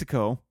from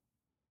Mexico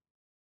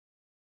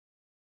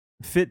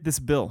fit this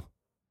bill.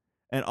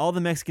 And all the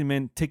Mexican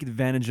men take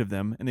advantage of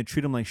them and they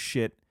treat them like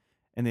shit.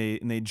 And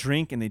they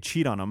drink and they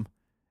cheat on them.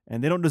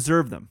 And they don't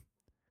deserve them.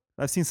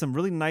 I've seen some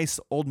really nice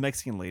old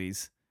Mexican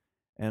ladies.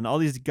 And all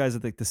these guys are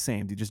like the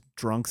same. They're just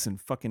drunks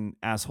and fucking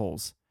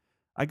assholes.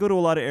 I go to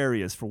a lot of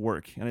areas for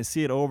work, and I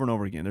see it over and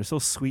over again. They're so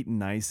sweet and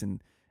nice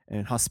and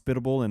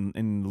hospitable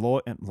and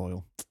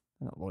loyal.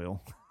 Not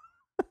loyal.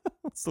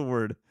 What's the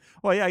word?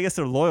 Well, yeah, I guess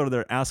they're loyal to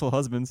their asshole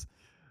husbands.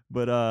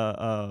 But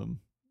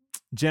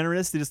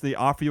generous. They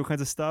offer you all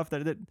kinds of stuff.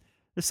 They're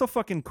so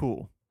fucking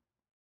cool.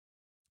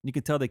 You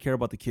can tell they care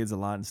about the kids a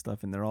lot and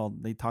stuff, and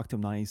they talk to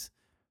them nice.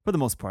 For the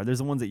most part. There's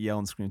the ones that yell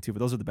and scream too, but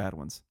those are the bad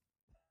ones.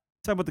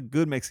 Talk about the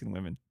good Mexican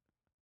women.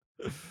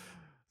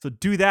 So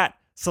do that,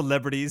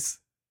 celebrities.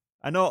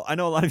 I know a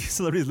lot of you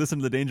celebrities listen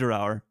to the Danger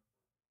Hour.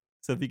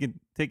 So if you can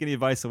take any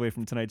advice away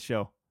from tonight's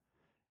show,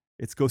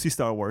 it's go see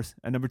Star Wars.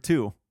 And number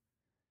 2,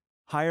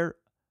 hire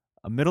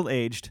a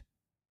middle-aged,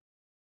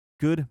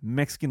 good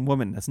Mexican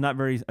woman that's not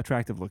very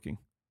attractive looking.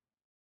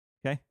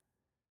 Okay?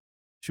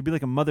 Should be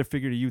like a mother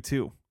figure to you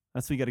too.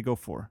 That's what you got to go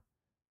for.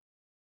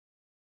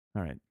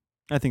 All right.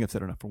 I think I've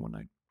said enough for one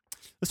night.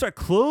 Let's start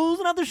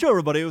closing out the show,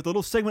 everybody, with a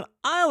little segment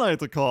I like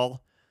to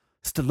call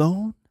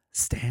Stallone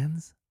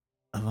Stands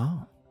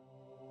Alone.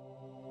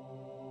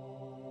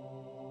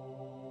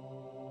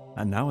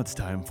 And now it's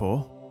time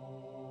for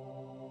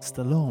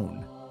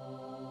Stallone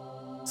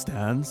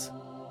Stands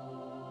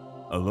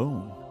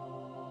Alone.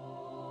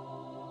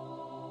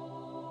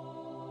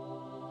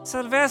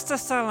 Sylvester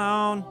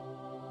Stallone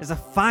is a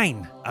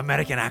fine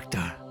American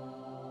actor.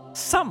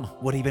 Some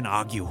would even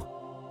argue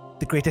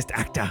the greatest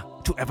actor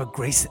to ever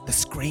grace the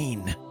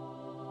screen.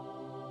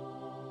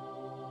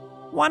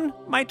 One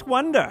might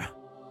wonder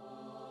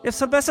if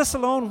Sylvester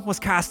Stallone was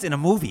cast in a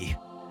movie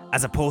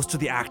as opposed to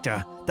the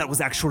actor that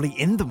was actually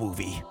in the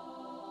movie.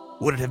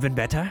 Would it have been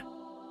better?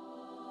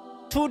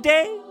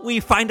 Today, we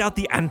find out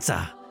the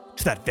answer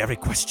to that very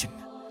question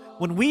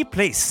when we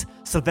place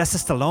Sylvester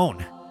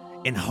Stallone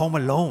in Home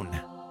Alone,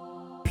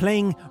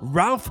 playing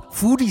Ralph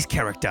Foodie's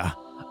character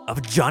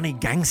of Johnny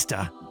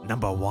Gangster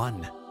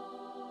 #1.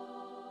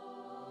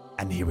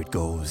 And here it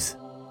goes.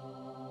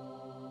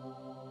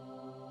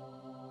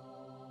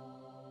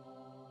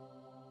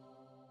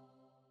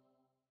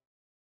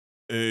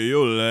 Hey,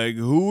 yo, like,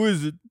 who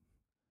is it?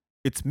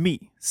 It's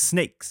me,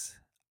 Snakes.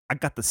 I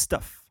got the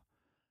stuff.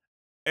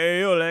 Hey,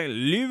 yo, like,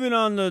 leave it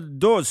on the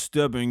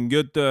doorstep and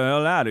get the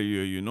hell out of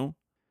here, you know?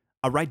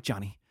 All right,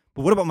 Johnny.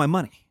 But what about my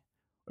money?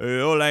 Hey,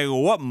 yo, like,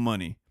 what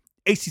money?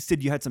 AC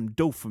said you had some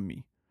dough for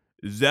me.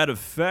 Is that a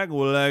fact?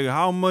 Well, like,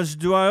 how much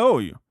do I owe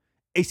you?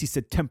 AC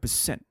said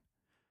 10%.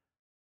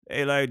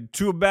 Hey, like,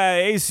 too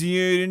bad AC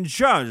ain't in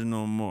charge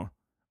no more.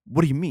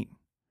 What do you mean?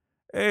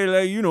 Hey,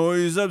 like,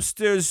 he's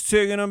upstairs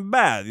taking a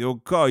bath. He'll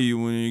call you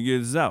when he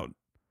gets out.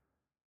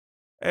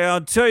 Hey,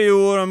 I'll tell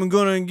you what I'm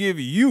gonna give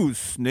you,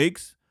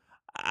 Snakes.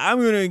 I'm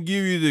gonna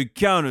give you the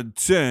count of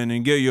 10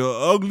 and get your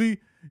ugly,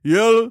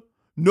 yellow,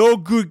 no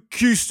good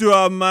keister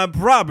out of my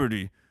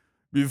property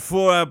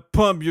before I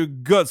pump your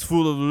guts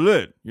full of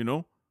lead,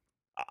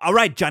 All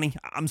right, Johnny.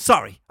 I'm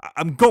sorry.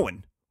 I'm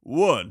going.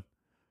 1,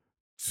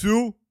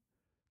 2,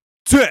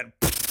 10.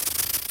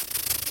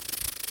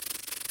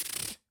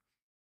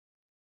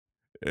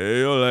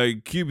 Hey,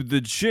 like, keep the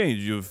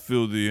change, you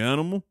filthy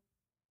animal.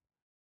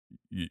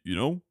 You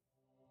know?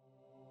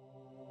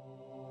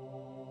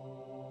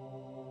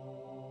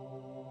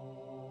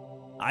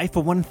 I,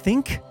 for one,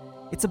 think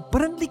it's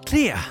abundantly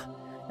clear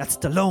that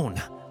Stallone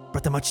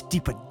brought a much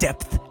deeper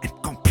depth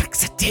and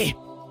complexity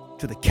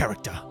to the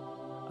character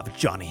of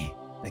Johnny,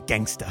 the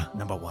gangster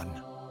number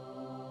 1.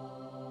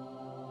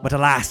 But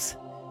alas,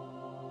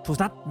 'twas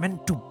not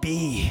meant to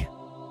be.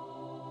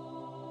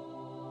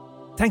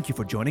 Thank you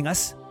for joining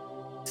us.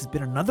 This has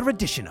been another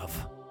edition of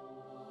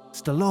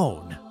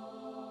Stallone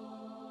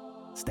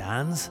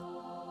Stands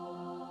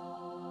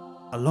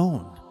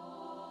Alone.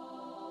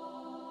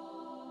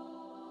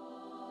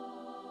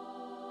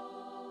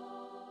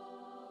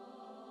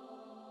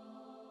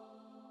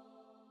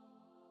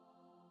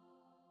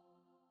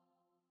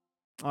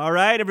 All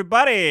right,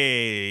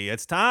 everybody,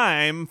 it's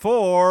time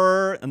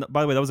for. And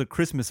by the way, that was a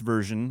Christmas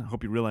version. I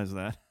hope you realize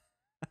that.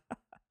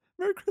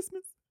 Merry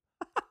Christmas.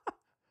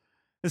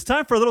 It's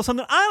time for a little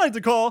something I like to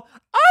call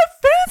I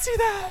Fancy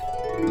That.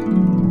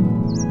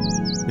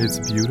 It's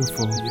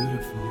beautiful.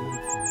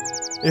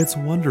 It's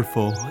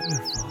wonderful.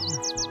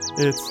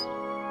 It's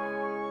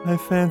I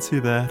fancy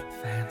that.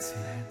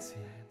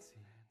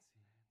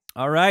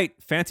 All right,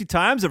 fancy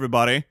times,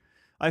 everybody.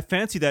 I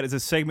Fancy That is a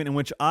segment in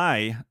which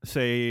I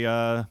say,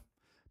 talk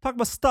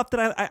about stuff that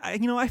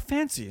I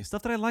fancy,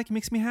 stuff that I like,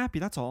 makes me happy.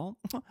 That's all.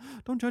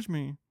 Don't judge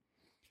me.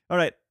 All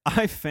right,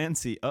 I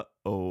fancy.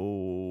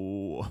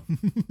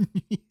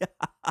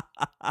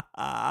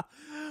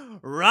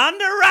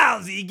 Ronda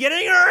Rousey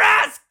getting her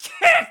ass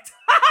kicked.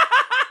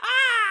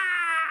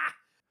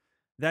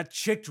 That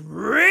chick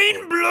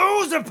rain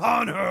blows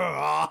upon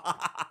her.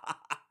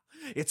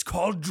 It's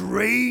called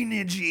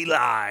drainage,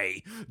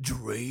 Eli.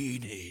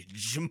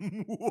 Drainage.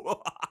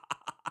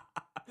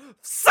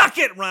 Suck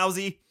it,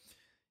 Rousey.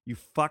 You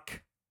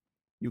fuck.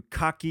 You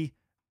cocky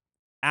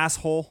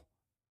asshole.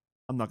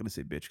 I'm not going to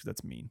say bitch because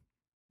that's mean.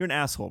 You're an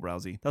asshole,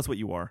 Rousey. That's what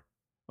you are.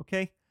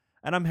 Okay?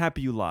 And I'm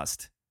happy you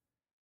lost.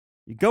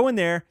 You go in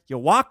there, you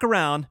walk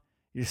around,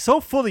 you're so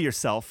full of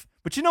yourself,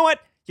 but you know what?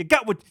 You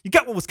got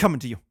what was coming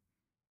to you.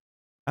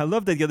 I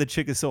love that the other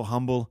chick is so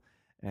humble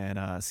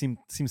and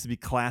seems to be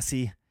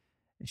classy,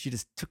 and she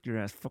just took your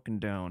ass fucking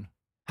down.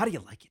 How do you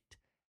like it?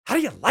 How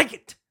do you like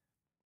it?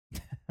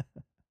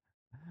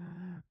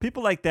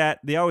 People like that,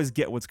 they always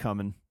get what's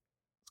coming.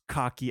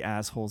 Cocky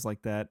assholes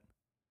like that.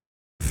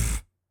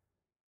 Pfft.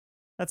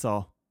 That's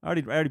all. I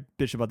already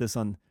bitched about this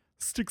on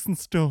Sticks and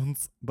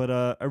Stones, but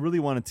I really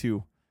want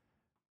to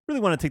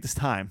take this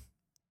time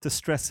to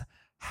stress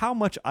how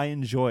much I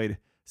enjoyed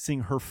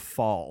seeing her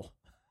fall.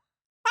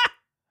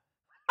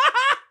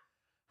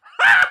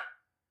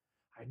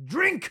 I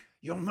drink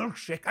your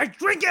milkshake. I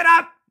drink it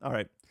up. All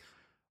right.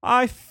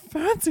 I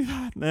fancy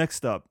that.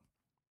 Next up.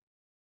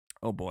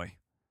 Oh boy.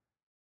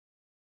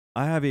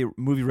 I have a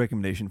movie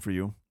recommendation for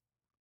you.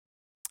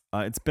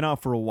 It's been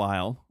out for a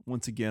while.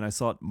 Once again, I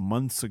saw it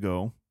months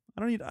ago.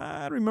 I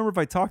don't remember if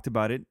I talked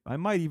about it. I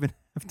might even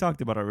have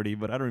talked about it already,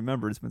 but I don't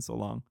remember. It's been so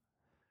long.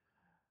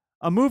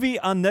 A movie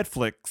on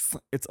Netflix.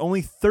 It's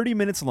only 30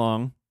 minutes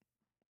long,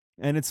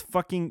 and it's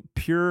fucking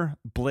pure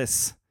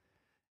bliss.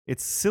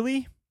 It's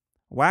silly,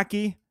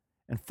 wacky,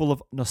 and full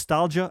of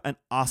nostalgia and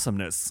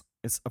awesomeness.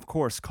 It's, of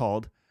course,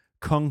 called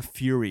Kung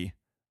Fury.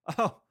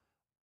 Oh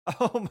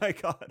my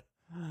God.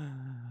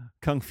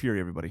 Kung Fury,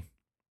 everybody.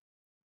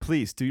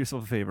 Please do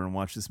yourself a favor and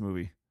watch this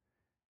movie.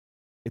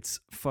 It's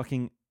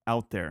fucking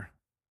out there,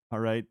 all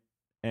right?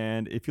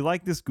 And if you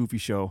like this goofy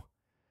show,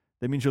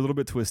 that means you're a little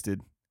bit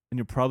twisted, and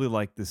you'll probably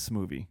like this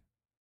movie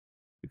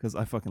because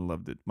I fucking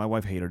loved it. My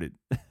wife hated it.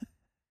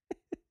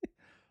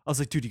 I was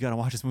like, dude, you gotta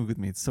watch this movie with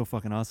me. It's so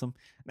fucking awesome.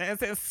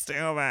 This is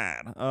so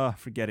bad.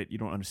 Forget it. You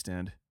don't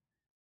understand.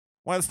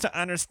 What's to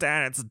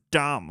understand? It's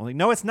dumb. I'm like,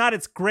 no, it's not.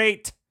 It's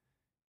great.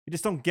 You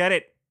just don't get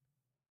it.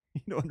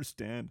 You don't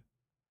understand.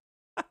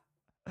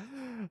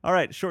 All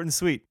right, short and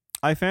sweet.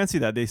 I fancy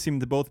that. They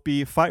seem to both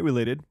be fight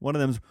related. One of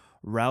them's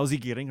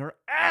Rousey getting her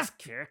ass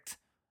kicked,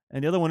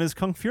 and the other one is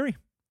Kung Fury.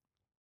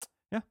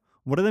 Yeah.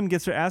 One of them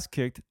gets her ass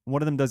kicked.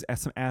 One of them does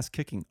some ass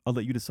kicking. I'll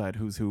let you decide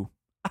who's who.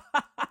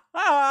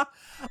 I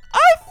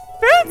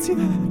fancy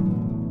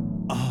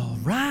that. All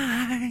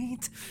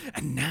right.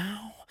 And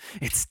now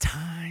it's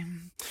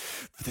time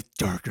for the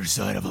darker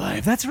side of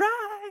life. That's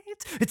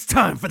right. It's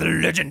time for the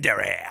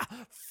legendary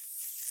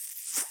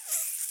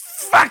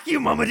fuck you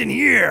moment in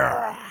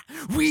here.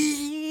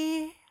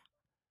 We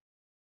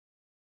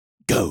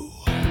go.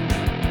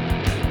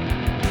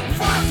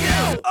 Fuck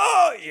you.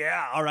 Oh,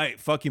 Yeah, all right,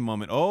 fuck you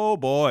moment. Oh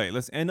boy,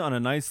 let's end on a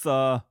nice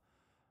well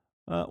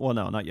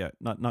no, not yet.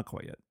 Not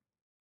quite yet.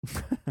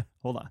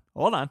 Hold on.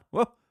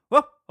 Whoa,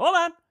 hold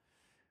on.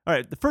 All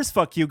right, the first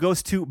fuck you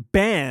goes to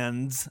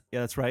bands.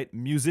 Yeah, that's right,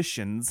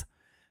 musicians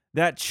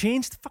that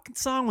change the fucking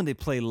song when they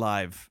play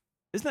live.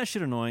 Isn't that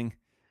shit annoying?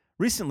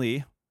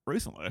 Recently,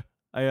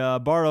 I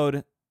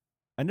borrowed.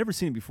 I'd never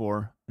seen it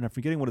before, and I'm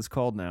forgetting what it's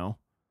called now.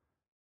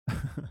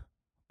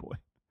 Boy,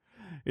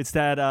 it's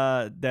that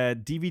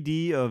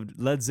DVD of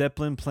Led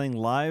Zeppelin playing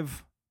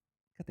live.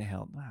 What the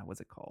hell?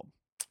 What's it called?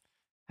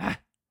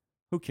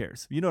 Who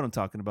cares? You know what I'm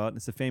talking about.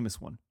 It's a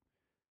famous one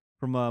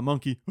from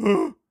Monkey.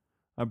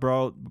 I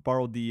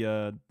borrowed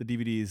the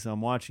DVDs. I'm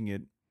watching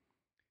it.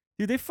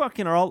 Dude, they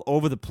fucking are all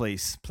over the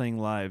place playing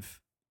live.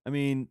 I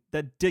mean,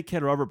 that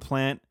dickhead Robert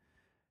Plant,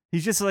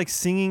 he's just like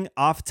singing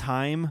off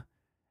time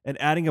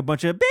and adding a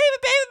bunch of baby,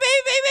 yeah.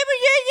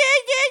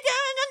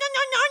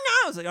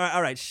 I was like,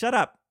 all right, shut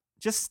up.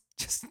 Just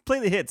play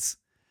the hits.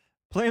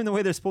 Play them the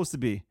way they're supposed to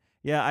be.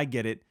 Yeah, I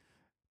get it.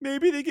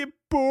 Maybe they get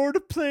bored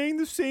of playing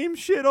the same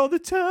shit all the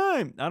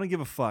time. I don't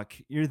give a fuck.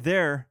 You're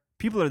there.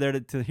 People are there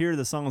to hear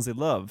the songs they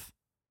love.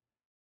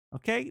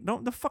 Okay?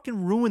 Don't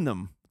fucking ruin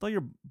them with all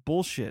your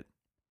bullshit.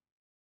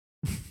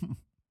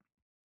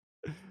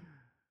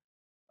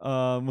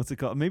 What's it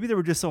called? Maybe they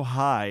were just so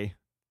high.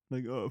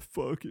 Like, oh,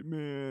 fuck it,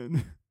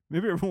 man.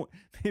 Maybe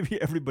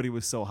everybody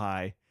was so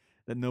high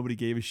that nobody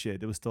gave a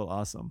shit. It was still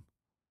awesome.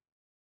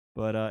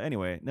 But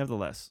anyway,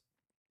 nevertheless,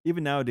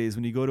 even nowadays,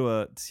 when you go to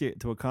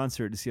a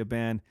concert to see a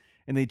band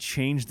and they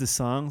change the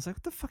songs, like,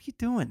 what the fuck are you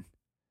doing?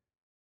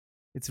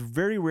 It's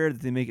very rare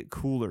that they make it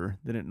cooler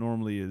than it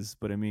normally is.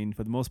 But I mean,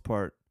 for the most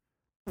part,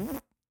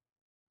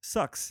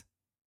 sucks.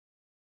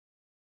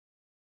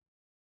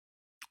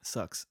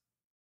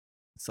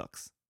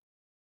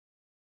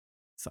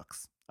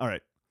 All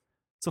right.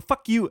 So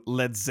fuck you,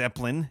 Led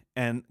Zeppelin,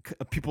 and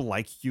people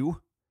like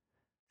you.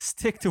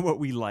 Stick to what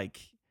we like.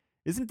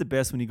 Isn't it the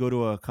best when you go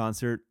to a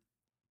concert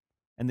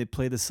and they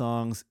play the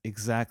songs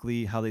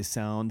exactly how they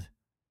sound,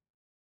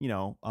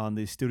 on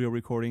the studio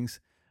recordings?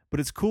 But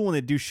it's cool when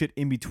they do shit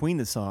in between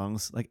the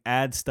songs, like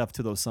add stuff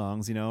to those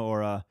songs,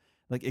 or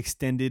like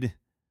extended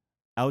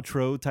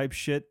outro type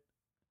shit.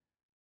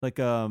 Like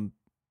Nine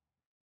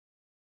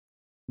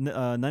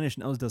Inch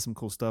Nails does some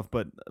cool stuff,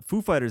 but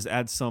Foo Fighters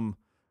add some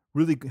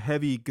really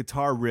heavy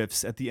guitar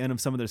riffs at the end of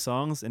some of their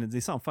songs, and they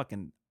sound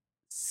fucking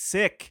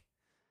sick.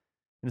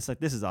 And it's like,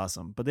 this is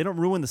awesome. But they don't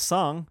ruin the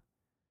song,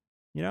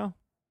 Even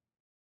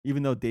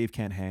though Dave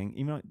can't hang.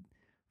 Even though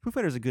Foo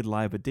Fighters are good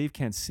live, but Dave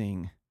can't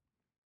sing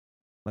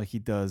like he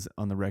does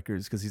on the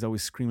records because he's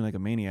always screaming like a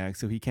maniac,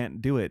 so he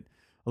can't do it.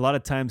 A lot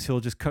of times he'll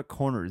just cut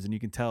corners, and you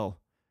can tell.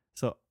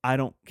 So I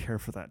don't care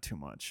for that too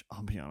much,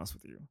 I'll be honest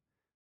with you.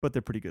 But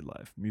they're pretty good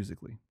live,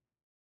 musically.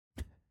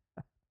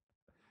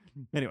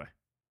 Anyway,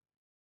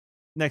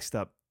 next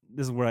up,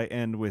 this is where I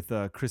end with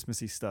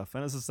Christmassy stuff.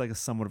 And this is like a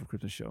somewhat of a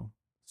Christmas show,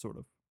 sort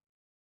of.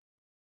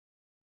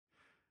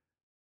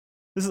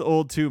 This is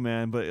old too,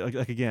 man. But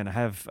like again,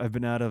 I've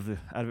been out of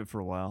it for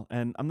a while,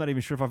 and I'm not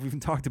even sure if I've even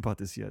talked about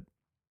this yet.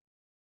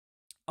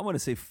 I want to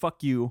say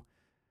fuck you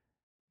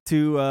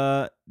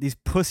to these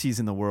pussies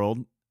in the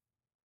world,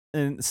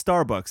 and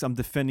Starbucks. I'm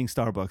defending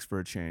Starbucks for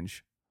a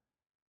change.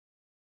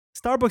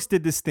 Starbucks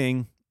did this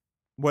thing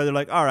where they're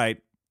like, all right,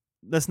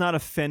 let's not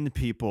offend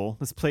people.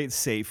 Let's play it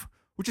safe,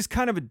 which is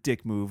kind of a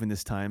dick move in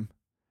this time.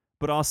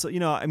 But also,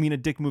 a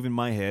dick move in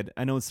my head.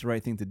 I know it's the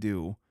right thing to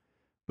do.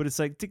 But it's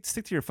like,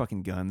 stick to your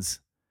fucking guns.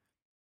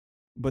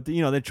 But,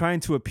 they're trying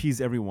to appease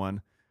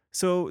everyone.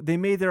 So they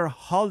made their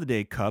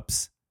holiday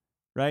cups,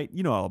 right?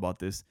 You know all about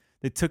this.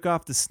 They took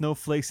off the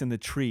snowflakes and the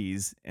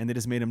trees, and they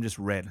just made them just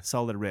red,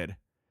 solid red.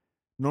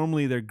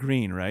 Normally they're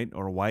green, right?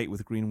 Or white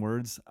with green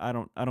words. I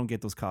don't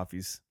get those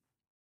coffees.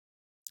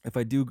 If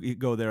I do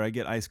go there, I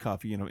get iced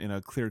coffee in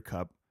a clear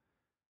cup.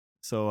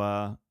 So,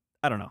 I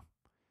don't know.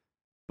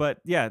 But,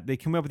 yeah, they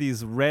came up with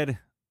these red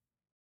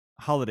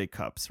holiday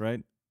cups,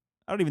 right?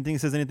 I don't even think it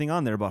says anything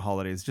on there about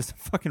holidays. Just a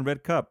fucking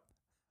red cup.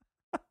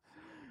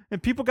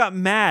 And people got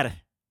mad.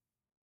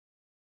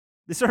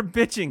 They started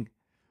bitching.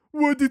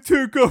 Why'd they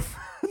take off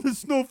the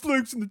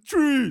snowflakes and the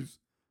trees?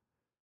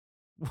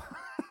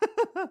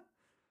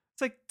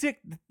 It's like, dick...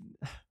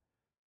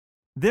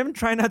 Them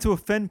trying not to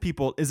offend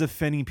people is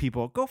offending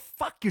people. Go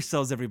fuck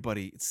yourselves,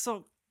 everybody. It's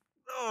so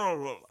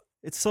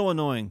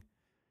annoying.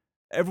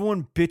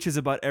 Everyone bitches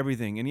about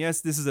everything. And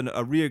yes, this is a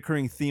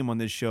reoccurring theme on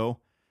this show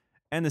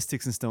and the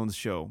Sticks and Stones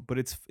show. But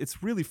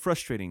it's really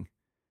frustrating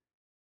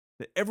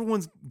that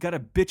everyone's got to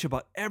bitch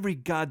about every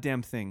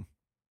goddamn thing.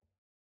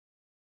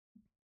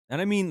 And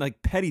I mean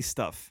like petty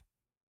stuff.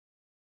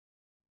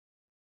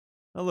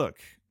 Now look,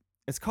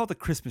 it's called a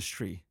Christmas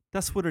tree.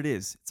 That's what it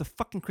is. It's a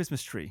fucking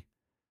Christmas tree.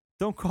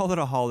 Don't call it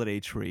a holiday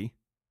tree,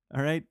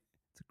 all right?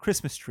 It's a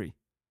Christmas tree.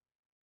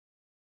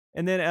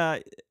 And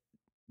then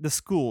the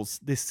schools,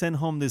 they send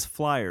home these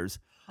flyers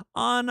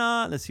on,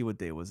 let's see, what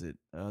day was it?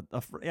 It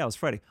was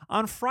Friday.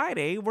 On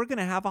Friday, we're going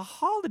to have a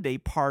holiday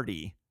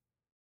party.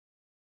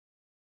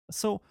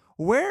 So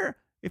where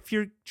if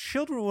your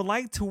children would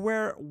like to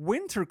wear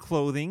winter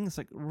clothing, it's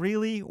like,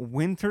 really?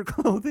 Winter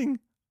clothing?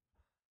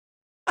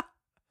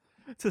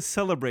 To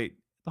celebrate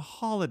the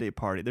holiday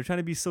party. They're trying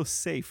to be so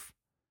safe.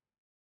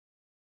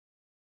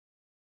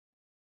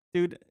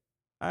 Dude,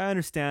 I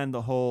understand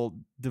the whole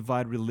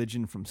divide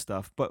religion from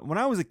stuff, but when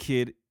I was a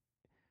kid,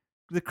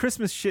 the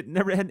Christmas shit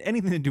never had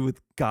anything to do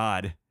with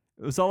God.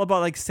 It was all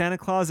about like Santa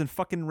Claus and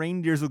fucking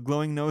reindeers with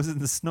glowing noses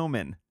and the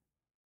snowmen.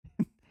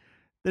 They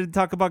didn't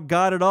talk about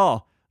God at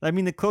all. I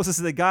mean, the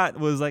closest they got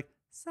was like,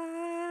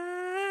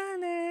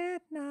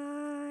 Silent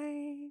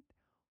night,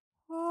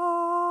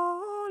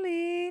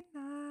 holy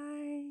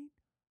night,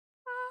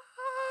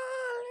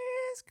 all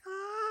is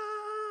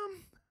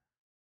calm.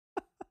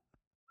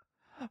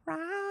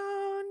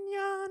 Round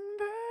yon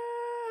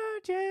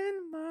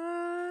virgin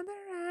mother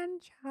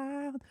and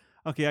child.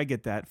 Okay, I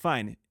get that.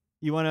 Fine.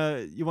 You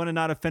wanna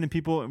not offend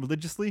people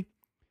religiously?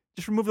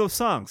 Just remove those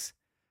songs.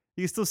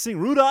 You can still sing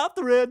Rudolph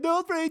the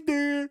Red-Nosed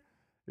Reindeer.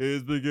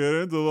 It's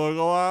beginning to look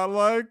a lot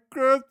like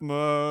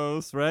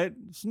Christmas, right?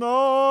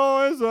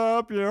 Snow is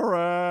up your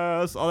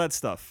ass. All that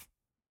stuff.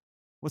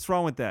 What's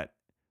wrong with that?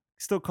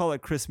 Still call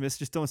it Christmas,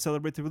 just don't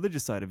celebrate the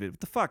religious side of it. What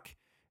the fuck?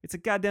 It's a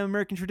goddamn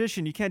American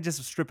tradition. You can't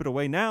just strip it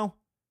away now.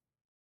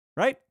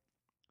 Right?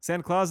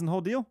 Santa Claus and the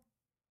whole deal?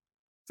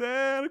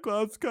 Santa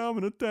Claus is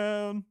coming to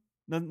town.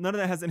 None of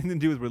that has anything to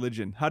do with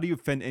religion. How do you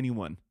offend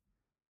anyone?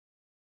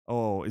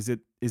 Oh, is it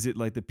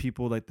like the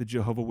people like the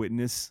Jehovah's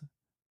Witness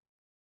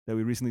that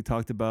we recently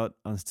talked about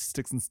on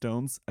Sticks and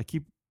Stones? I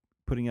keep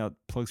putting out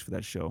plugs for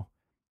that show.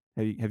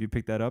 Have you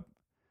picked that up?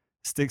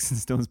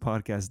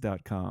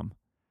 sticksandstonespodcast.com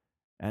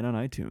and on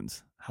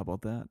iTunes. How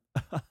about that?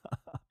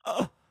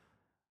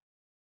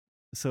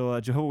 So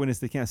Jehovah's Witness,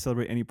 they can't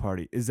celebrate any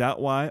party. Is that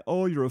why?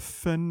 Oh, you're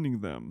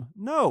offending them.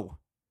 No,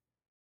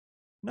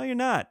 you're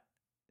not.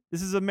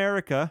 This is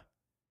America.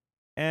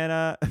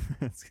 And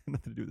it's got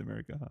nothing to do with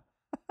America, huh?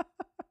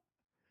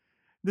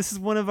 This is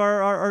one of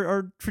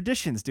our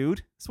traditions,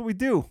 dude. That's what we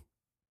do.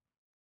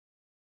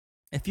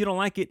 If you don't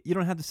like it, you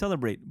don't have to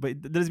celebrate.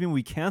 But that doesn't mean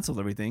we cancel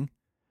everything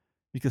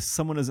because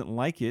someone doesn't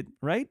like it,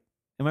 right?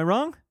 Am I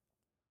wrong?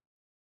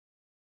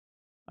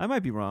 I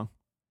might be wrong.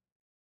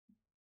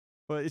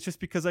 But it's just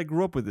because I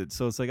grew up with it.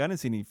 So it's like I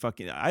didn't see any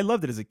fucking... I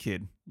loved it as a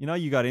kid. You know,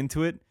 you got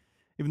into it.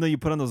 Even though you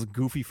put on those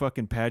goofy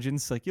fucking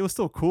pageants. Like, it was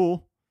still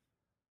cool.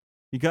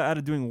 You got out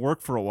of doing work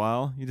for a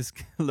while. You just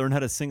learned how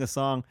to sing a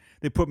song.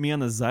 They put me on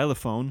the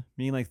xylophone,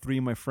 me and like 3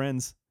 of my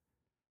friends.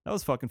 That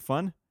was fucking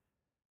fun.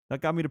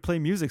 That got me to play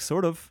music,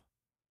 sort of.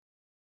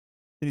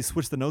 Then you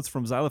switched the notes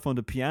from xylophone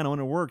to piano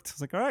and it worked. I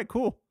was like, all right,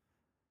 cool.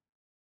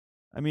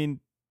 I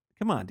mean,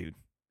 come on, dude.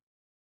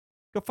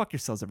 Go fuck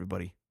yourselves,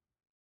 everybody.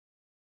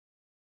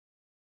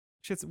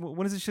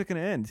 When is this shit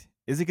going to end?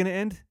 Is it going to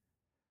end?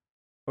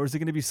 Or is it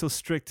going to be so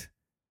strict?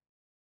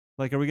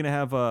 Like, are we going to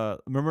have,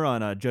 remember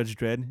on Judge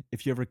Dredd,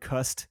 if you ever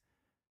cussed,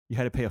 you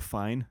had to pay a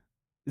fine?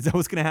 Is that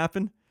what's going to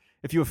happen?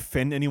 If you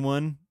offend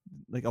anyone,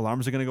 like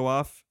alarms are going to go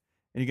off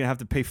and you're going to have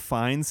to pay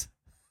fines?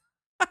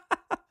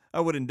 I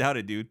wouldn't doubt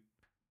it, dude.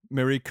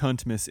 Merry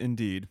Cuntmas,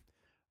 indeed.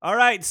 All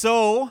right,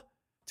 so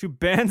to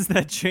bands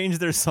that change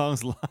their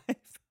songs live.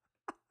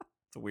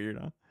 It's weird,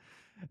 huh?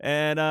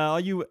 And all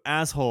you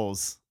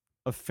assholes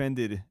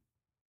offended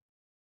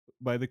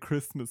by the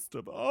Christmas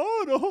stuff.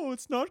 Oh, no,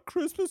 it's not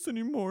Christmas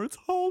anymore. It's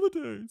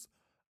holidays.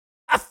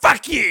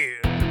 Fuck you!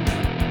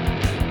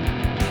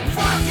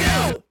 Fuck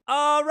you!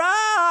 All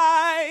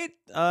right!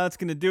 That's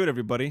going to do it,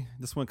 everybody.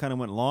 This one kind of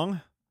went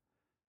long.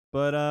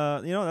 But,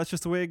 that's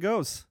just the way it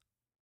goes.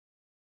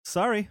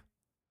 Sorry.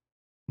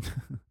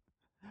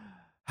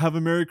 Have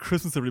a Merry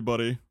Christmas,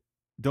 everybody.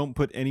 Don't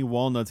put any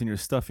walnuts in your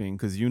stuffing,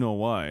 because you know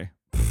why.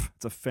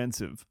 It's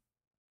offensive.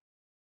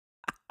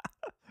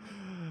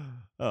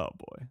 Oh,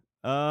 boy.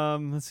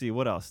 Let's see,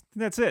 what else?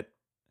 That's it.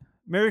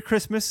 Merry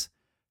Christmas.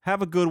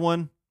 Have a good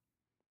one.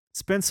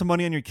 Spend some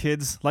money on your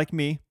kids, like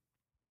me.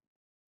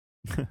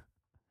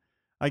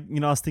 I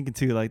was thinking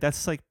too, like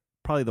that's like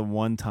probably the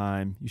one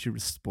time you should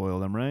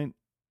spoil them, right?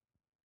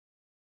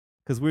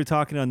 Because we were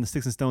talking on the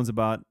Sticks and Stones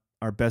about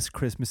our best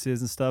Christmases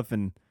and stuff,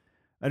 and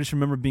I just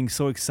remember being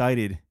so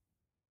excited,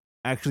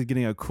 actually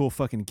getting a cool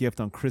fucking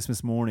gift on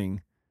Christmas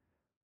morning.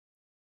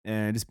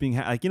 And just being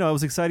it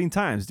was exciting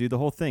times, dude. The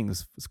whole thing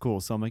was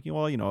cool. So I'm like,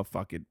 well,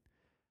 fuck it.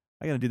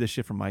 I got to do this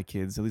shit for my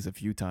kids at least a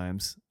few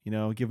times,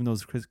 given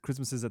those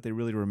Christmases that they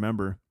really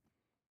remember.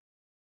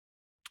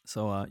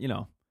 So, I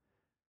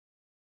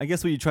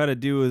guess what you try to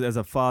do as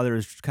a father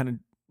is kind of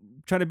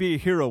try to be a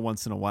hero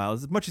once in a while,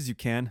 as much as you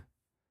can.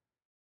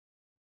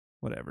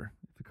 Whatever.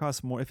 If it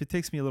costs more, if it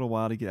takes me a little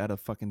while to get out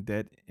of fucking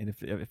debt, and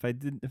if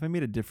I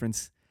made a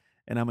difference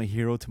and I'm a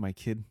hero to my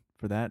kid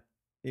for that,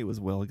 it was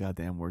well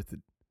goddamn worth it.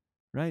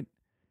 Right?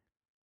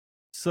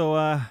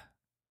 So,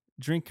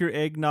 drink your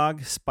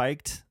eggnog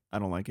spiked. I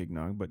don't like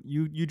eggnog, but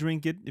you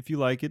drink it if you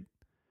like it.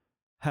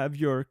 Have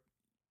your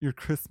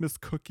Christmas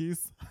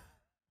cookies.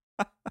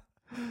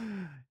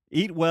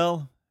 Eat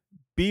well.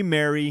 Be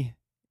merry.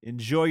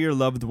 Enjoy your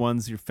loved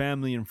ones, your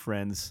family and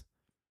friends.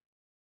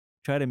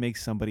 Try to make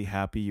somebody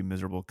happy, you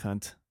miserable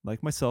cunt.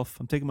 like myself,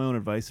 I'm taking my own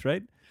advice,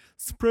 right?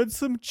 Spread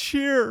some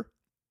cheer.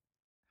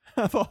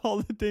 Have a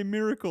holiday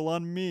miracle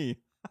on me.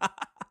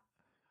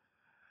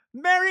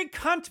 Merry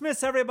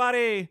Cuntmas,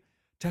 everybody!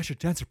 Dasher,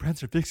 Dancer,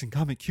 Prancer, Vixen,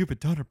 Comet, Cupid,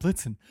 Donner,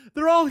 Blitzen.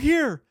 They're all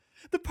here.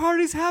 The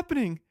party's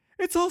happening.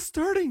 It's all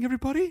starting,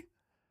 everybody.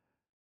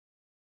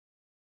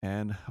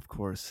 And, of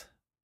course,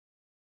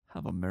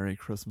 have a Merry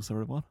Christmas,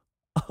 everyone.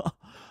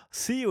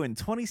 See you in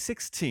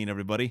 2016,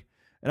 everybody.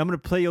 And I'm going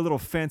to play you a little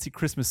fancy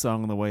Christmas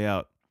song on the way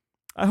out.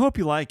 I hope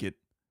you like it.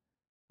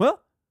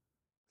 Well,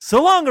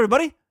 so long,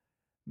 everybody.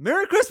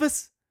 Merry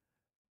Christmas.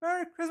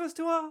 Merry Christmas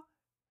to all.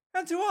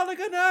 And to all a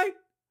good night.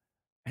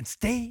 And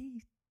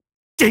stay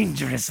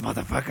dangerous,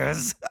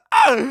 motherfuckers.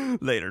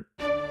 Later.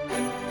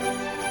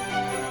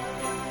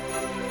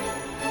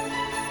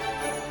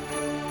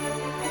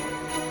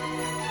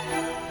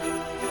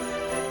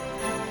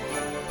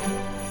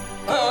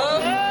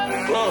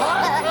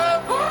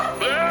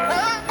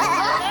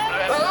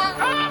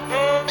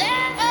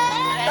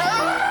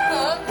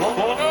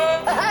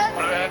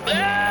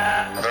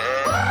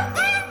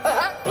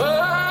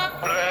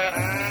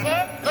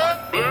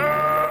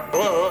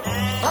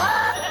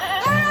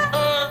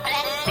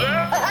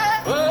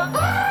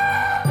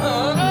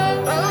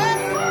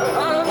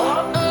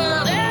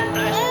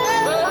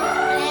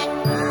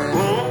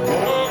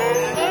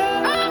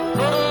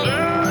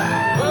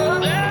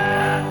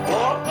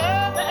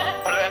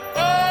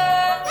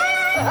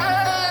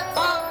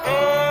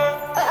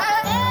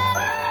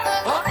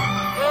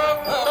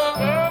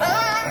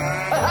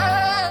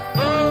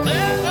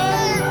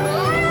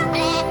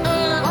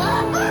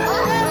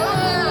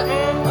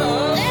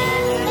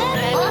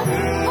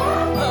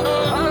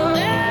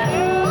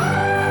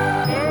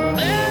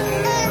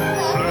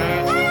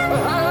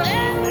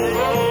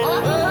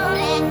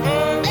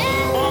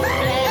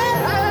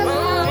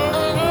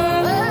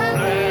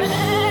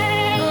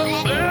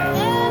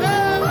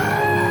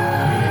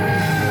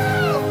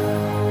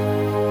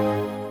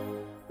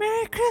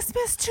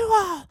 Christmas to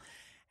all,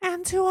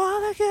 and to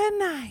all a good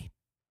night.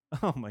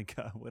 Oh my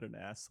God, what an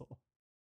asshole.